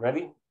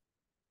 Ready?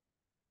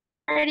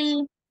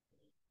 Ready.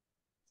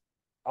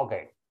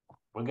 Okay,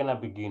 we're gonna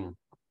begin.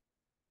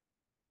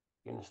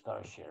 Gonna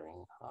start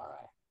sharing. All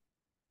right.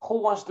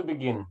 Who wants to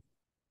begin?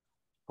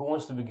 Who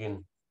wants to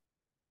begin?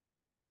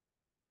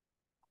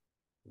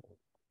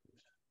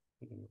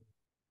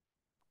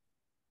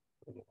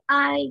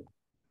 I'm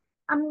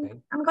Okay.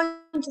 I'm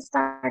going to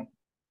start.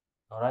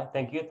 All right.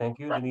 Thank you. Thank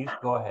you, Denise.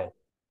 Go ahead.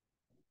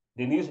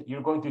 Denise,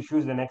 you're going to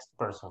choose the next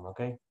person.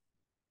 Okay.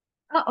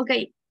 Oh,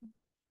 okay.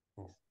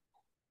 Yes.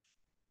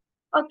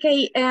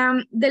 Okay.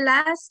 The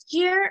last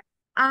year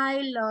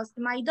I lost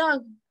my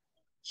dog.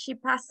 She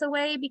passed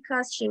away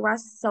because she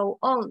was so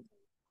old.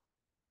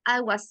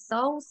 I was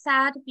so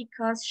sad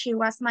because she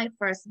was my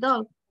first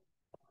dog.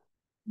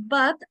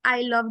 But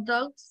I love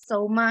dogs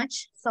so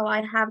much, so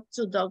I have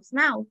 2 dogs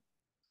now.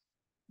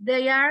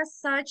 They are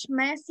such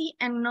messy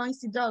and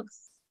noisy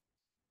dogs.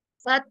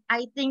 But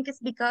I think it's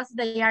because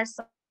they are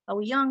so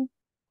young.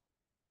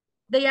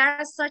 They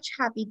are such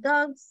happy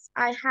dogs.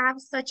 I have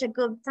such a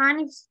good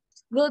time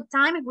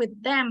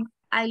with them.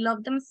 I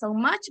love them so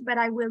much, but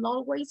I will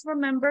always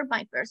remember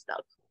my first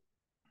dog.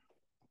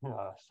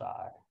 Oh,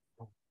 sorry.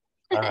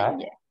 All right.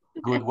 Yeah.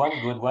 Good one.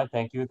 Good one.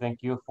 Thank you.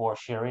 Thank you for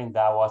sharing.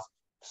 That was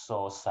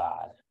so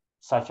sad.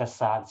 Such a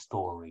sad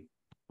story.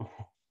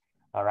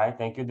 All right.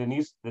 Thank you,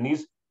 Denise.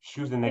 Denise,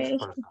 choose the next Okay.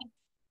 person.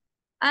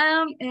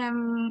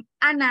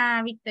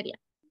 Ana Victoria.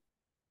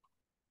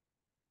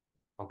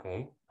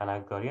 Okay. Ana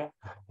Victoria.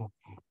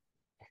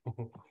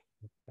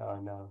 Oh,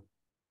 no.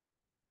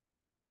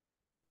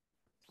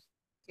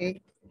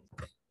 Okay.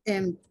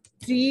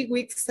 3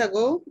 weeks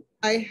ago,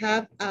 I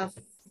had a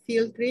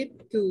field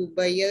trip to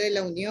Bahía de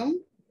la Unión.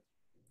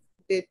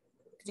 The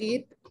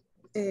trip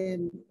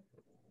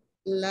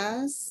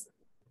lasted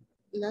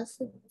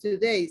 2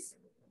 days.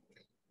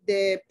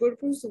 The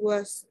purpose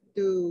was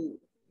to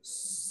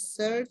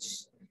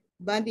search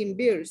banding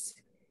birds,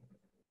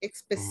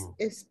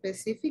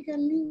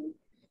 specifically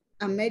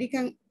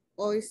American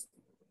oyster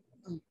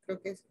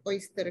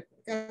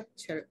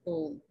catcher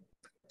o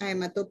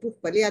Haematopus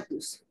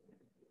palliatus.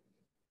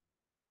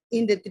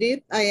 In the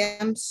trip, I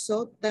am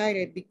so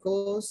tired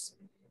because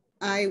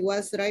I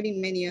was riding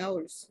many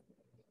hours.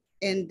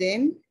 and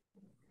then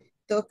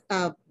talk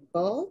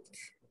about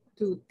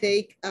to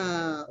take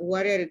a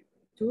water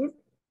tour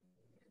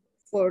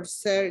for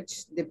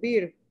search the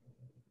beer.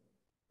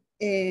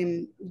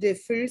 The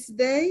first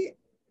day,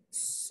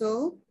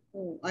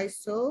 I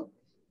saw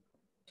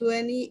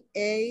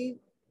 28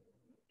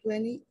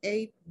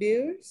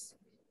 beers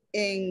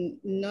and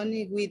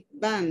none with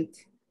band.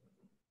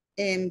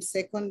 And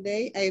second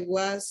day, I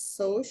was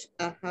such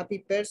a happy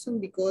person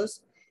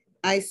because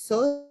I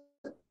saw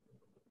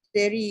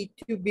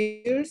 32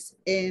 beers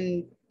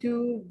and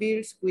 2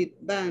 beers with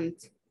band.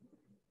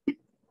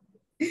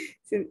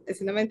 Si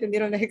no me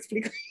entendieron, les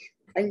explico en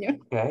español.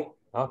 Okay,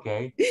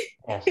 okay.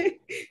 Yes.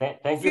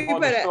 Thank you for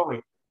the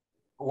story.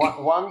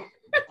 One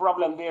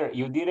problem there,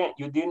 you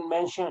didn't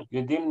mention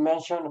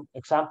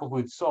examples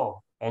with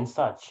so and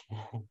such.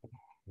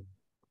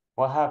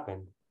 What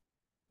happened?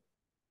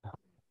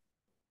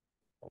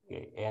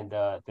 Okay, and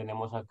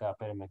tenemos acá,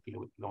 espérenme, aquí le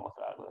voy a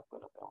mostrar algo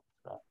después. Lo tengo que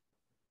mostrar.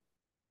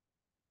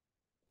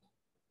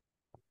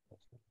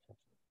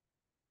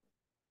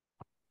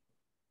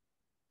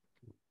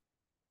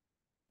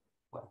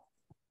 Well,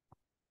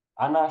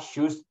 Anna,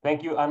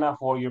 thank you, Anna,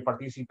 for your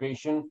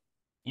participation.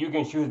 You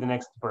can choose the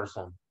next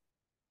person.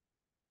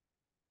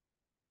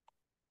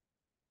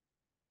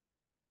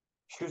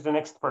 Choose the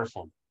next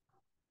person.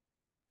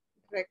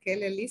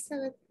 Raquel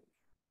Elizabeth.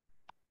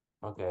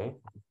 Okay.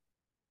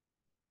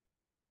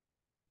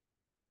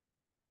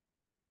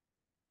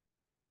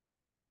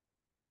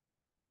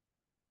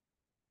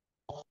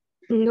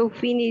 No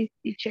finish,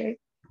 teacher.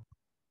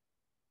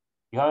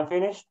 You haven't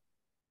finished?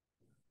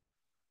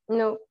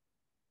 No.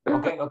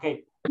 Okay,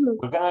 okay.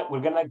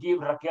 We're gonna give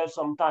Raquel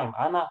some time.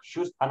 Anna,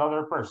 choose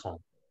another person.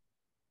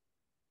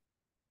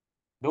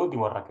 The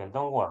último, Raquel,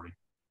 don't worry.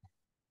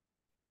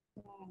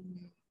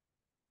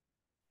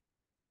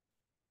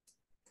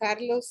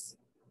 Carlos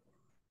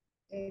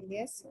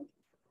Yes.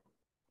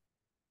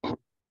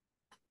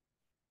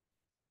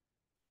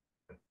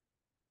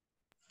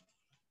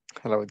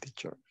 Hello,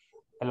 teacher.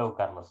 Hello,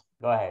 Carlos.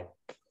 Go ahead.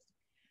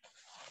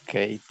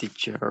 Okay,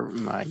 teacher,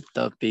 my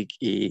topic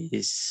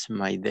is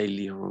my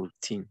daily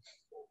routine.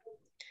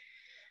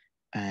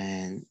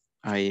 And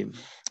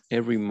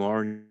every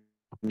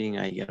morning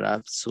I get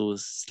up so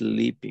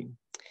sleeping.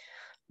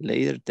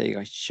 Later take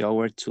a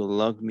shower to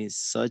look me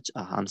such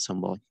a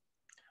handsome boy.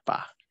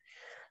 Bah.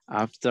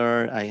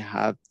 After I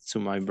have to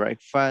my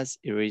breakfast,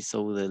 it is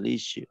so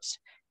delicious,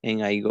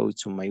 and I go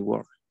to my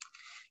work.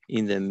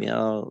 In the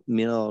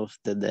middle of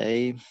the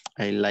day,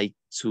 I like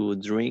to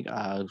drink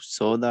a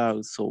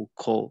soda so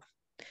cold.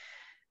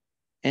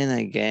 And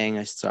again,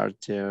 I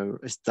started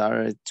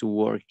to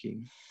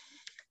working.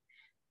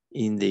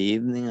 In the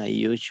evening, I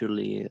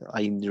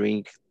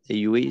drink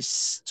the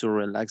juice to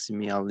relax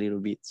me a little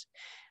bit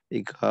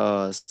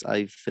because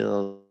I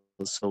feel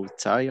so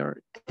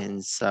tired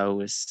and so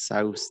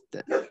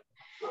exhausted.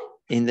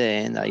 In the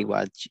end, I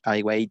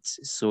wait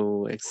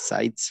so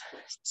excited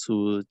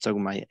to take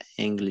my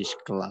English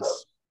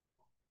class.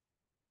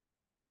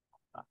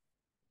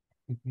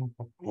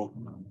 All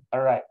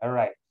right.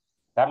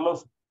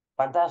 Carlos,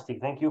 fantastic.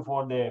 Thank you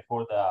for the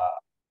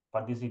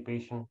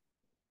participation.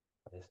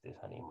 What is this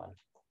animal?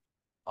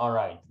 All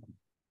right.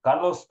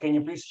 Carlos, can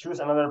you please choose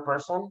another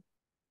person?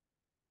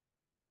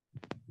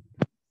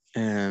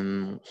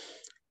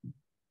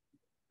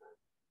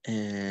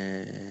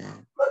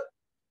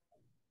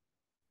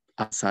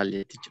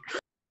 Azalia, teacher.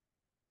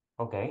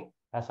 Okay,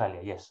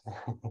 Azalia, yes.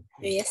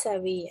 Yo ya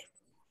sabía.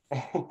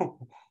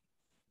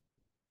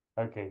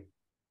 Okay.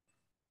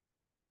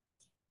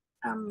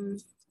 Um,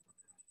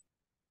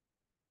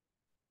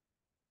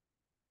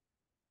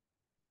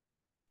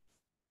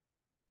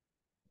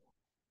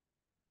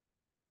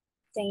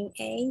 then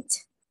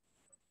 8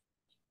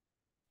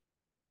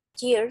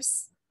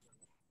 years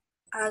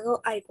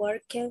ago, I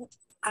worked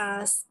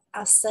as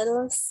a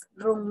sales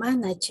room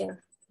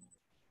manager.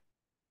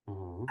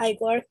 I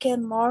worked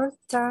more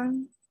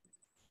than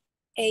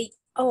 8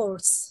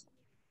 hours.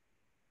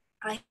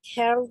 I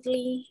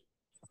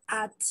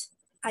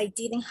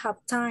didn't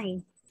have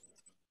time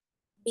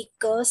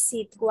because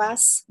it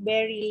was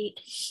very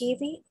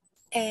heavy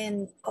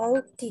and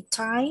all the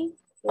time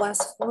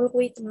was full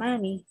with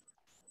many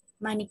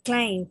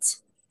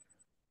clients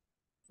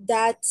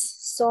that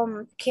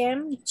some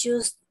came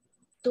just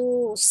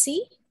to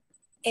see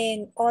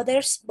and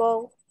others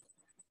bought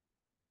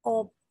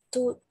up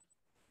to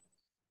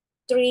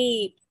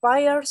 3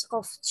 pairs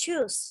of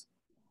shoes.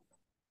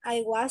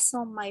 I was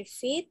on my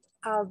feet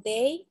all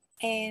day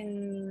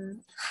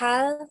and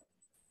had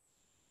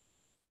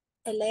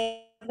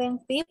 11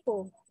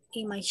 people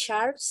in my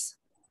charts,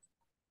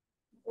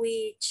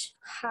 which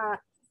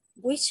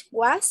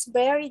was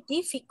very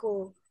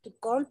difficult to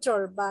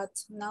control,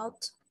 but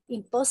not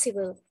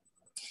impossible.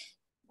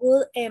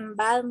 Good and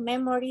bad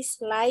memories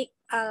like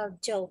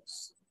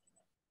jokes.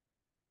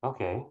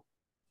 Okay.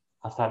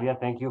 Azalia,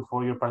 thank you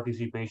for your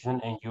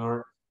participation and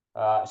your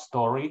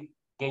story.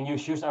 Can you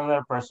choose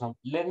another person?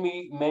 Let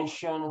me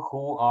mention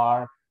who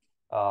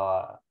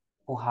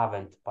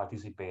haven't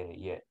participated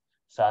yet.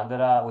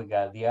 Sandra, we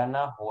got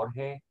Diana,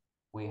 Jorge,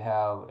 We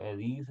have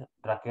Edith,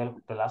 Raquel,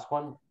 the last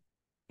one,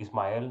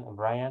 Ismael,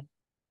 Brian.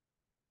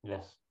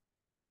 Yes.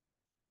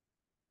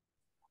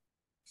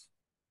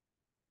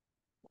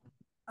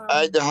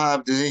 I don't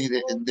have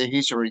the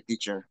history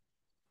teacher.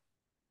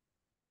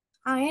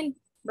 Brian.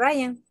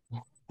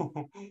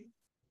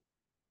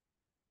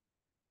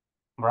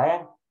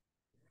 Brian?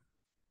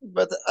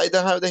 But I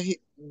don't have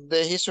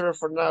the history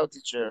for now,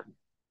 teacher.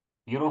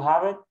 You don't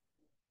have it?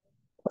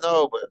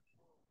 No, but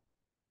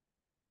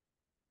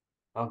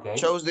Okay.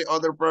 chose the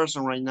other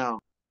person right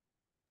now.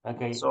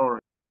 Okay. Sorry.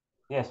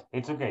 Yes,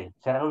 it's okay.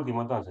 Será el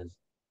último entonces.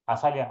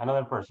 Azalia,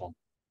 another person.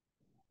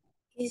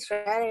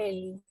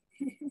 Israel.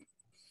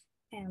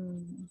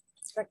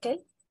 Raquel?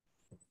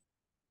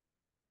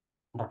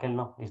 Raquel,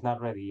 no, it's not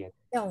ready yet.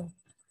 No.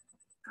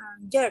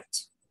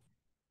 George.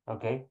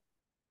 Okay.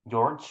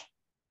 George?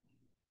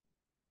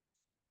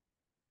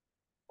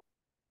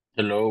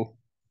 Hello.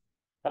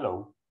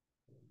 Hello.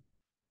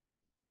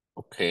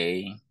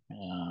 Okay.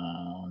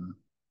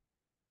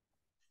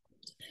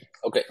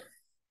 Okay.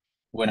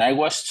 When I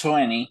was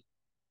 20,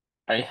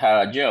 I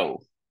had a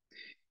job.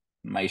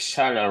 My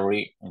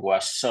salary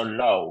was so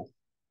low,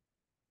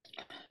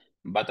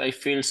 but I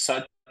feel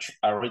such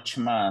a rich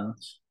man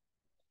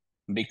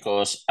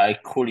because I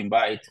could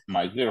invite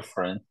my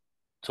girlfriend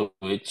to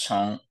eat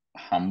some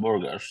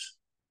hamburgers.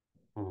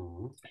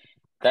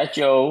 That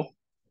job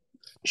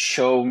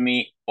showed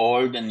me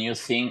all the new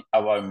things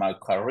about my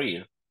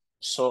career,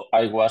 so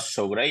I was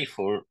so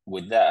grateful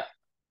with that.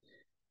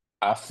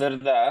 After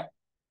that,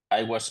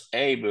 I was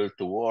able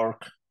to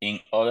work in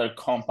other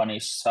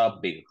companies so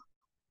big.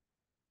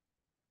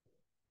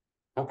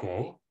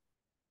 Okay.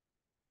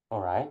 All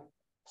right.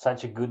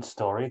 Such a good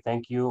story.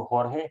 Thank you,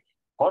 Jorge.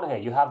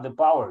 Jorge, you have the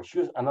power.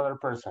 Choose another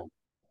person.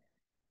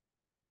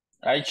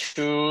 I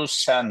choose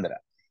Sandra.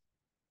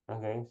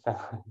 Okay.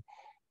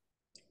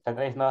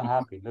 Sandra is not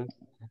happy. Look.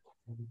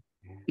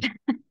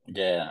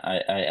 Yeah,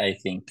 I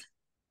think.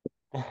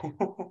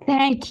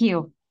 Thank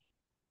you.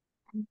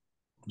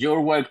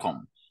 You're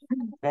welcome.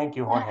 Thank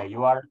you, Jorge.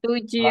 You are 2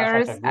 such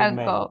years a good man.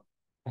 ago.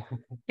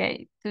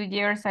 Okay, 2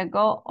 years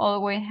ago,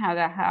 always had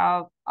to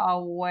have a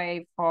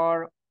weight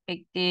for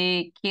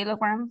 50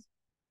 kilograms.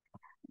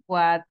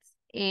 Was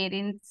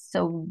eating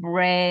some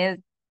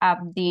bread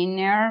at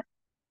dinner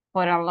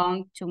for a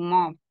long 2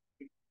 months.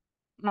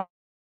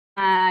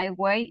 My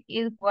weight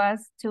it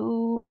was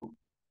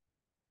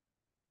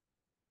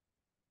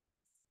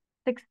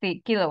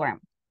 260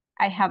 kilograms.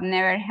 I have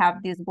never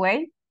had this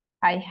weight.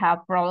 I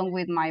have problem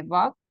with my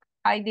back.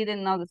 I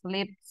didn't know to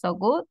sleep so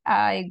good.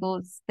 I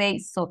would stay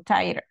so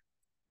tired.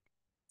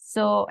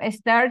 So I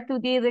start to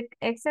do the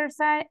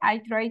exercise. I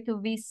try to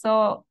be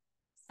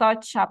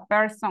such a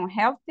person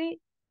healthy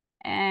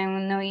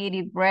and no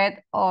eating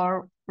bread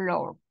or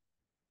flour.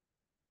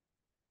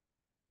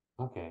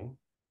 Okay.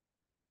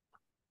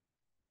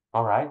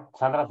 All right.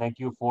 Sandra, thank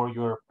you for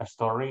your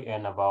story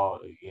and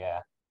about, yeah,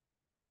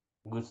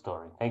 good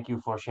story. Thank you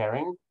for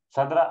sharing.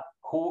 Sandra,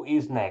 who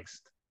is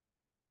next?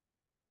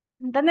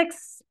 The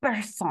next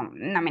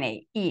person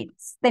nominate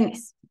is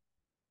Denise.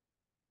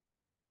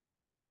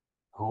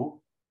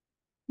 Who?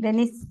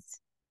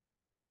 Denise.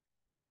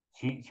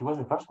 She was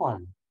the first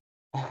one.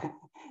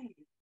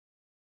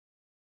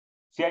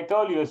 See, I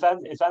told you,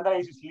 Sandra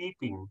is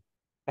sleeping.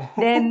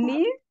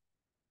 Denise?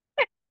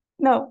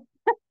 No.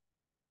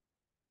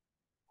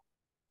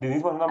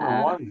 Denise was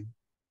number one.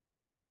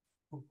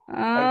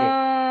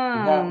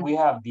 Okay. We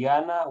have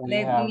Diana, we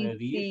let have me Edith.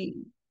 see.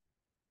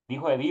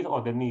 ¿Dijo Edith o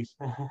Denise?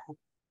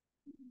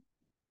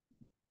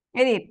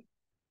 Edith.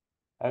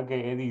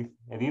 Okay, Edith.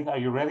 Edith, are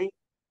you ready?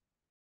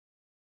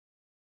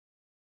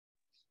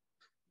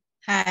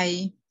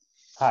 Hi.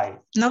 Hi.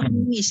 No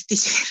finished,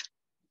 teacher.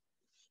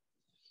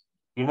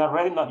 You're not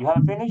ready? No, you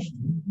haven't finished?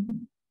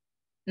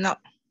 No.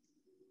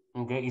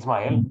 Okay,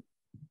 Ismael.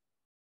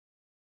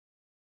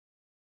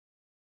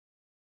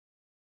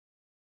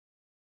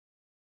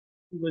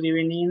 Good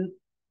evening.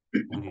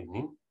 Good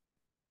evening.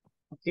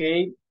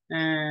 Okay,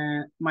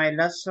 my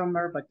last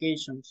summer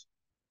vacations.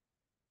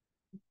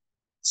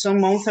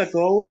 Some months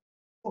ago,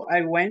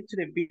 I went to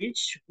the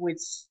beach with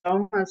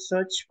some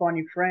such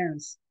funny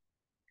friends.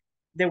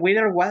 The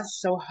weather was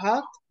so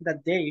hot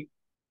that day.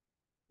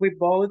 We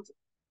bought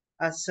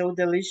so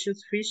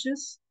delicious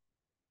fishes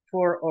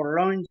for our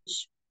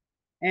lunch,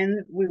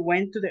 and we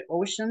went to the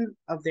ocean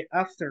of the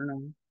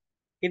afternoon.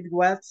 It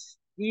was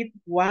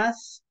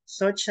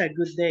such a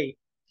good day.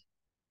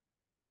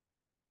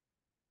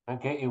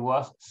 Okay, it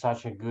was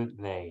such a good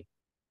day.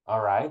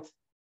 All right.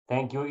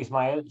 Thank you,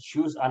 Ismael.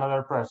 Choose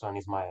another person,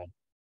 Ismael.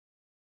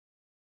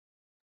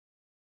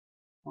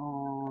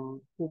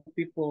 Two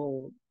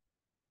people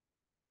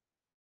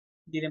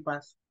didn't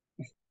pass.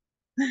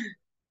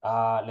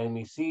 Let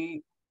me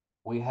see.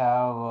 We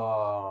have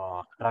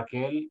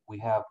Raquel, we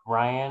have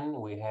Brian,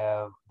 we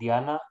have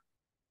Diana.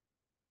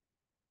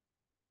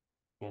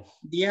 Yes.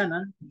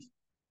 Diana.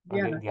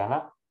 Okay,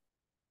 Diana.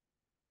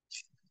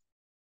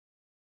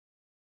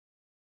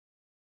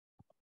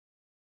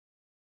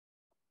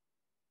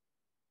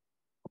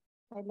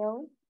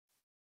 Hello.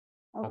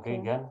 Okay,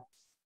 Diana.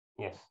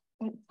 Yes.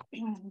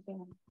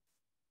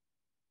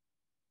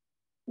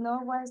 No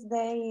was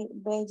they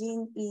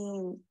Beijing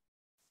in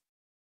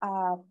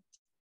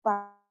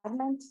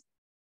apartment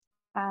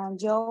and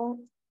Joe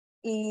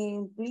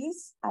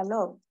increased a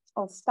lot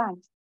of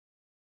time.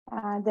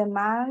 The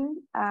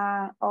man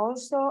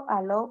also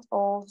a lot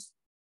of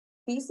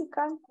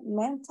physical,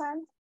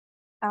 mental,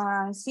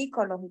 and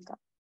psychological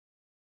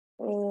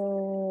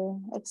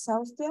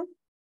exhaustion.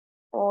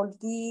 All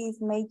these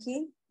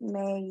making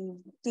may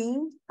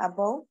think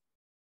about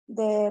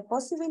the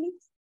possibility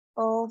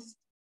of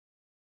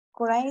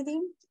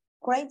creating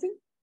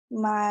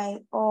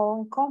my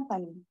own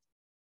company.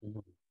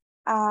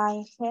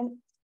 I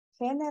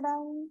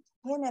generating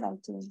my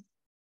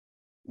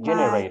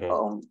Generated.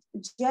 own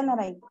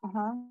generate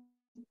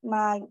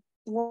my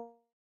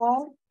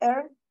own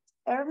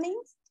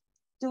earnings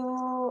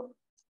to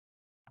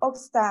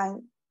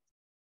obtain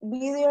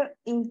better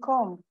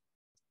income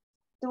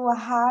to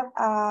have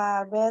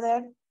a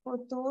better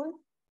future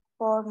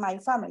for my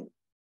family.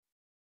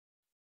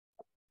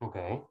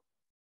 Okay.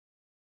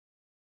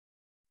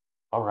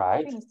 All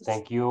right.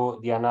 Thank you,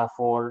 Diana,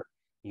 for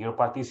your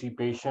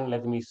participation.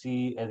 Let me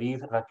see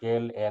Edith,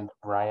 Raquel, and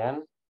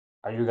Ryan.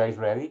 Are you guys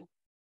ready?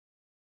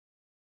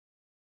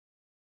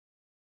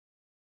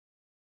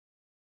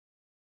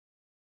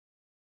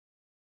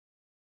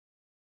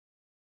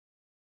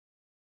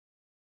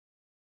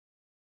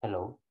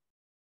 Hello.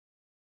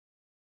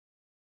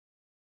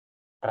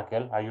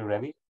 Raquel, are you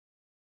ready?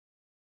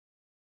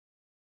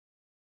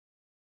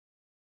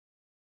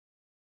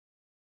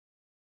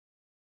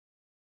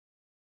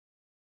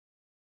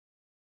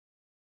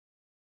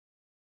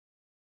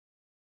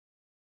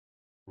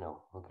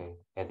 No. Okay.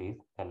 Edith,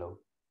 hello.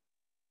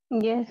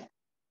 Yes.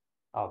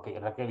 Okay,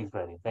 Raquel is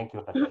ready. Thank you,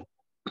 Raquel.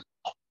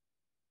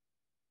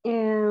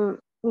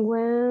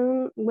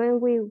 When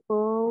we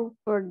go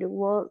for the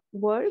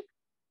work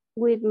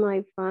with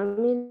my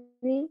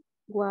family,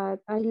 what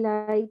I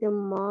like the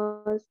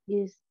most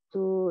is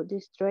to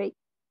distract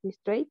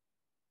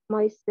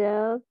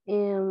myself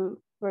and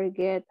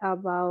forget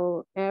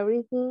about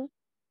everything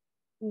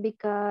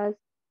because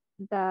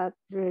that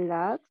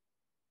relax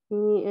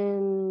me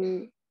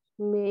and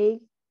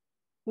make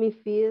me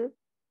feel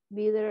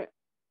better,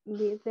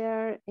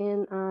 better,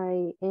 and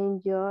I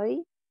enjoy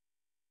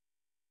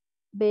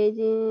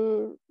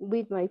being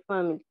with my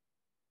family.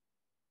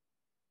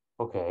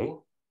 Okay.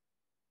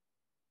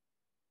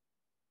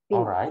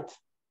 All right.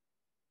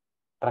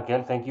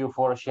 Raquel, thank you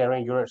for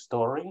sharing your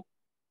story.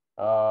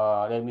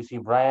 Let me see,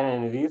 Brian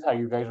and Edith, are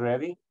you guys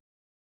ready?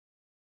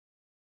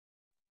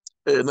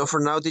 No, for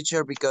now,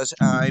 teacher, because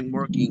I'm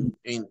working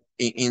in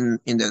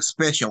the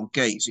special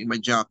case in my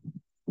job.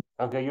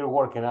 Okay, you're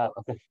working out.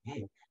 Okay,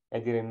 I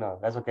didn't know.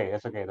 That's okay.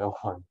 That's okay. Don't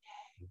worry.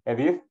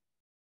 Edith?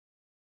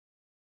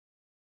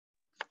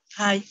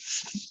 Hi.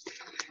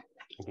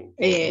 Okay,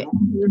 thank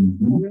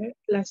you.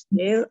 Last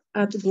year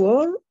at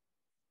work,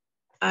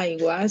 I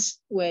was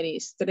very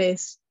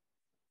stressed,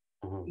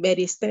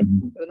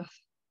 pardon,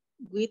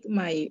 with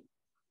my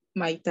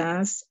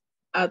task.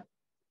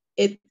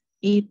 It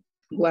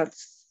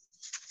was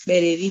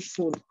very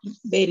difficult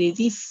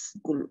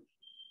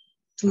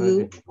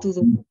to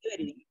do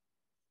everything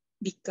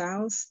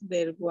because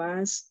there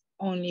was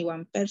only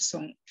one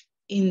person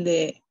in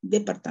the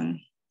department.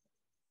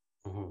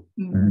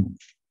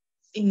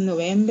 In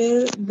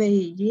November,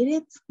 they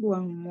needed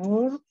one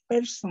more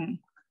person.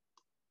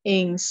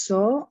 And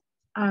so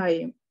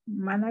I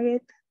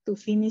managed to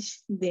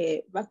finish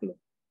the backlog.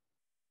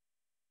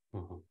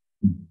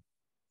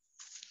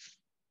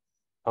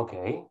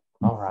 Okay.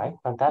 All right.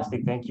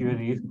 Fantastic. Thank you,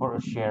 Edith,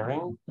 for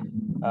sharing.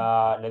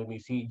 Let me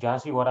see.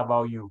 Jancy, what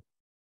about you?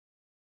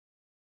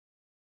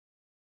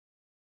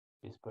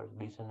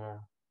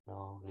 Listener.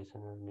 No,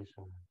 listener.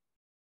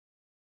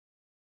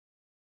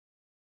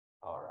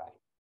 All right.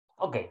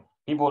 Okay,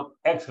 people,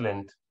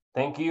 excellent.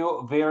 Thank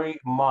you very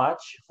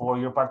much for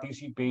your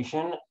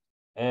participation.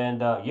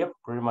 And yep,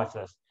 pretty much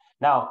this.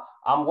 Now,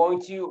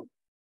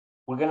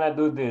 we're gonna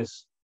do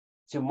this.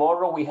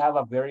 Tomorrow we have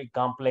a very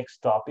complex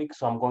topic,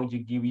 so I'm going to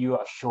give you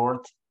a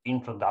short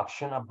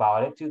introduction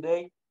about it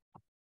today.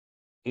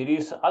 It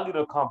is a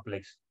little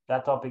complex.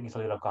 That topic is a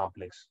little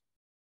complex.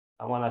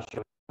 I wanna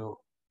show you,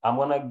 I'm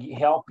gonna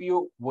help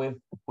you with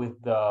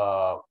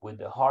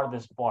the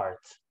hardest part.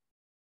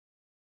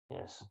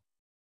 Yes.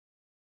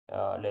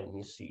 Let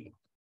me see.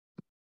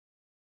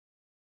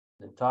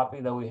 The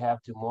topic that we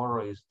have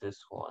tomorrow is this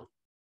one.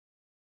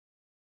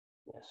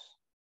 Yes.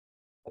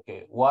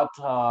 Okay. What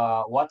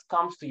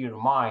comes to your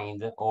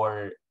mind,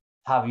 or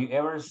have you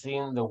ever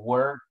seen the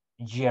word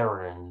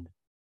gerund?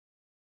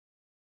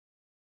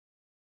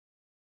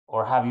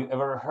 Or have you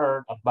ever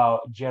heard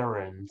about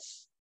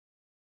gerunds?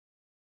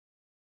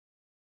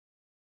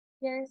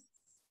 Yes.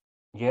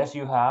 Yes,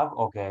 you have.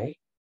 Okay.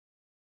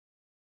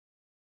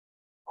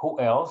 Who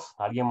else?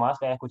 ¿Alguien más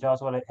que haya escuchado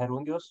sobre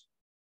gerundios?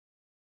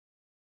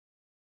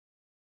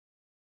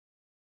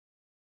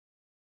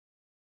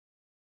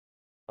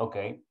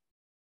 Okay.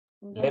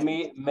 Let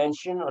me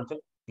mention,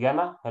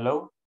 Diana,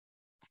 hello?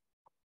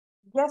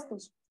 Yes,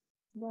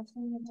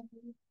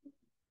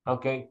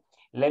 Okay,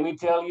 let me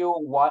tell you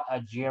what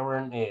a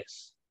gerund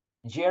is.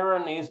 A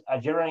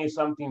gerund is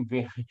something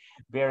very,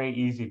 very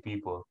easy,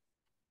 people.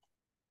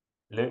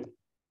 Look,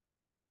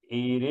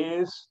 it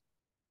is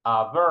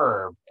a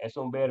verb. Es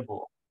un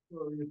verbo.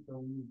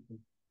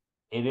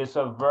 It is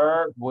a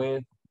verb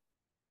with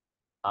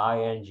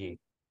ing.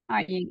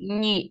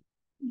 Ing.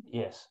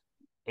 Yes,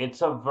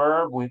 it's a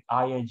verb with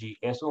ing.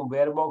 Es un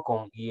verbo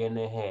con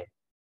ing.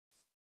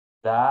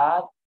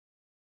 That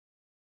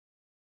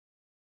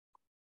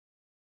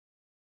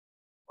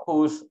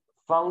whose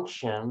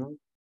function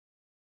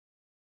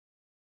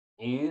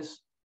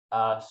is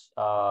as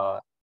a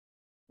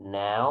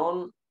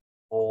noun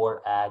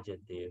or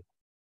adjective.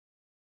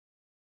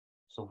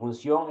 Su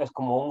función es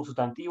como un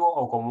sustantivo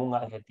o como un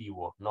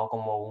adjetivo, no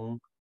como un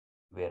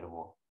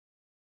verbo.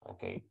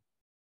 Okay.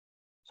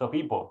 So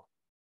people,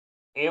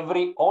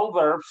 all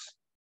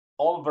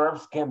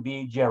verbs can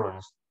be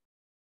gerunds.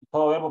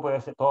 Todo verbo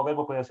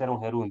puede ser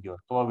un gerundio,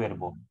 todo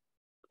verbo.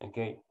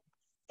 Okay.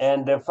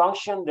 And the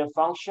function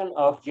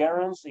of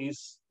gerunds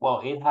is,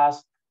 well, it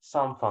has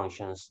some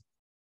functions.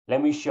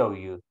 Let me show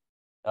you.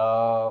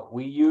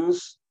 We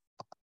use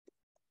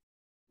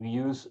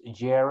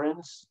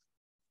gerunds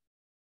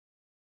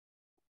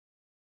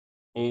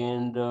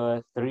in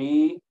the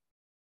 3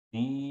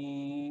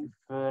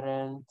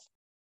 different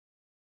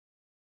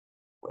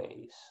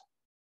ways.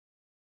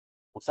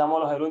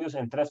 Usamos los gerundios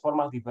en 3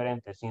 formas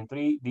diferentes, in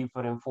 3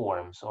 different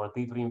forms or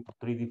three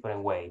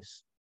different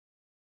ways.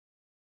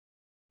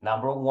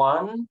 Number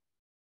 1,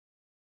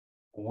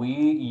 we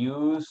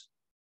use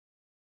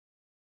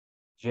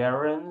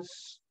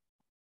gerunds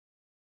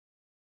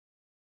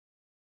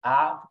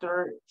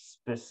after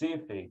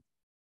specific.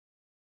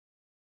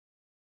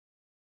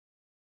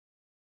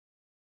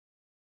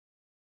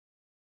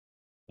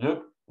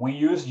 Look, we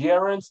use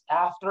gerunds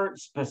after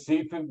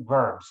specific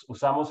verbs.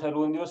 Usamos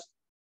gerundios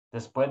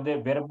después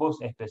de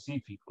verbos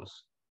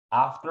específicos.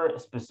 After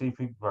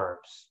specific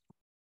verbs.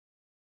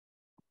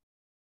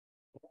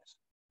 Yes.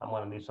 I'm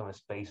going to leave some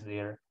space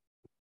there.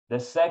 The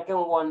second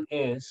one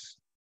is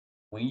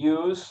we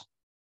use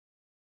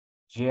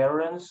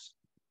gerunds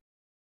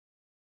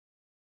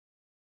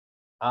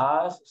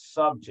as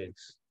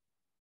subjects.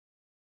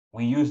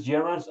 We use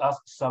gerunds as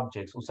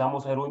subjects.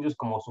 Usamos gerundios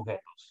como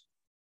sujetos.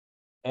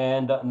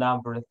 And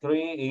number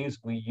 3 is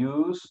we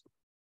use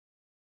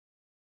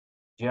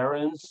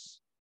gerunds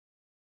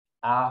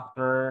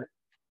after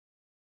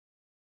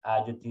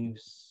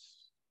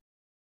adjectives.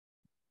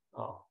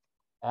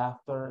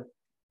 After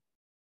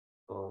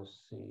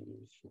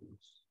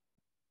positions.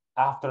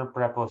 After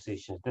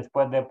prepositions.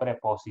 Después de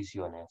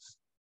preposiciones.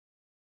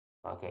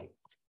 Okay.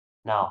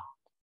 Now,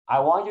 I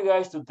want you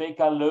guys to take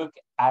a look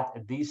at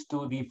these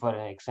 2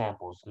 different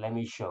examples. Let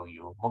me show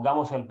you.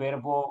 Pongamos un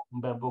verbo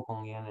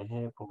con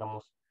ing,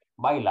 pongamos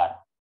bailar.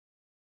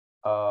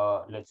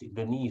 Let's see,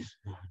 Denise.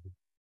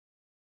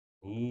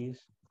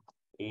 Denise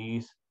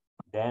is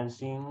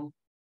dancing.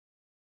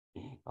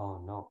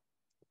 Oh no.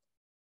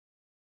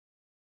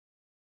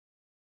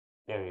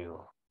 There you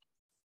go.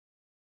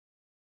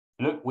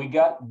 Look, we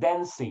got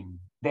dancing.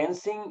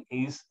 Dancing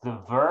is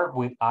the verb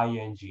with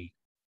ing.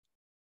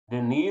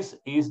 Denise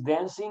is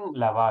dancing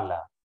la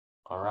bala.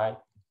 All right.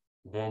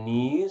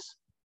 Denise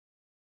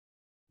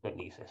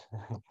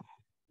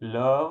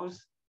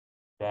loves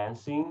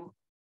dancing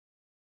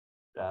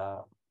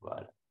la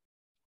bala.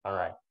 All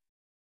right.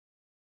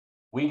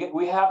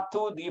 We have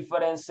 2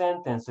 different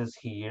sentences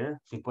here.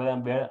 Si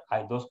pueden ver,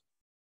 hay 2.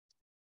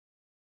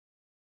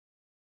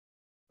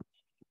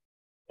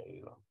 There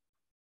you go.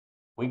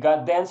 We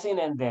got dancing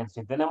and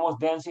dancing. Tenemos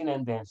dancing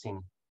and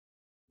dancing.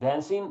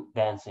 Dancing,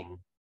 dancing.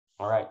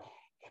 All right.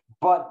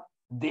 But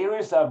there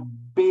is a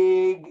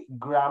big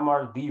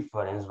grammar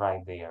difference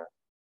right there.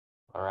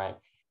 All right.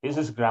 This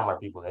is grammar,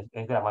 people.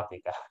 Es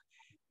gramática.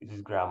 This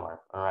is grammar.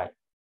 All right.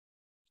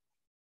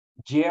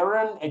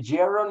 A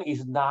gerund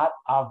is not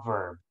a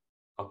verb.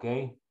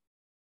 Okay.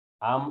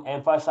 I'm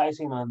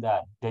emphasizing on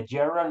that. The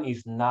gerund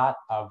is not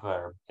a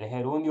verb. El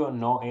gerundio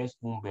no es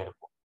un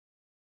verbo.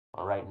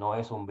 All right. No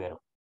es un verbo.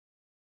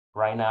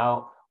 Right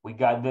now, we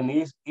got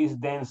Denise is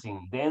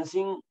dancing.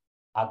 Dancing,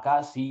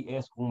 acá sí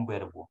es un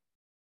verbo.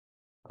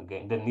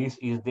 Okay. Denise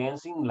is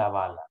dancing la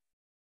bala.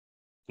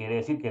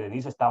 Quiere decir que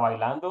Denise está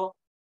bailando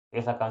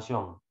esa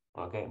canción.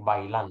 Okay.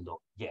 Bailando.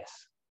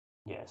 Yes.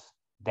 Yes.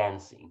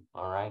 Dancing.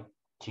 All right.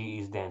 She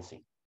is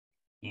dancing.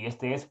 Y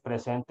este es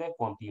presente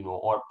continuo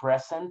or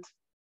present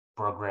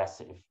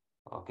progressive.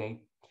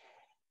 Okay.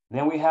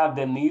 Then we have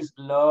Denise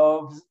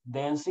loves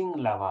dancing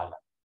la bala.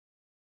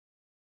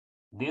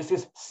 This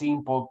is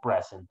simple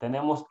present.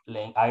 Tenemos,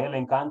 a ella le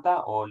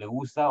encanta o le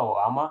gusta o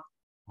ama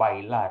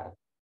bailar.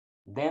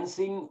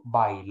 Dancing,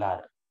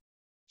 bailar.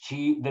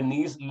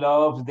 Denise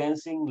loves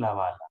dancing la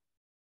bala.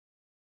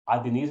 A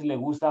Denise le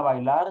gusta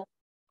bailar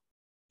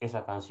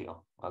esa canción.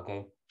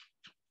 Okay.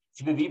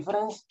 See the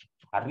difference?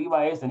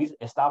 Arriba es Denise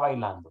está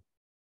bailando.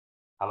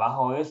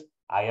 Abajo es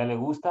a ella le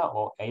gusta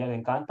o a ella le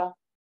encanta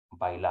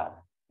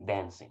bailar.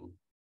 Dancing.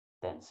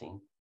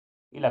 Dancing.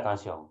 Y la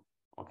canción.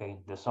 Okay.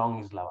 The song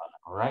is la bala.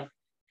 All right.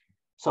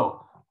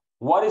 So,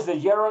 what is the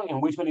gerund and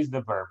which one is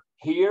the verb?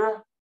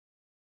 Here,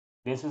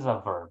 this is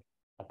a verb.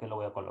 Aquí lo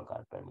voy a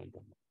colocar,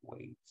 permítanme.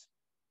 Wait.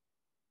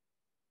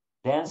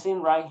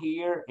 Dancing right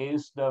here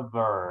is the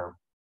verb.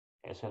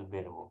 Es el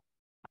verbo.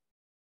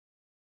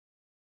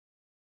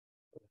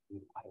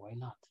 Why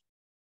not?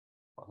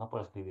 No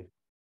puedo escribir.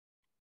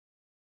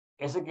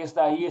 Ese que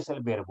está ahí es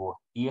el verbo.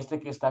 Y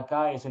este que está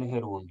acá es el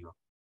gerundio.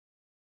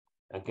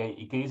 Okay.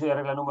 ¿Y qué dice la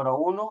regla número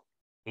 1?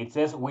 It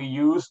says we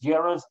use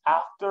gerunds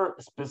after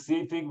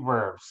specific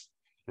verbs.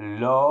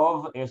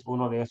 Love es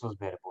uno de esos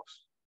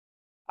verbos.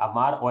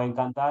 Amar o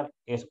encantar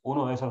es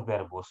uno de esos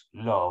verbos.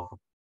 Love.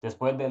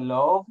 Después de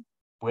love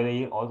puede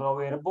ir otro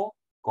verbo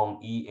con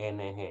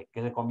ing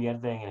que se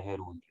convierte en el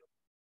gerundio.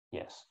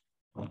 Yes.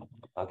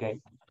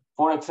 Okay.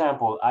 For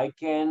example, I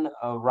can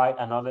write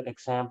another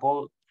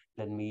example.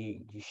 Let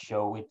me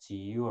show it to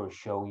you or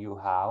show you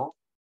how.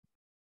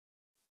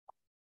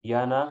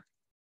 Yana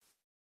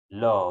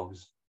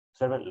loves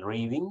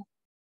reading,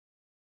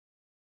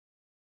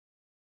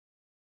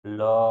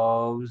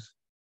 loves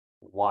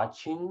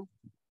watching,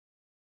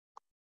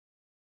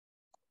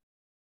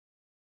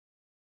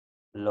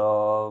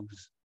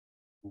 loves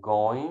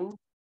going,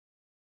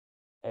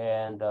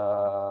 and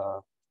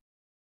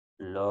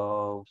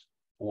loves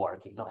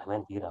working. No, es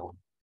mentira.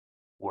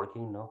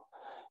 Working, no.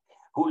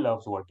 Who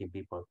loves working,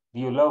 people? Do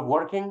you love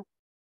working?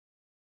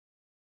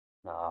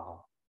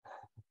 No.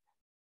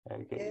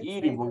 Okay. Yes,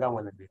 Eating, I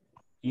do.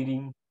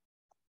 eating.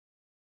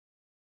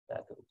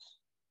 That goes.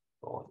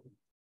 Going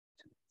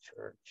to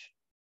church.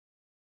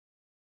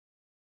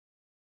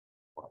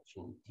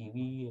 Watching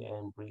TV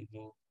and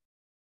reading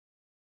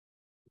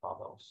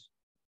novels.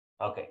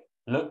 Okay,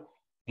 look,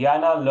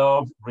 Diana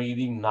loves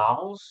reading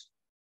novels.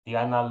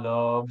 Diana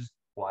loves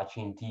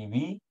watching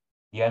TV.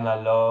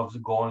 Diana loves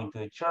going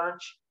to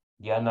church.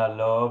 Diana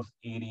loves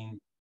eating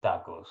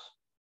tacos.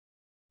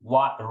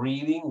 What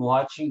reading,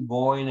 watching,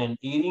 going, and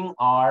eating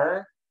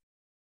are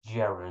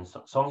gerunds.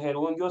 Son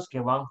gerundios que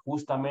van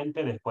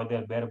justamente después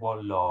del verbo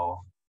love.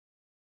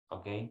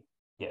 Okay,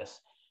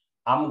 yes.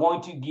 I'm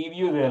going to give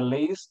you the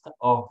list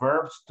of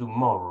verbs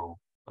tomorrow.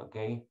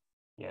 Okay,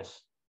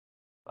 yes.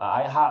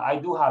 I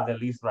do have the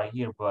list right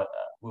here, but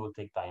we will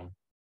take time.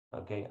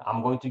 Okay,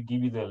 I'm going to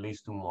give you the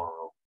list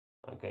tomorrow.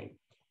 Okay.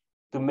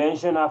 To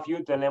mention a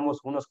few, tenemos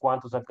unos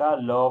cuantos acá.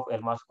 Love,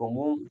 el más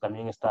común.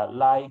 También está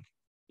like.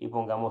 Y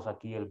pongamos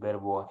aquí el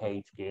verbo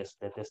hate, que es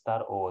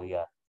detestar o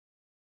odiar.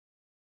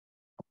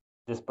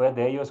 Después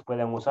de ellos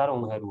pueden usar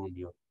un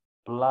gerundio.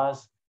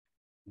 Plus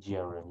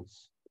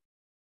gerunds.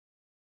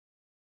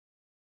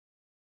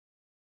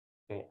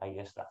 Okay, ahí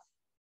está.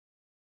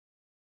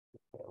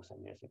 Voy a usar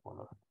ese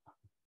color.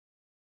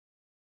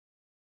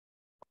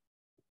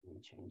 Let me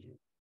change it.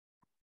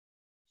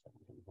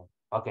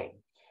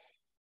 Okay.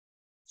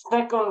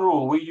 Second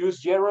rule, we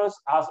use gerunds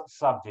as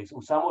subjects.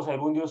 Usamos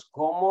gerundios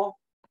como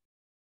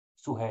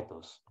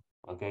sujetos.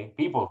 Okay.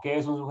 People, ¿qué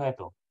es un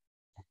sujeto?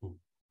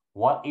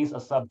 What is a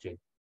subject?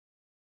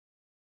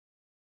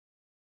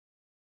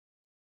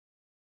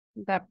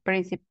 The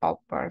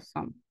principal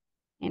person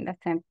in the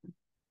sentence.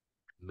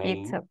 Main.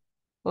 It's a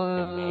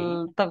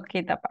main.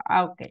 talking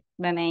about, okay,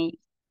 the name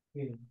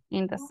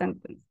in the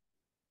sentence.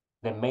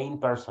 The main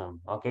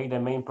person, okay? The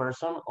main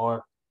person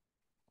or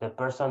the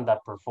person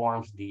that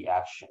performs the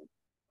action.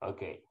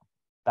 Okay.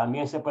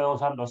 También se pueden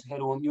usar los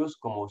gerundios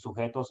como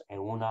sujetos en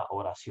una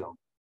oración.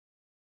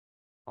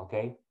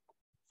 Okay.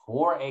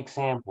 For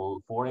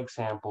example,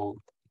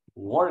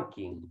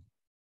 working.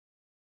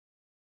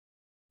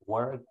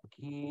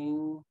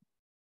 Working.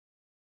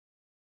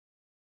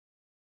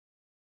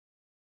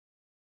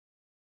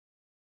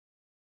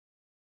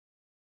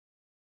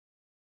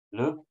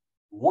 Look,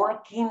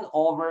 working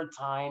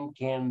overtime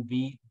can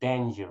be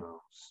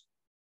dangerous.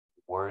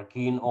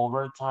 Working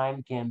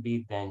overtime can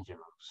be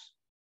dangerous.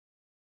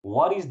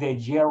 What is the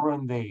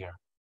gerund there?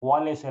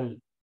 ¿Cuál es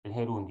el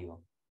gerundio?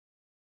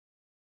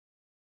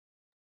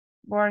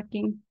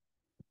 Working.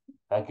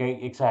 Okay,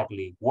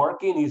 exactly.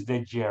 Working is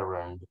the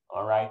gerund,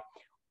 all right?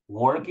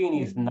 Working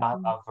is not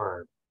a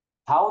verb.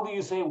 How do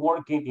you say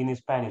working in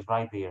Spanish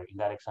right there in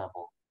that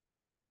example?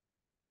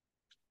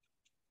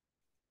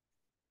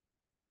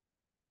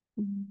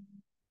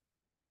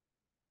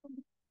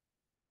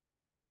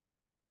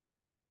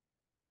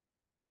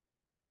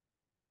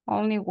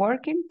 Only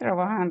working,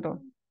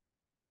 trabajando.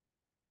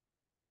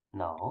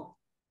 No.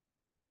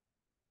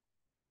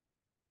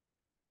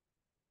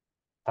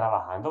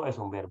 Trabajando es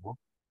un verbo.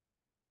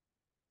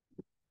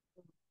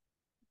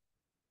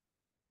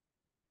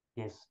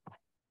 Yes.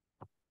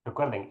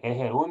 Recuerden, el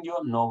gerundio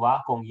no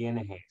va con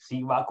ing.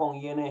 Sí va con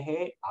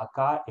ing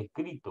acá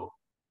escrito.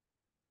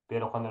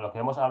 Pero cuando lo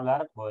queremos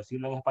hablar o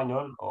decirlo en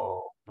español,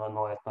 o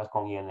no es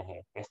con ing,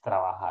 es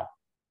trabajar.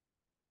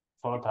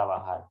 Solo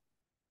trabajar.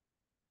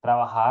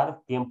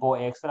 Trabajar tiempo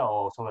extra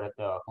o sobre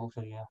todo, ¿cómo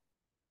sería?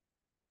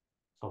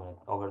 Sobre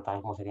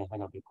overtime, ¿cómo sería en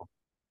español, people?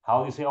 How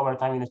do you say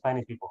overtime in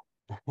Spanish, people?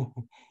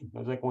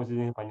 No sé cómo se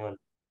dice en español.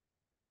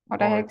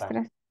 Horas Overtime.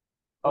 extras.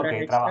 Ok,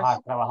 Horas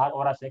extras. trabajar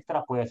horas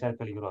extra puede ser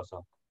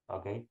peligroso.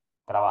 Ok,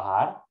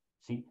 trabajar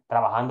 ¿sí?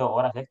 Trabajando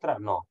horas extra,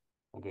 no.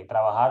 Ok,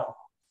 trabajar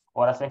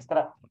horas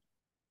extra,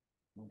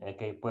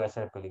 ok, puede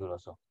ser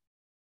peligroso.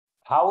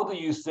 How do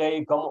you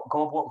say,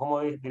 cómo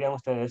dirían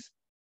ustedes?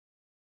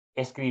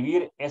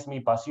 Escribir es mi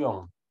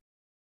pasión.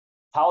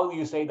 How do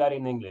you say that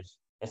in English?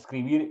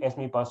 Escribir es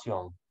mi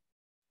pasión.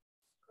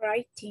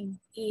 Writing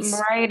is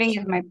Writing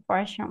is my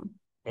passion.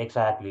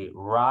 Exactly.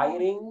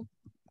 Writing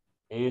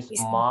is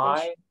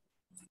my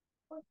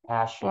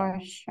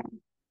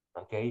passion.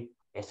 Okay.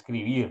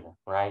 Escribir,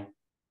 right?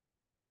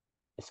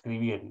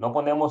 Escribir. No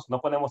podemos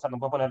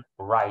poner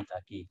write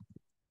aquí.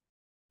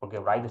 Porque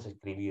write es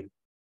escribir.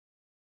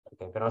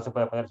 Okay. Pero no se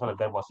puede poner solo el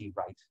verbo así,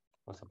 write.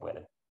 No se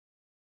puede.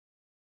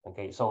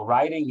 Okay. So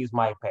writing is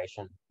my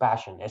passion.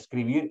 Passion.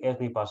 Escribir es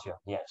mi pasión.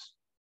 Yes.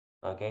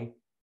 Okay.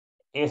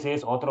 Ese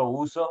es otro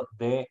uso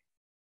de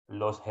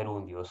los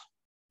gerundios.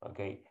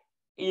 Okay.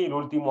 Y el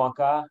último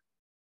acá,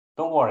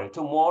 don't worry,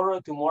 tomorrow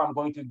I'm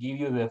going to give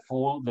you the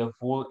full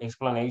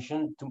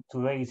explanation.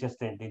 Today is just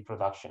the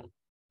introduction.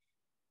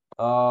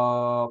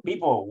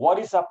 People, what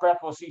is a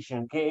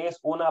preposition? ¿Qué es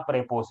una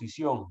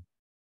preposición?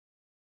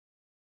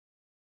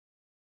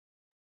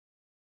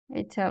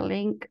 It's a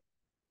link.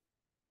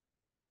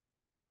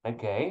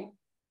 Okay.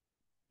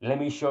 Let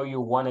me show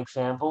you one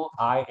example.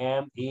 I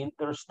am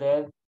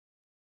interested.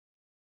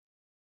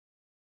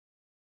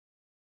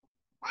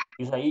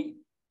 Dice ahí,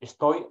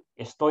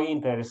 estoy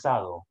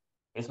interesado.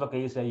 Es lo que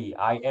dice ahí.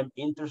 I am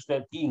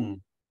interested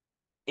in.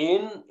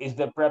 In is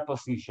the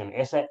preposition.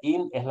 Esa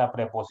in es la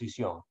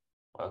preposición.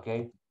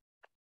 Ok.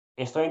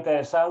 Estoy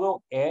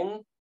interesado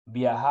en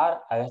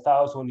viajar a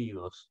Estados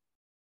Unidos.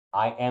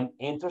 I am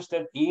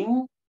interested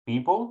in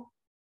people.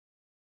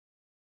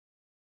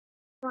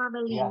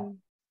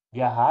 Traveling.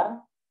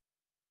 Viajar.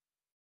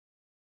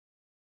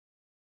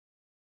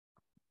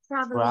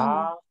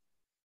 Traveling.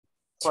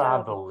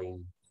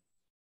 Traveling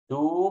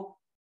to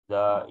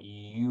the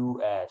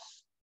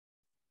U.S.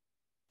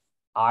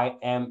 I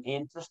am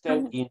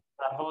interested in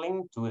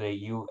traveling to the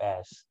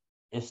U.S.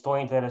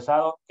 Estoy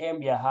interesado en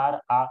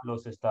viajar a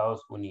los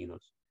Estados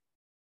Unidos.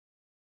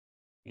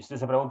 Y ustedes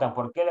se preguntan,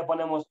 ¿por qué le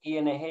ponemos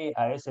ing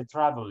a ese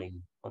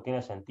traveling? No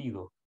tiene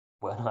sentido.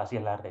 Bueno, así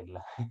es la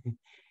regla.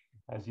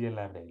 Así es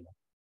la regla.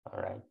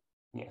 All right.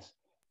 Yes.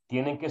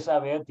 Tienen que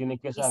saber,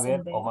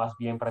 o más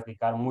bien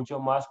practicar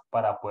mucho más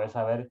para poder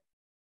saber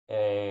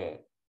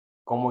qué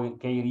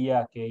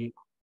iría, qué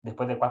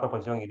después de 4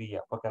 posiciones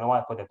iría, porque no va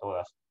después de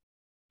todas.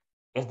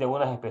 Es de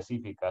unas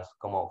específicas,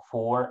 como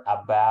for,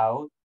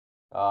 about,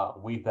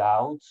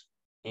 without,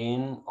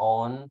 in,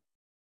 on.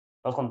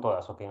 No son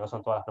todas, ok, no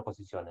son todas las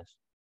preposiciones.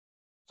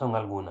 Son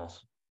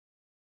algunas.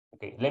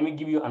 Okay, let me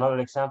give you another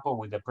example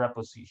with the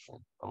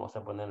preposition. Vamos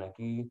a poner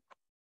aquí.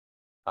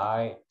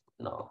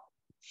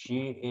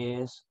 She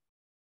is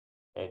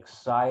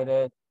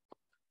excited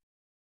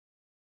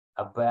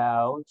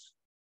about.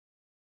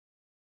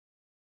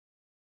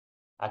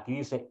 Aquí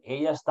dice,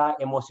 ella está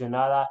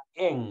emocionada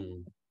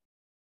en.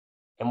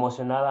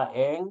 Emocionada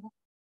en.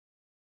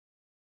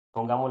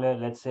 Pongámosle,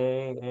 let's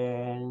say,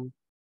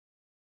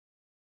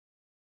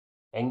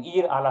 en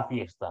ir a la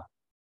fiesta.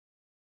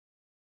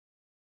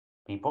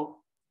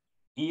 People,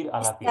 ir a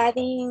la fiesta.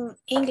 Studying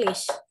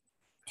English.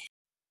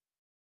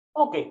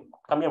 Ok,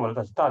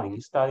 cambiémoslo.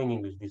 Studying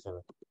English, dice.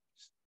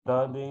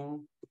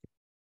 Studying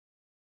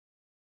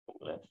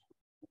English.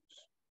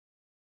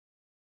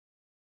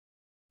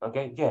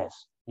 Okay,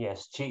 yes.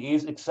 She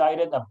is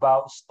excited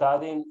about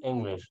studying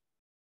English.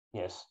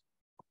 Yes.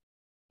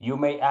 You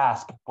may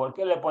ask, ¿por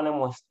qué le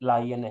ponemos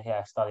la ing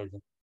a study?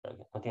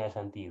 No tiene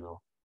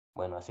sentido.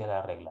 Bueno, así es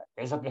la regla.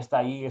 Eso que está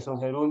ahí es un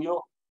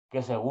gerundio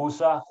que se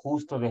usa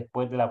justo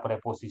después de la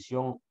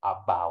preposición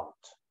about.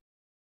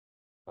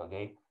 ¿Ok?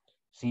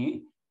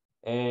 Si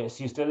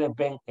ustedes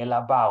ven el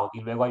about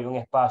y luego hay un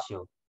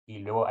espacio y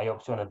luego hay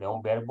opciones de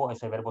un verbo,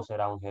 ese verbo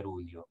será un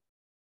gerundio.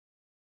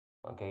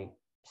 ¿Ok?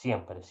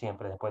 Siempre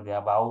después de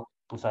about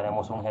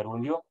usaremos un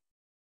gerundio.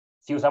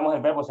 Si usamos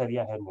el verbo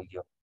sería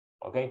gerundio.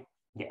 ¿Ok?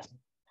 Yes.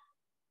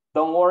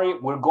 Don't worry,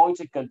 we're going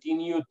to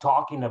continue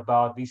talking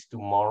about this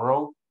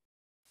tomorrow.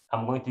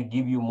 I'm going to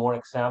give you more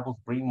examples,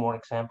 bring more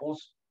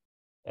examples,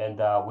 and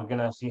we're going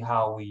to see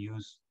how we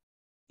use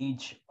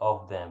each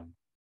of them.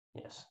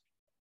 Yes.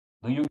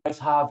 Do you guys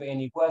have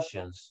any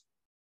questions?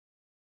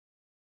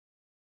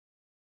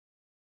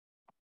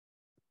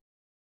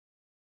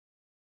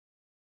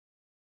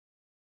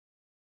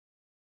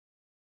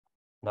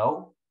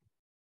 No?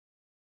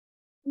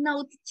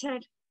 No, teacher.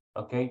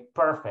 Okay,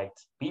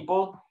 perfect.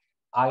 People,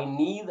 I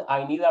need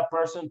a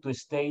person to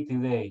stay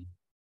today.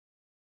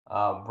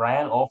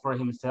 Brian offered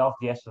himself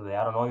yesterday.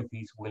 I don't know if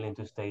he's willing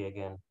to stay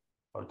again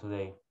for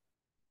today.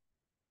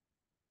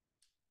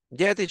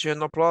 Yeah, teacher,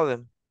 no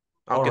problem.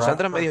 Aunque All right.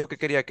 Sandra me dijo que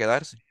quería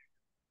quedarse.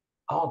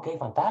 Oh, okay,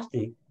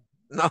 fantastic.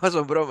 No,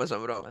 son bromas,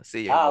 son bromas.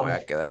 Sí, yo me voy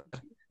a quedar.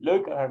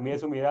 Look, mire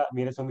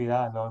su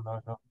mirada.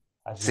 No.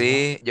 Así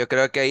Sí, yo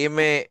creo que ahí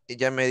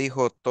ya me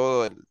dijo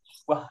todo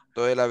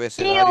el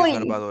abecedario Killing.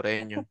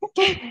 salvadoreño.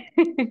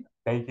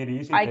 Take it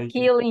easy. I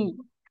killing.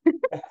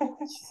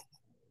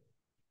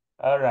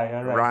 All right,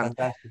 Run.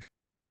 fantastic.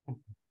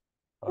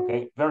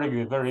 Okay, very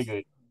good, very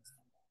good.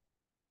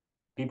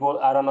 People,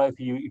 I don't know if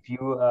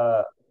you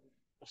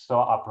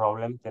saw a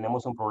problem.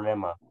 Tenemos un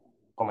problema.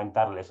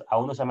 Comentarles.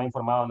 Aún no se me ha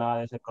informado nada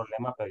de ese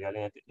problema, pero ya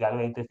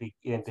lo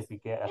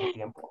identifiqué hace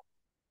tiempo.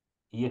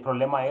 Y el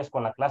problema es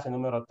con la clase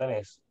número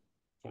 3,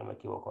 si no me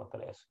equivoco,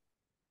 3.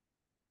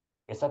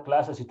 Esa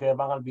clase, si ustedes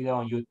van al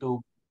video en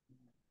YouTube,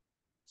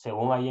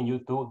 según ahí en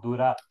YouTube,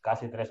 dura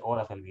casi 3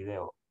 horas el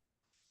video.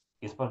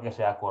 Y es porque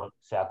se ha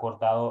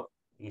cortado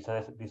y se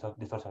ha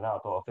distorsionado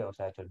todo feo,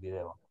 se ha hecho el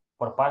video.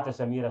 Por parte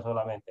se mira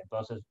solamente.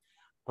 Entonces,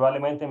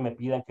 probablemente me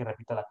pidan que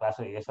repita la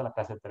clase y esa es la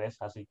clase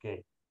 3. Así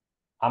que,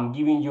 I'm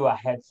giving you a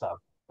heads up,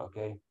 ¿ok?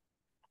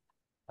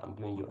 I'm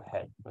giving you a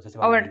head. No sé si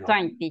me digo.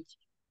 Overtime, teacher.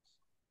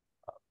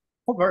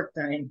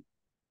 Overtime.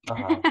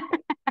 Ajá.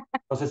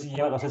 No sé si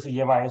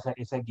lleva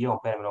ese guión,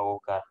 pero me lo voy a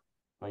buscar.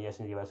 No sé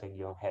si lleva ese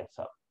guión, heads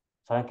up.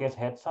 ¿Saben qué es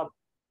heads up?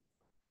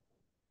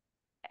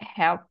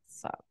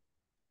 Heads up.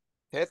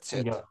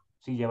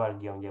 Sí lleva el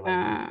guión,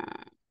 lleva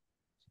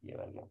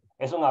el guión.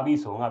 Es un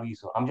aviso, un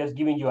aviso. I'm just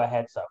giving you a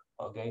heads up,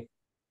 okay?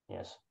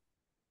 Yes.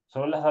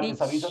 Son los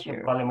avisos que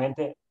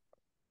probablemente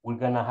we're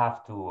gonna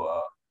have to,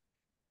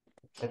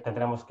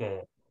 tendremos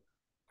que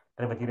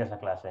repetir esa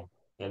clase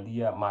el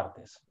día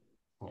martes.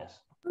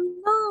 Yes.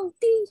 No,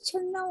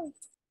 teacher, no.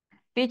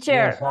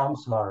 Teacher. Yes, I'm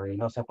sorry.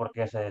 No sé por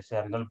qué se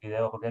arruinó el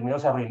video, porque el mío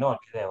se arruinó el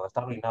video,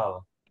 está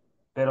arruinado.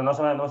 Pero no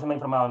se me ha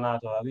informado nada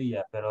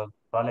todavía, pero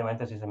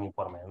probablemente sí se me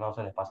informe, no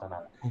se les pasa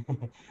nada.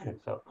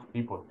 So,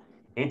 people,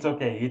 it's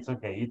okay, it's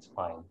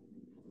fine.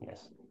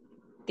 Yes.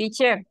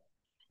 Teacher.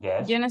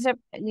 Yes. Yo no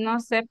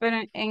sé, pero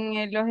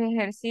en los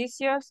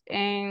ejercicios,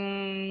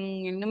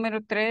 en el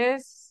número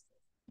 3,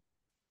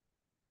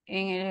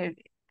 en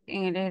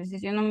el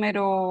ejercicio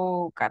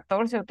número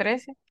 14 o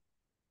 13,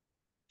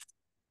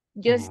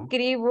 yo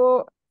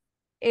escribo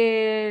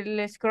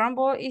el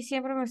scramble y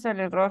siempre me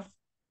sale error.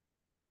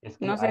 Es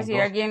que No sé si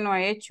alguien lo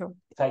ha hecho.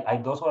 Hay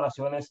 2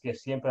 oraciones que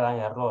siempre dan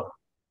error.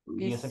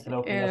 Y ese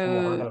creo que ya es un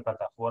error de la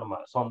plataforma.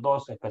 Son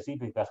 2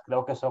 específicas.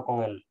 Creo que son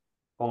con el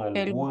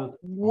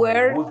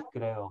would,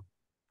 creo.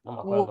 No me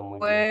acuerdo muy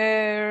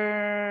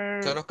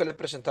bien. Son los que les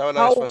presentaba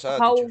la vez pasada,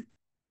 teacher.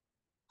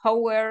 How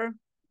were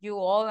you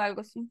all, algo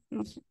así,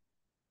 no sé.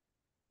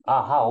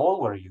 How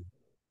old were you?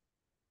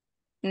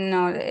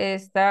 No,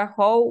 está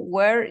how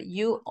were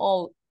you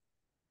all.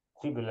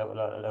 Sí, pero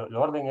el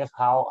orden es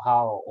how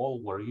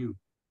old were you?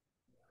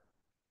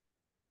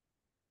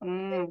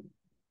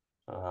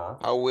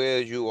 How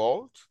were you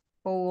old?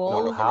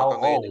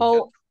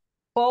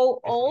 How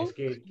old es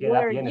que, ¿qué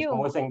edad tienes?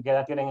 ¿Cómo dicen qué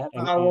edad tienen?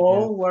 How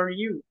old were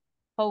you?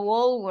 How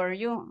old were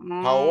you?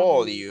 How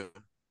old are you?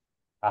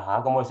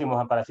 Ajá, ¿cómo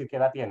decimos para decir qué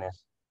edad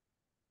tienes?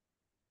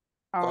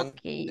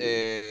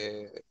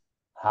 Okay.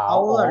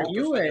 How old are ¿Cuántos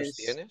you? años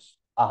tienes?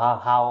 Ajá,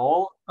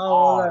 how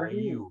old are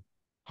you?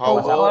 How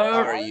old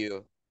are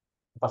you?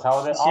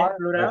 Pasado de ¿Sí es are,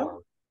 plural?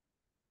 or.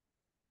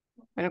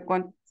 Pero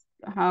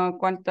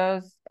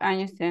 ¿cuántos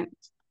años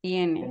tienes?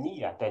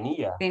 Tenía.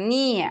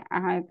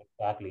 Ajá.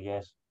 Exactly,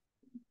 yes.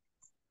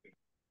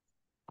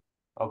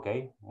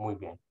 Okay, muy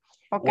bien.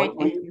 Okay,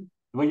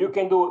 what you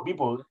can do,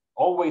 people,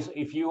 always,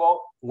 if you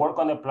work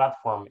on a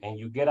platform and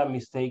you get a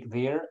mistake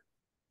there,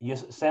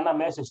 just send a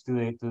message to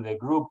the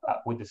group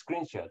with the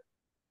screenshot.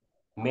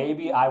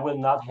 Maybe I will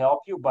not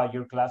help you, but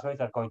your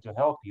classmates are going to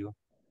help you.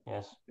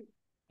 Yes.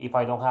 If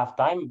I don't have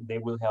time, they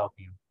will help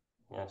you.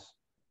 Yes.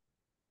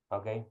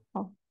 Okay.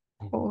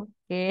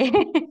 Okay.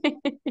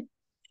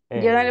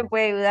 Yo no le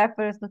puedo ayudar,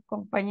 pero sus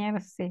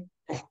compañeros sí.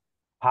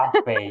 Have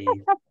faith.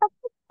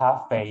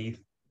 Have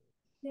faith.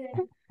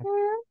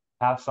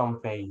 Have some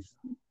faith.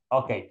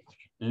 Okay.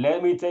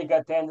 Let me take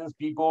attendance,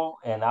 people,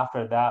 and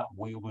after that,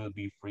 we will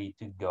be free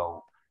to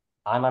go.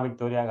 Ana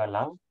Victoria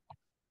Galán.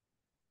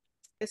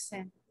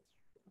 Present.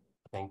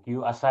 Thank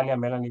you. Azalia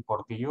Melanie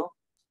Portillo.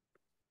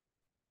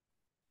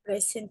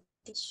 Present,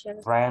 teacher.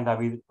 Brian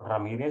David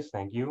Ramirez.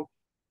 Thank you.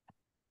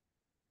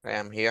 I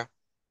am here.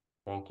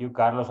 Thank you.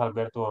 Carlos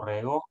Alberto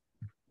Orrego.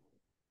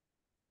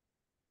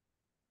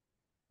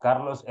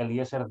 Carlos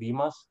Eliezer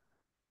Dimas.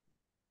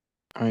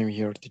 I'm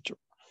here, teacher.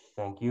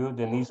 Thank you.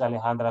 Denise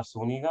Alejandra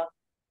Zúñiga.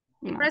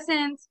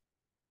 Present.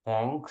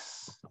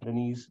 Thanks,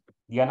 Denise.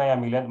 Diana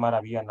Yamilet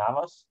Maravilla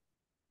Navas.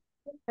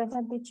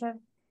 Present, teacher.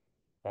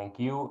 Thank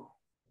you.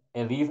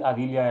 Edith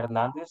Adilia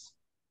Hernández.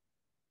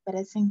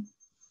 Present.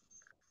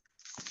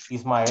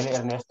 Ismael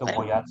Ernesto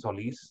Boyat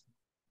Solís.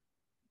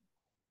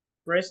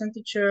 Present,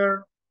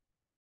 teacher.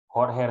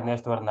 Jorge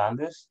Ernesto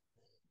Hernández.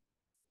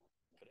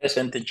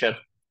 Present, teacher.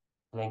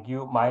 Thank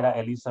you. Mayra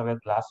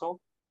Elizabeth Lazo.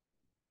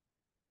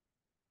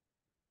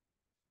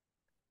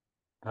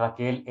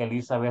 Raquel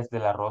Elizabeth de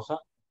la Rosa.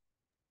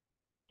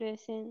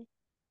 Present.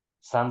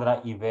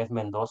 Sandra Yvette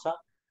Mendoza.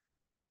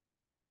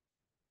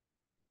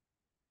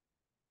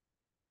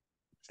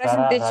 Present,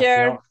 Sara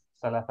teacher. Rachel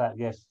Salazar,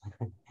 yes.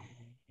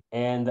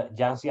 And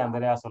Jancy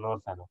Andrea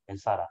Solórzano, and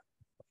Sara,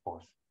 of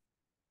course.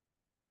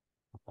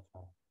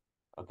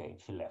 Okay,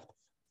 she left.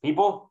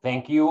 People,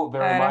 thank you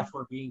very much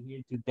for being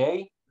here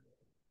today.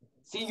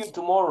 See you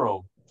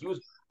tomorrow.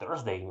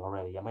 Thursday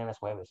already. Ya mañana es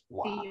jueves.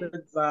 Wow.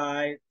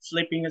 Goodbye.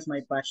 Sleeping is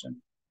my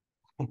passion.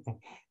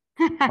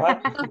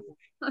 What?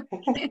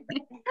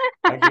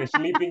 Okay,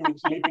 sleeping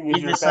is It's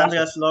your the passion.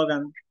 Sandra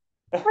slogan.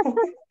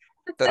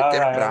 Está All right.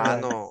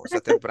 temprano,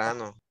 está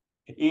temprano.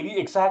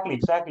 Exactly,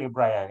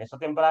 Brian. Está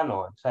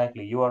temprano.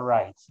 Exactly. You are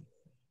right.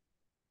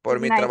 Por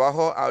It's mi nice.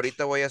 trabajo,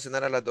 ahorita voy a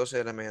cenar a las 12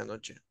 de la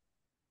medianoche.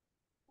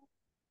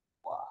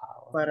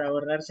 Wow. Para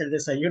ahorrarse el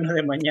desayuno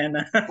de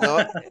mañana. No,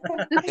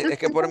 es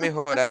que por mis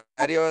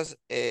horarios,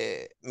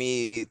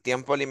 mi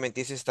tiempo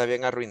alimenticio está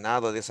bien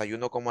arruinado.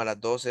 Desayuno como a las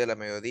 12 de la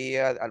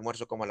mediodía,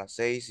 almuerzo como a las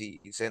 6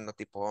 y ceno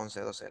tipo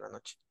 11, 12 de la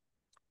noche.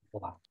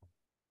 Wow.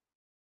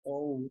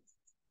 Oh,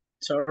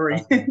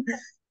 sorry. Okay.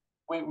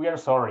 We are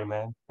sorry,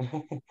 man.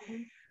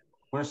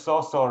 We're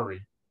so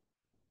sorry.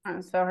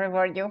 I'm sorry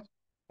for you.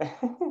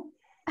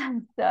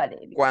 I'm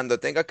sorry. Cuando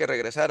tenga que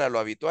regresar a lo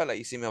habitual,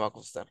 ahí sí me va a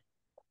costar.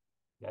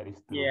 That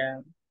is true.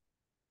 Yeah.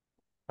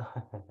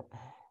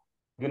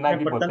 Good Lo night,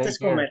 people. importante Take es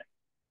care. comer.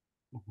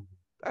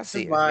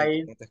 Así es, lo Goodbye.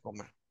 importante es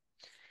comer.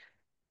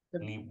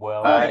 Sleep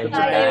well. Bye. Good Bye,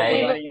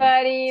 night.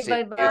 everybody. See Bye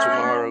you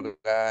tomorrow, bye.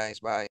 guys.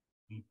 Bye.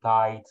 Be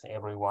tight,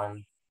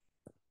 everyone.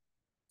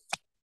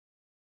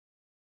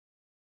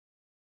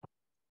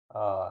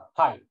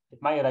 Hi.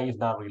 Mayra is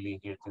not really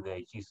here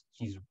today.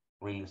 She's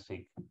really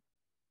sick.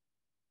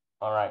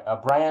 All right,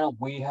 Brian,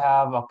 we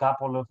have a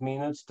couple of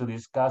minutes to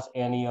discuss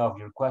any of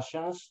your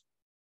questions.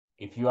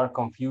 If you are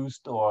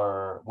confused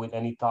or with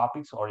any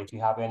topics, or if you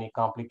have any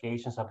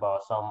complications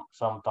about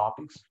some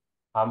topics,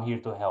 I'm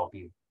here to help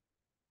you.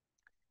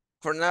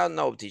 For now,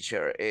 no,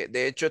 teacher.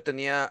 De hecho,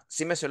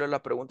 sí me salió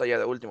la pregunta ya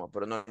de último,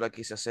 pero no la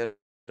quise hacer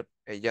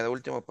ya de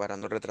último para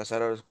no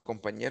retrasar a los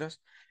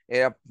compañeros.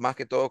 Era más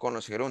que todo con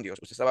los gerundios.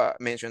 Usted estaba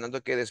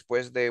mencionando que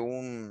después de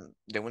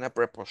una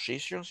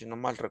preposition, si no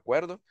mal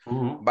recuerdo,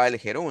 va el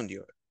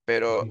gerundio.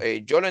 Pero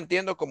yo lo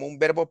entiendo como un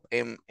verbo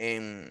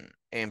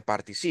en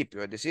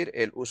participio, es decir,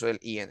 el uso del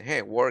ing,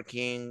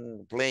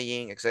 working,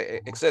 playing,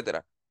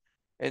 etcétera.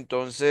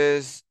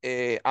 Entonces,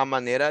 a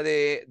manera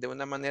de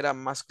una manera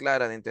más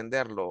clara de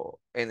entenderlo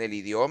en el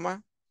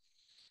idioma,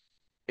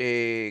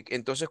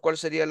 entonces, ¿cuál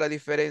sería la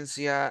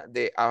diferencia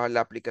de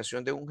la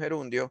aplicación de un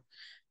gerundio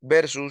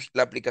versus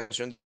la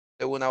aplicación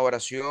de una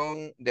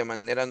oración de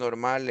manera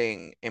normal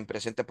en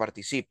presente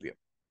participio?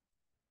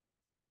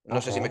 No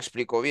sé si me Okay.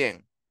 explico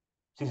bien.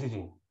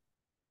 Sí.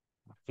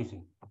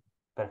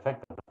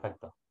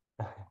 Perfecto.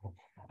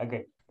 Ok.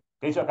 De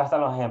hecho, acá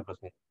están los ejemplos.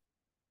 Mira.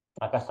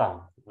 Acá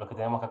están los que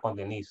tenemos acá con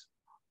Denise.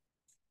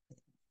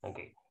 Ok.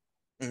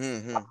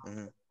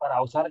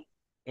 Para usar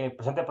el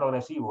presente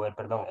progresivo, el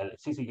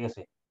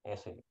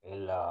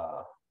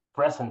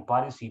present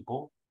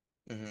participle.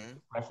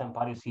 Present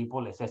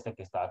participle es este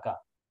que está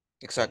acá.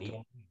 Exacto.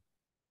 El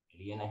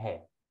ing.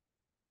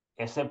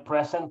 Ese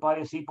present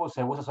participle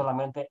se usa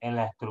solamente en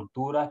la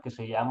estructura que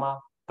se llama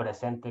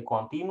presente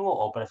continuo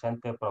o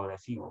presente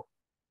progresivo.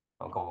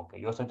 Como que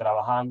yo estoy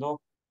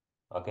trabajando,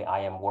 okay,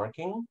 I am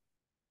working,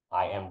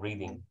 I am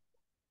reading.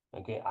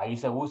 Okay, ahí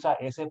se usa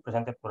ese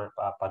presente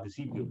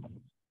participio.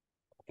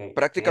 Okay,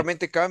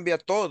 Prácticamente cambia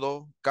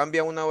todo,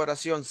 cambia una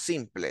oración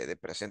simple de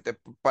presente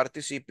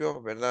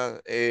participio,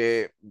 ¿verdad?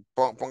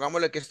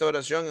 Pongámosle que esta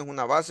oración es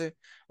una base,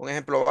 un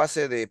ejemplo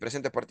base de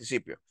presente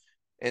participio.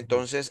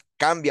 Entonces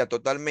cambia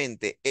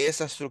totalmente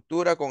esa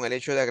estructura con el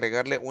hecho de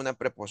agregarle una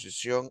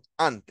preposición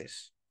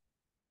antes.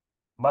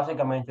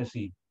 Básicamente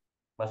sí,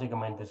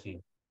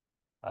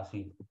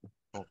 así.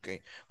 Ok,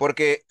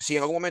 porque si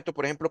en algún momento,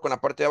 por ejemplo, con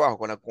la parte de abajo,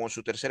 con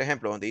su tercer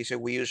ejemplo, donde dice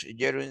we use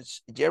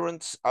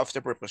gerunds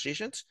after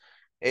prepositions,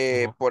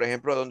 por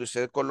ejemplo, donde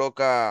usted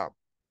coloca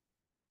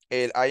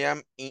el I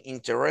am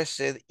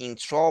interested in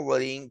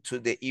traveling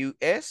to the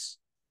US.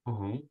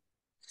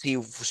 Si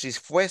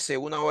fuese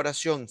una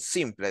oración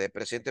simple de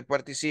presente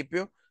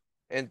participio,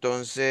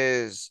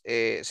 entonces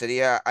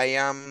sería I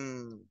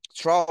am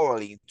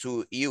traveling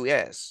to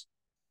US.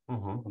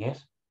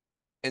 Yes.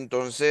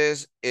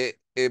 Entonces,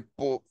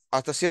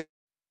 hasta cierto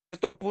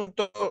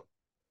punto,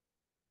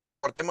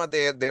 por temas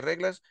de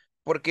reglas,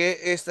 ¿por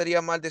qué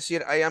estaría mal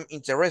decir I am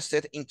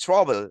interested in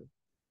travel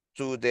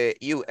to the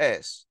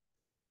US?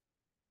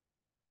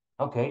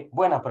 Ok,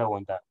 buena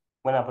pregunta.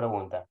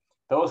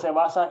 Todo se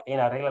basa en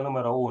la regla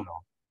número 1.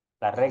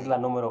 La regla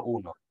número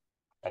 1,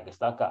 la que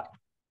está acá.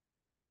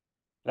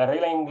 La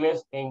regla en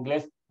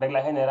inglés,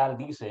 regla general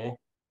dice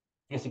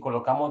que si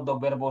colocamos dos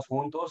verbos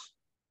juntos,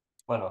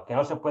 bueno, que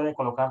no se puede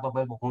colocar dos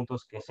verbos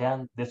juntos que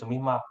sean de su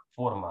misma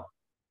forma,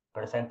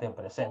 presente en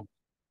presente.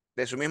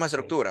 De su misma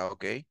estructura,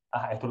 ok.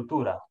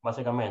 Estructura,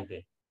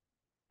 básicamente.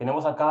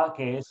 Tenemos acá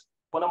que es,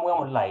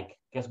 pongamos like,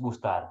 que es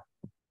gustar,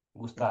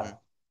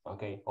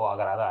 ok, o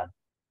agradar.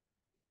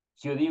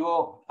 Si yo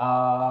digo,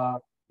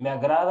 me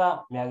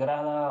agrada,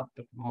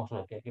 vamos a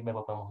ver, ¿qué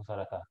verbo podemos usar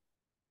acá?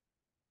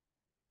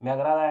 Me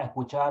agrada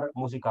escuchar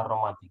música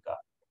romántica.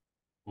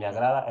 Me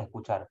agrada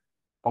escuchar.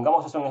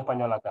 Pongamos eso en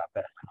español acá.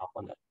 Espera, vamos a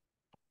poner.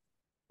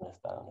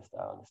 ¿Dónde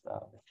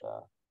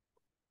está?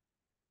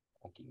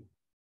 Aquí.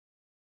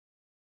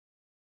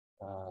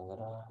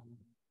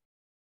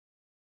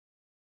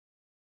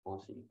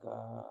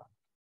 Música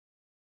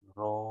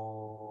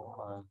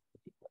romántica.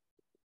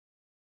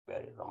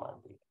 Very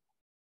romantic.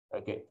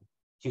 Ok.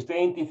 Si usted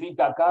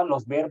identifica acá,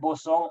 los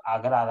verbos son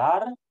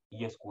agradar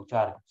y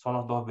escuchar. Son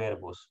los dos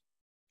verbos.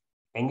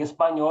 En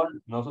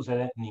español no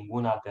sucede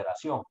ninguna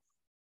alteración.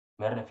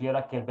 Me refiero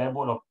a que el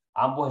verbo,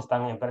 ambos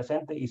están en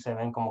presente y se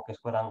ven como que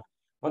fueran,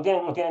 no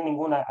tienen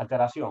ninguna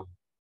alteración.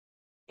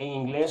 En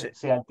inglés Sí.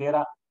 se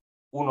altera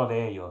uno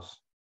de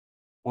ellos.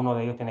 Uno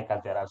de ellos tiene que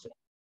alterarse.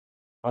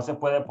 No se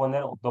puede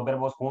poner dos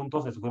verbos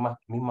juntos de su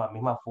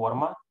misma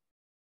forma.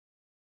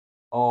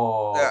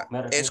 O sea, Me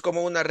es refiero,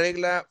 como una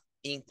regla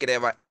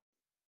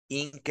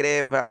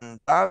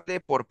incrementable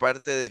por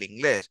parte del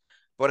inglés,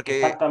 porque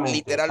exactamente,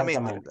 literalmente,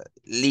 exactamente. ¿verdad?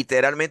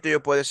 Literalmente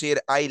yo puedo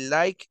decir I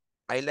like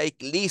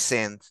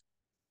listen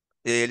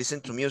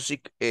to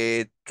music,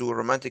 to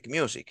romantic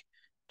music.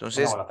 Entonces,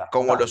 Pongámoslo acá,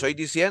 como lo estoy pongámoslo.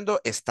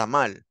 diciendo, está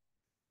mal.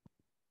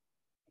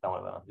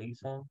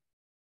 Listen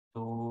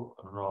to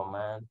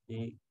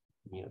romantic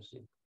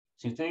music.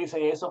 Si usted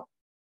dice eso,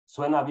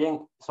 suena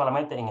bien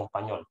solamente en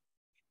español.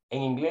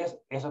 En inglés,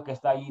 eso que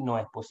está ahí no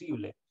es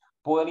posible.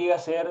 Podría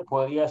ser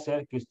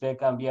que usted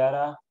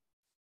cambiara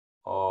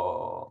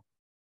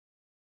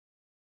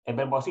el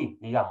verbo así,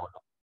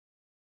 digámoslo.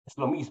 Es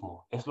lo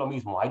mismo, es lo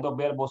mismo. Hay dos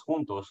verbos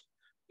juntos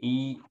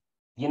y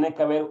tiene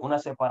que haber una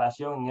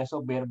separación en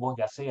esos verbos,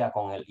 ya sea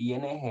con el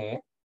ing,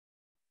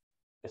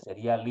 que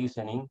sería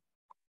listening,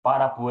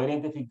 para poder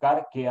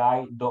identificar que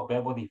hay dos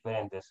verbos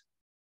diferentes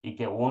y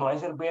que uno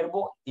es el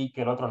verbo y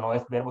que el otro no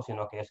es verbo,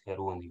 sino que es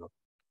gerundio.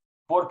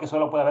 Porque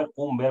solo puede haber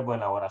un verbo en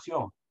la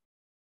oración.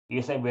 Y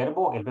ese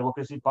verbo, el verbo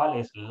principal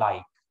es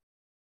like.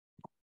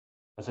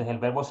 Entonces el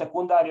verbo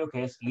secundario,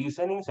 que es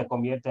listening, se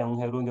convierte en un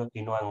gerundio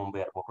y no en un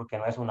verbo, porque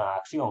no es una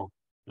acción.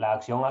 La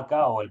acción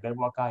acá o el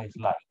verbo acá es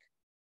like.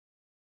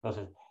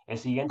 Entonces, el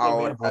siguiente Ahora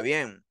verbo,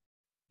 bien,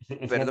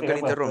 el perdón siguiente que le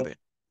verbo después. interrumpe.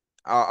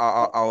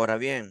 Ahora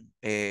bien,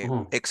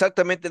 Ujú,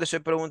 exactamente le estoy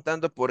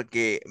preguntando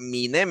porque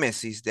mi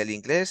némesis del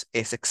inglés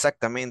es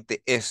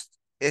exactamente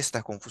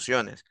estas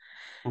confusiones.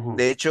 ujú,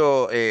 De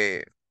hecho,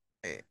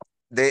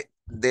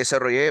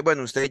 desarrollé,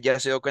 bueno, usted ya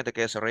se dio cuenta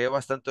que desarrollé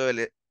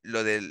bastante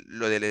lo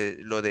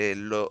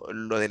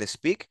del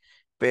speak,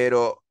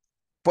 pero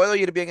puedo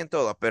ir bien en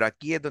todo, pero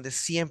aquí es donde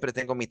siempre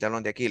tengo mi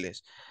talón de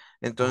Aquiles.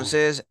 ujú.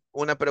 Entonces,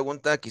 una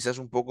pregunta quizás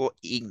un poco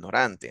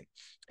ignorante.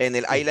 En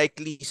el I Sí,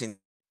 like listening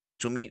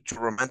to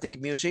romantic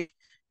music,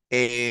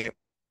 eh,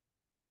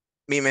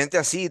 mi mente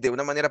así, de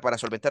una manera para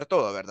solventar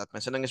todo, ¿verdad?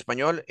 Pensando en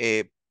español,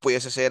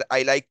 pudiese ser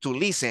I like to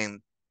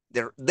listen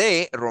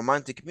de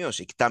romantic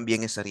music,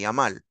 también estaría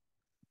mal.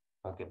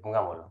 ok,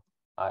 pongámoslo.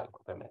 I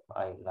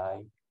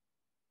like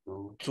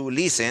to To listen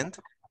listen.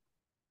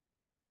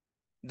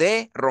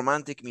 de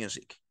romantic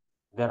music.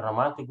 The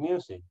romantic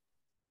music.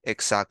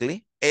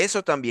 Exactly.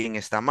 Eso también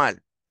está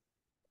mal.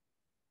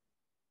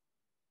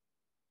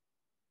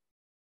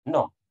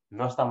 No,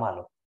 no está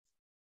malo,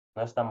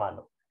 no está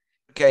malo.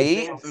 Que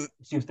ahí,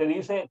 Si usted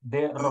dice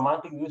de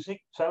romantic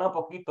music, suena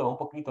un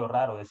poquito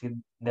raro decir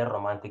de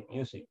romantic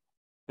music.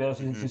 Pero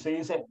si ujú, usted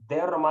dice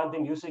de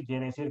romantic music,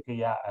 quiere decir que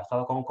ya ha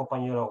estado con un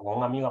compañero o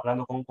un amigo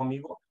hablando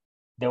conmigo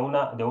de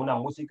una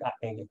música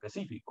en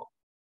específico.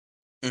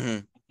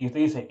 ujú. Y usted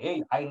dice,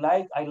 hey,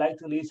 I like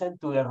to listen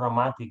to the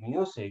romantic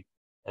music,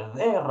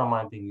 de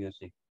romantic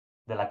music,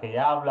 de la que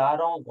ya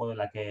hablaron o de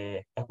la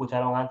que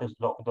escucharon antes,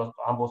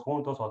 ambos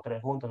juntos o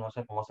tres juntos, no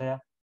sé cómo sea,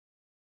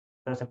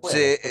 pero se puede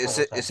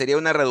usar. Sería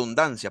una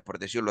redundancia, por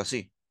decirlo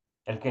así.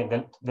 El que,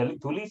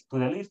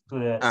 to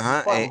the,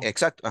 Ajá, ¿cuál?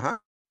 exacto,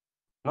 ajá.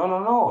 No, no,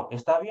 no,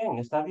 está bien,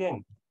 está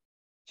bien.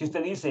 Si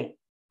usted dice,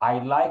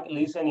 I like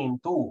listening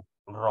to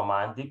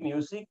romantic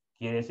music,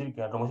 quiere decir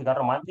que la música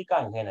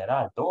romántica en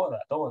general, toda,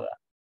 toda.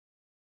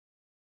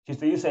 Si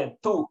usted dice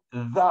to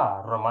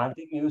the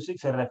romantic music,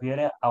 se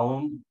refiere a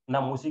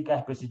una música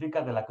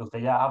específica de la que usted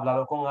ya ha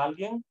hablado con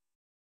alguien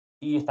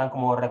y están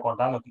como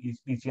recordando y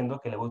diciendo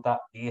que le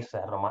gusta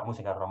esa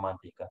música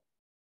romántica.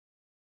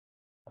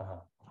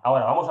 Ajá.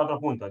 Ahora, vamos a otro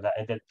punto,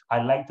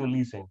 I like to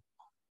listen.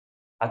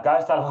 Acá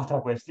está la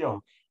otra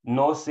cuestión.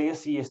 No sé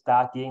si está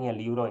aquí en el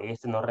libro,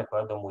 no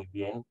recuerdo muy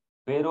bien,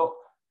 pero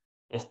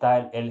está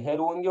el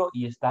gerundio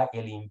y está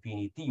el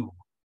infinitivo.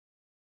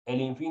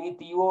 El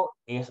infinitivo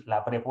es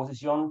la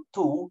preposición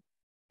to,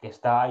 que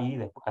está ahí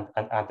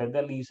antes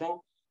de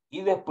listen,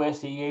 y después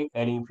sigue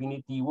el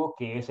infinitivo,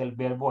 que es el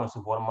verbo en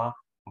su forma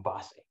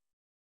base.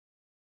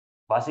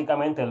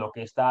 Básicamente lo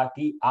que está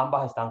aquí,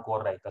 ambas están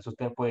correctas.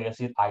 Usted puede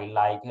decir I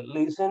like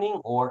listening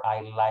or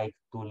I like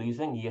to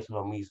listen y es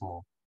lo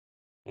mismo.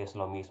 Es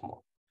lo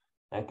mismo.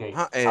 Ok,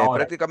 Ajá, ahora,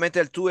 prácticamente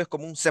el to es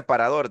como un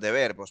separador de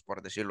verbos,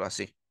 por decirlo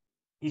así.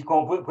 y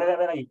como puede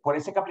ver ahí, por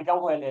eso que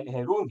aplicamos el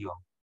gerundio.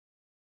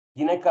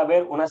 Tiene que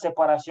haber una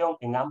separación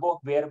en ambos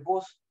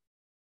verbos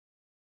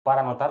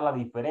para notar la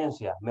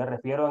diferencia. Me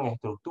refiero en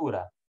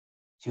estructura.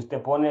 Si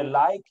usted pone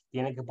like,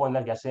 tiene que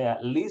poner ya sea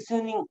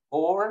listening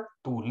or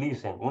to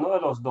listen, uno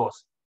de los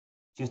dos.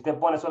 Si usted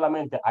pone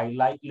solamente I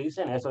like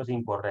listen, eso es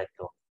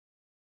incorrecto.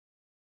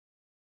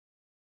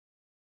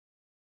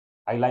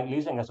 I like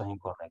listen, eso es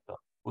incorrecto.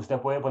 Usted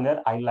puede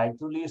poner I like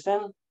to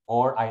listen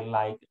or I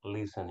like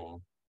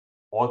listening.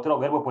 Otro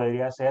verbo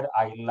podría ser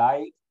I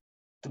like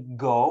to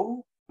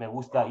go. Me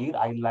gusta ir.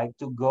 I like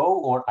to go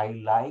or I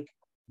like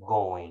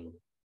going.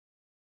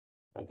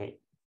 Ok.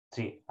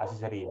 Sí, así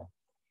sería.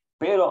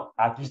 Pero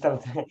aquí está,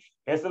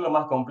 esto es lo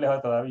más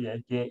complejo todavía,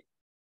 es que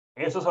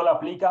eso solo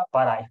aplica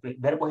para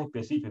verbos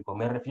específicos.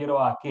 Me refiero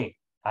a qué?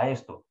 A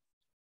esto.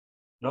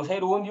 Los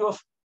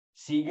gerundios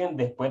siguen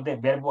después de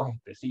verbos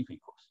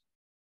específicos,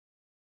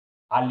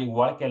 al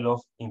igual que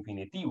los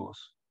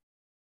infinitivos.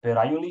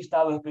 Pero hay un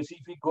listado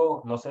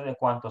específico, no sé de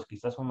cuántos,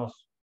 quizás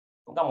unos,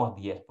 pongamos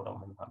 10 por lo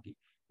menos aquí.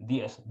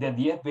 10, de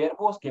 10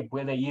 verbos que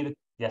puede ir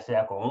ya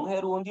sea con un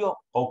gerundio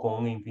o con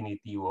un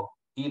infinitivo.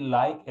 Y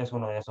like es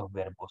uno de esos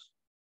verbos.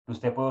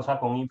 Usted puede usar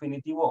con un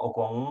infinitivo o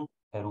con un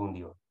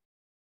gerundio.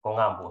 Con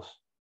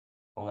ambos.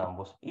 Con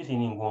ambos. Y sin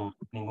ningún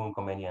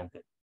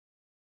inconveniente.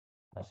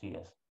 Así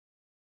es.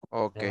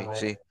 Ok, Déjame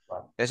ver. sí.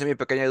 Esa es mi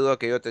pequeña duda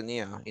que yo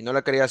tenía y no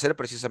la quería hacer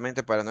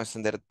precisamente para no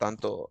extender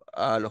tanto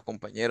a los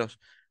compañeros.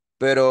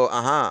 Pero,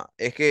 ajá,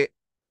 es que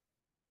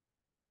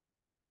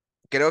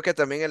creo que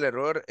también el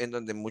error en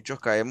donde muchos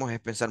caemos es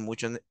pensar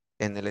mucho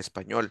en el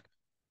español.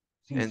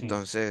 Sí, sí.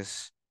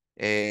 Entonces,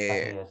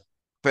 Así eh, es.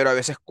 pero a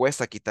veces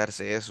cuesta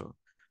quitarse eso,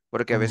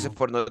 porque a veces Ujú.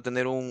 por no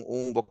tener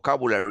un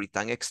vocabulary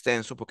tan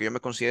extenso, porque yo me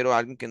considero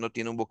alguien que no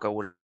tiene un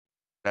vocabulario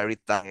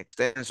tan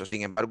extenso.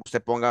 Sin embargo,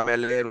 usted póngame a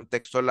leer un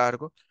texto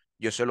largo,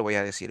 yo se lo voy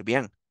a decir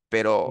bien,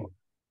 pero Sí,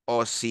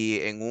 o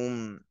si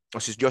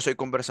yo estoy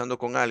conversando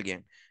con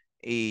alguien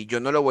y yo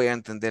no lo voy a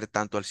entender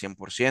tanto al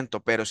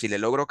 100%, pero si le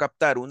logro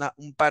captar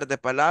un par de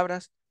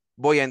palabras,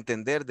 voy a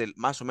entender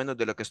más o menos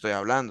de lo que estoy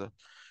hablando.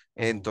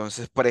 ujú.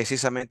 Entonces,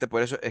 precisamente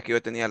por eso es que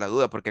yo tenía la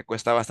duda, porque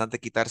cuesta bastante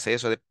quitarse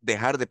eso de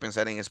dejar de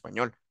pensar en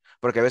español,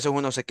 porque a veces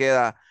uno se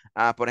queda,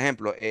 por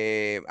ejemplo,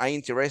 I'm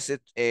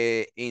interested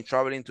in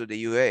traveling to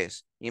the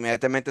US.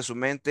 Inmediatamente su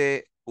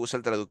mente usa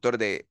el traductor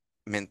de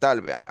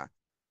mental, vea.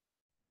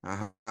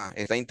 Ajá,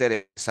 está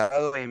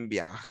interesado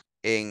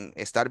en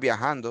estar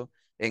viajando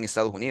en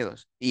Estados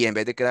Unidos. Y en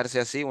vez de quedarse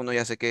así, uno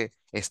ya sé que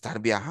estar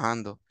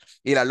viajando.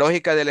 Y la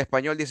lógica del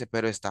español dice,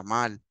 pero está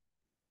mal.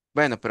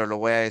 Bueno, pero lo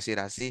voy a decir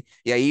así.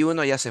 Y ahí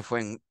uno ya se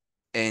fue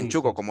en Sí,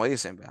 chuco, sí, como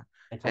dicen, ¿verdad?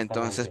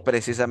 Entonces, exactamente.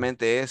 Ujú.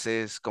 precisamente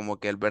ese es como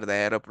que el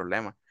verdadero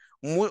problema.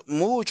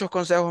 Muchos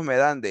consejos me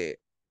dan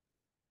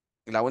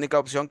la única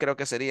opción creo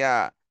que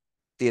sería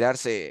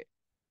tirarse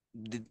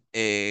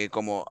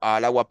como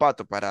al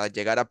aguapato para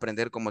llegar a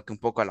aprender como que un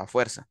poco a la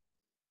fuerza.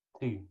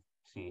 Sí,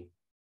 sí.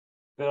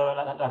 Pero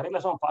las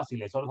reglas son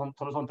fáciles, solo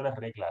son tres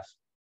reglas.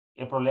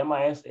 El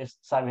problema es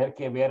saber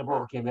qué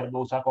verbo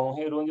usar con un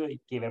gerundio y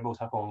qué verbo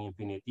usar con un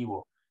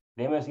infinitivo.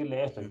 Déjeme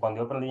decirle esto, que Ujú. cuando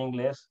yo aprendí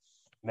inglés,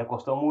 me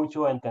costó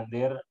mucho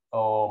entender,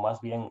 o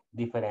más bien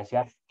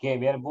diferenciar qué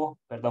verbo,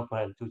 perdón por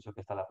el chucho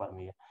que está a la par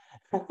mía.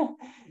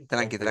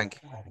 Tranqui, Este, tranqui.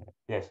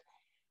 yes.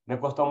 Me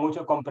costó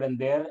mucho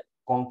comprender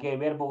con qué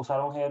verbo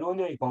usar un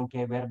gerundio y con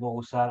qué verbo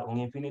usar un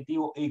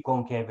infinitivo y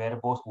con qué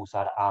verbos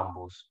usar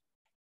ambos.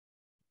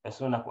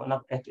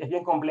 Es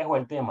bien complejo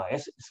el tema.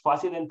 Es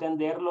fácil de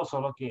entenderlo,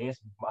 solo que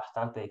es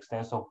bastante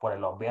extenso por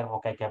los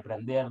verbos que hay que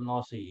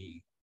aprendernos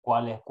y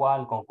cuál es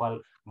cuál, con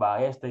cuál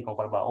va este y con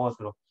cuál va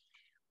otro.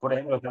 Por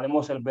ejemplo,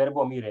 tenemos el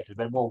verbo, mire, el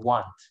verbo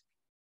want.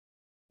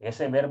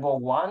 Ese verbo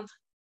want,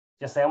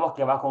 ya sabemos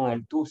que va con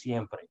el tú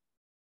siempre,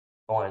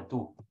 con el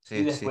tú.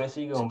 Y Sí, sí, después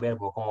sigue sí. un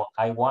verbo como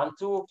I want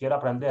to, quiero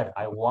aprender.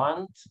 I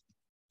want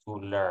to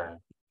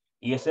learn.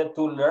 Y ese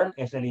to learn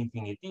es el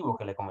infinitivo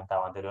que le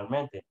comentaba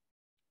anteriormente.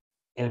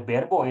 El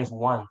verbo es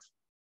want,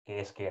 que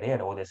es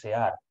querer o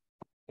desear.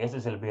 Ese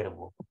es el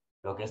verbo.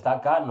 Lo que está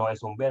acá no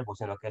es un verbo,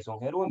 sino que es un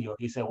gerundio.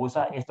 Y se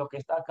usa esto que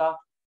está acá.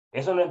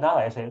 Eso no es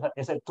nada.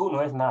 Ese tú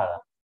no es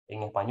nada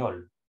en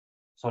español.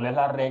 Solo es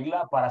la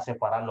regla para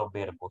separar los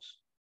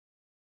verbos.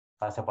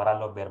 Para separar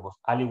los verbos.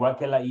 Al igual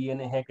que la ing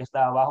que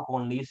está abajo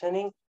con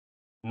listening,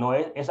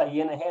 esa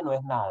ing no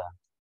es nada.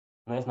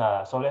 No es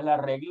nada. Solo es la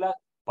regla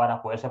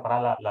para poder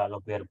separar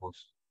los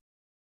verbos.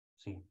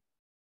 Sí,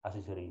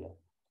 así sería.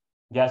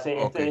 Ya sé,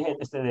 Ok.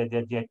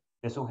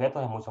 de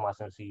sujetos es mucho más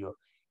sencillo.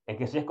 El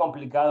que sí es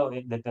complicado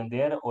de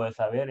entender o de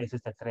saber es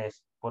este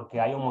tres, porque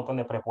hay un montón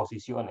de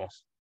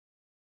preposiciones.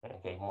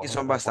 Hay un Y montón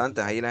de son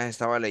bastantes, ahí preposiciones. las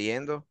estaba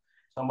leyendo.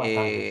 Son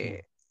bastantes, sí.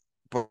 eh,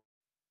 porque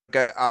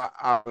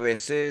a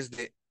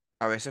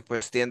veces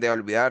pues tiende a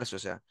olvidarse, o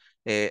sea,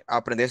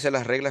 aprenderse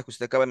las reglas que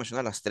usted acaba de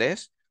mencionar, las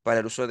tres, para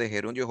el uso de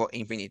gerundios o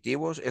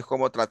infinitivos, es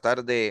como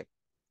tratar de,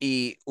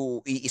 y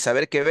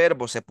saber qué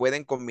verbos se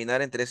pueden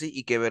combinar entre sí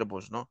y qué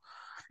verbos no.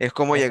 Es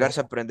como Eso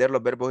llegarse a es. aprender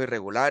los verbos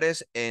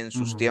irregulares Ujú. en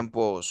sus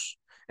tiempos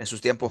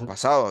Eso-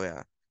 pasados,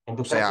 ¿verdad? En O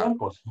tus tres sea,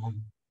 tiempos. Ujú.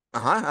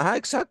 ajá, ajá,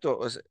 exacto.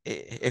 O sea,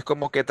 es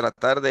como que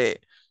tratar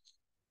de,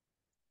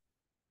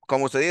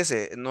 como usted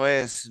dice, no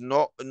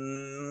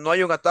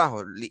hay un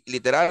atajo,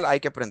 literal hay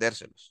que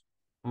aprendérselos.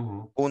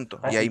 Ujú.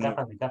 Punto. Y ahí Practicar,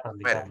 practicar,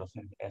 muere. practicarlo,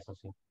 sí, eso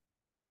sí.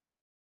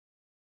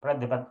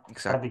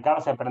 Exacto.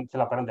 Practicar se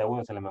lo aprende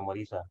uno, se le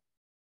memoriza.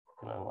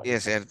 Se lo Y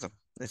es memoriza. cierto.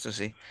 Eso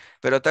sí.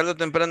 Pero tarde o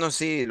temprano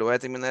sí, lo voy a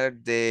terminar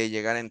de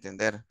llegar a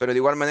entender. Pero de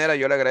igual manera,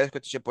 yo le agradezco,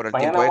 teacher, por el Mañana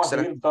tiempo vamos a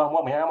extra. seguir, de todos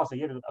modos, mañana vamos a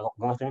seguir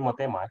con este mismo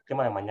tema, el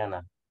tema de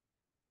mañana.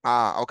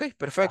 Ah, ok,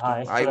 perfecto.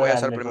 Ajá, eso Ahí solo voy a era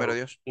estar la primero,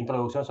 Dios.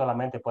 introducción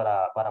solamente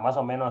para más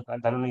o menos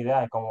darle una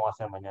idea de cómo va a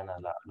ser mañana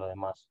lo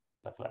demás,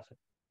 la clase.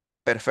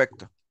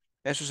 Perfecto.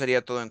 Eso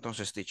sería todo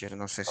entonces, teacher.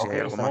 No sé si Ok, hay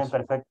algo está bien, más.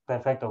 perfecto,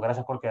 perfecto.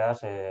 Gracias por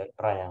quedarse,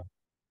 Ryan.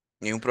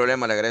 Ni un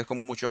problema, le agradezco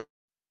mucho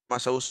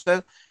más a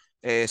usted.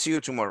 See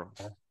you tomorrow.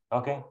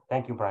 Ok,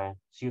 thank you, Brian.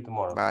 See you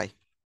tomorrow. Bye.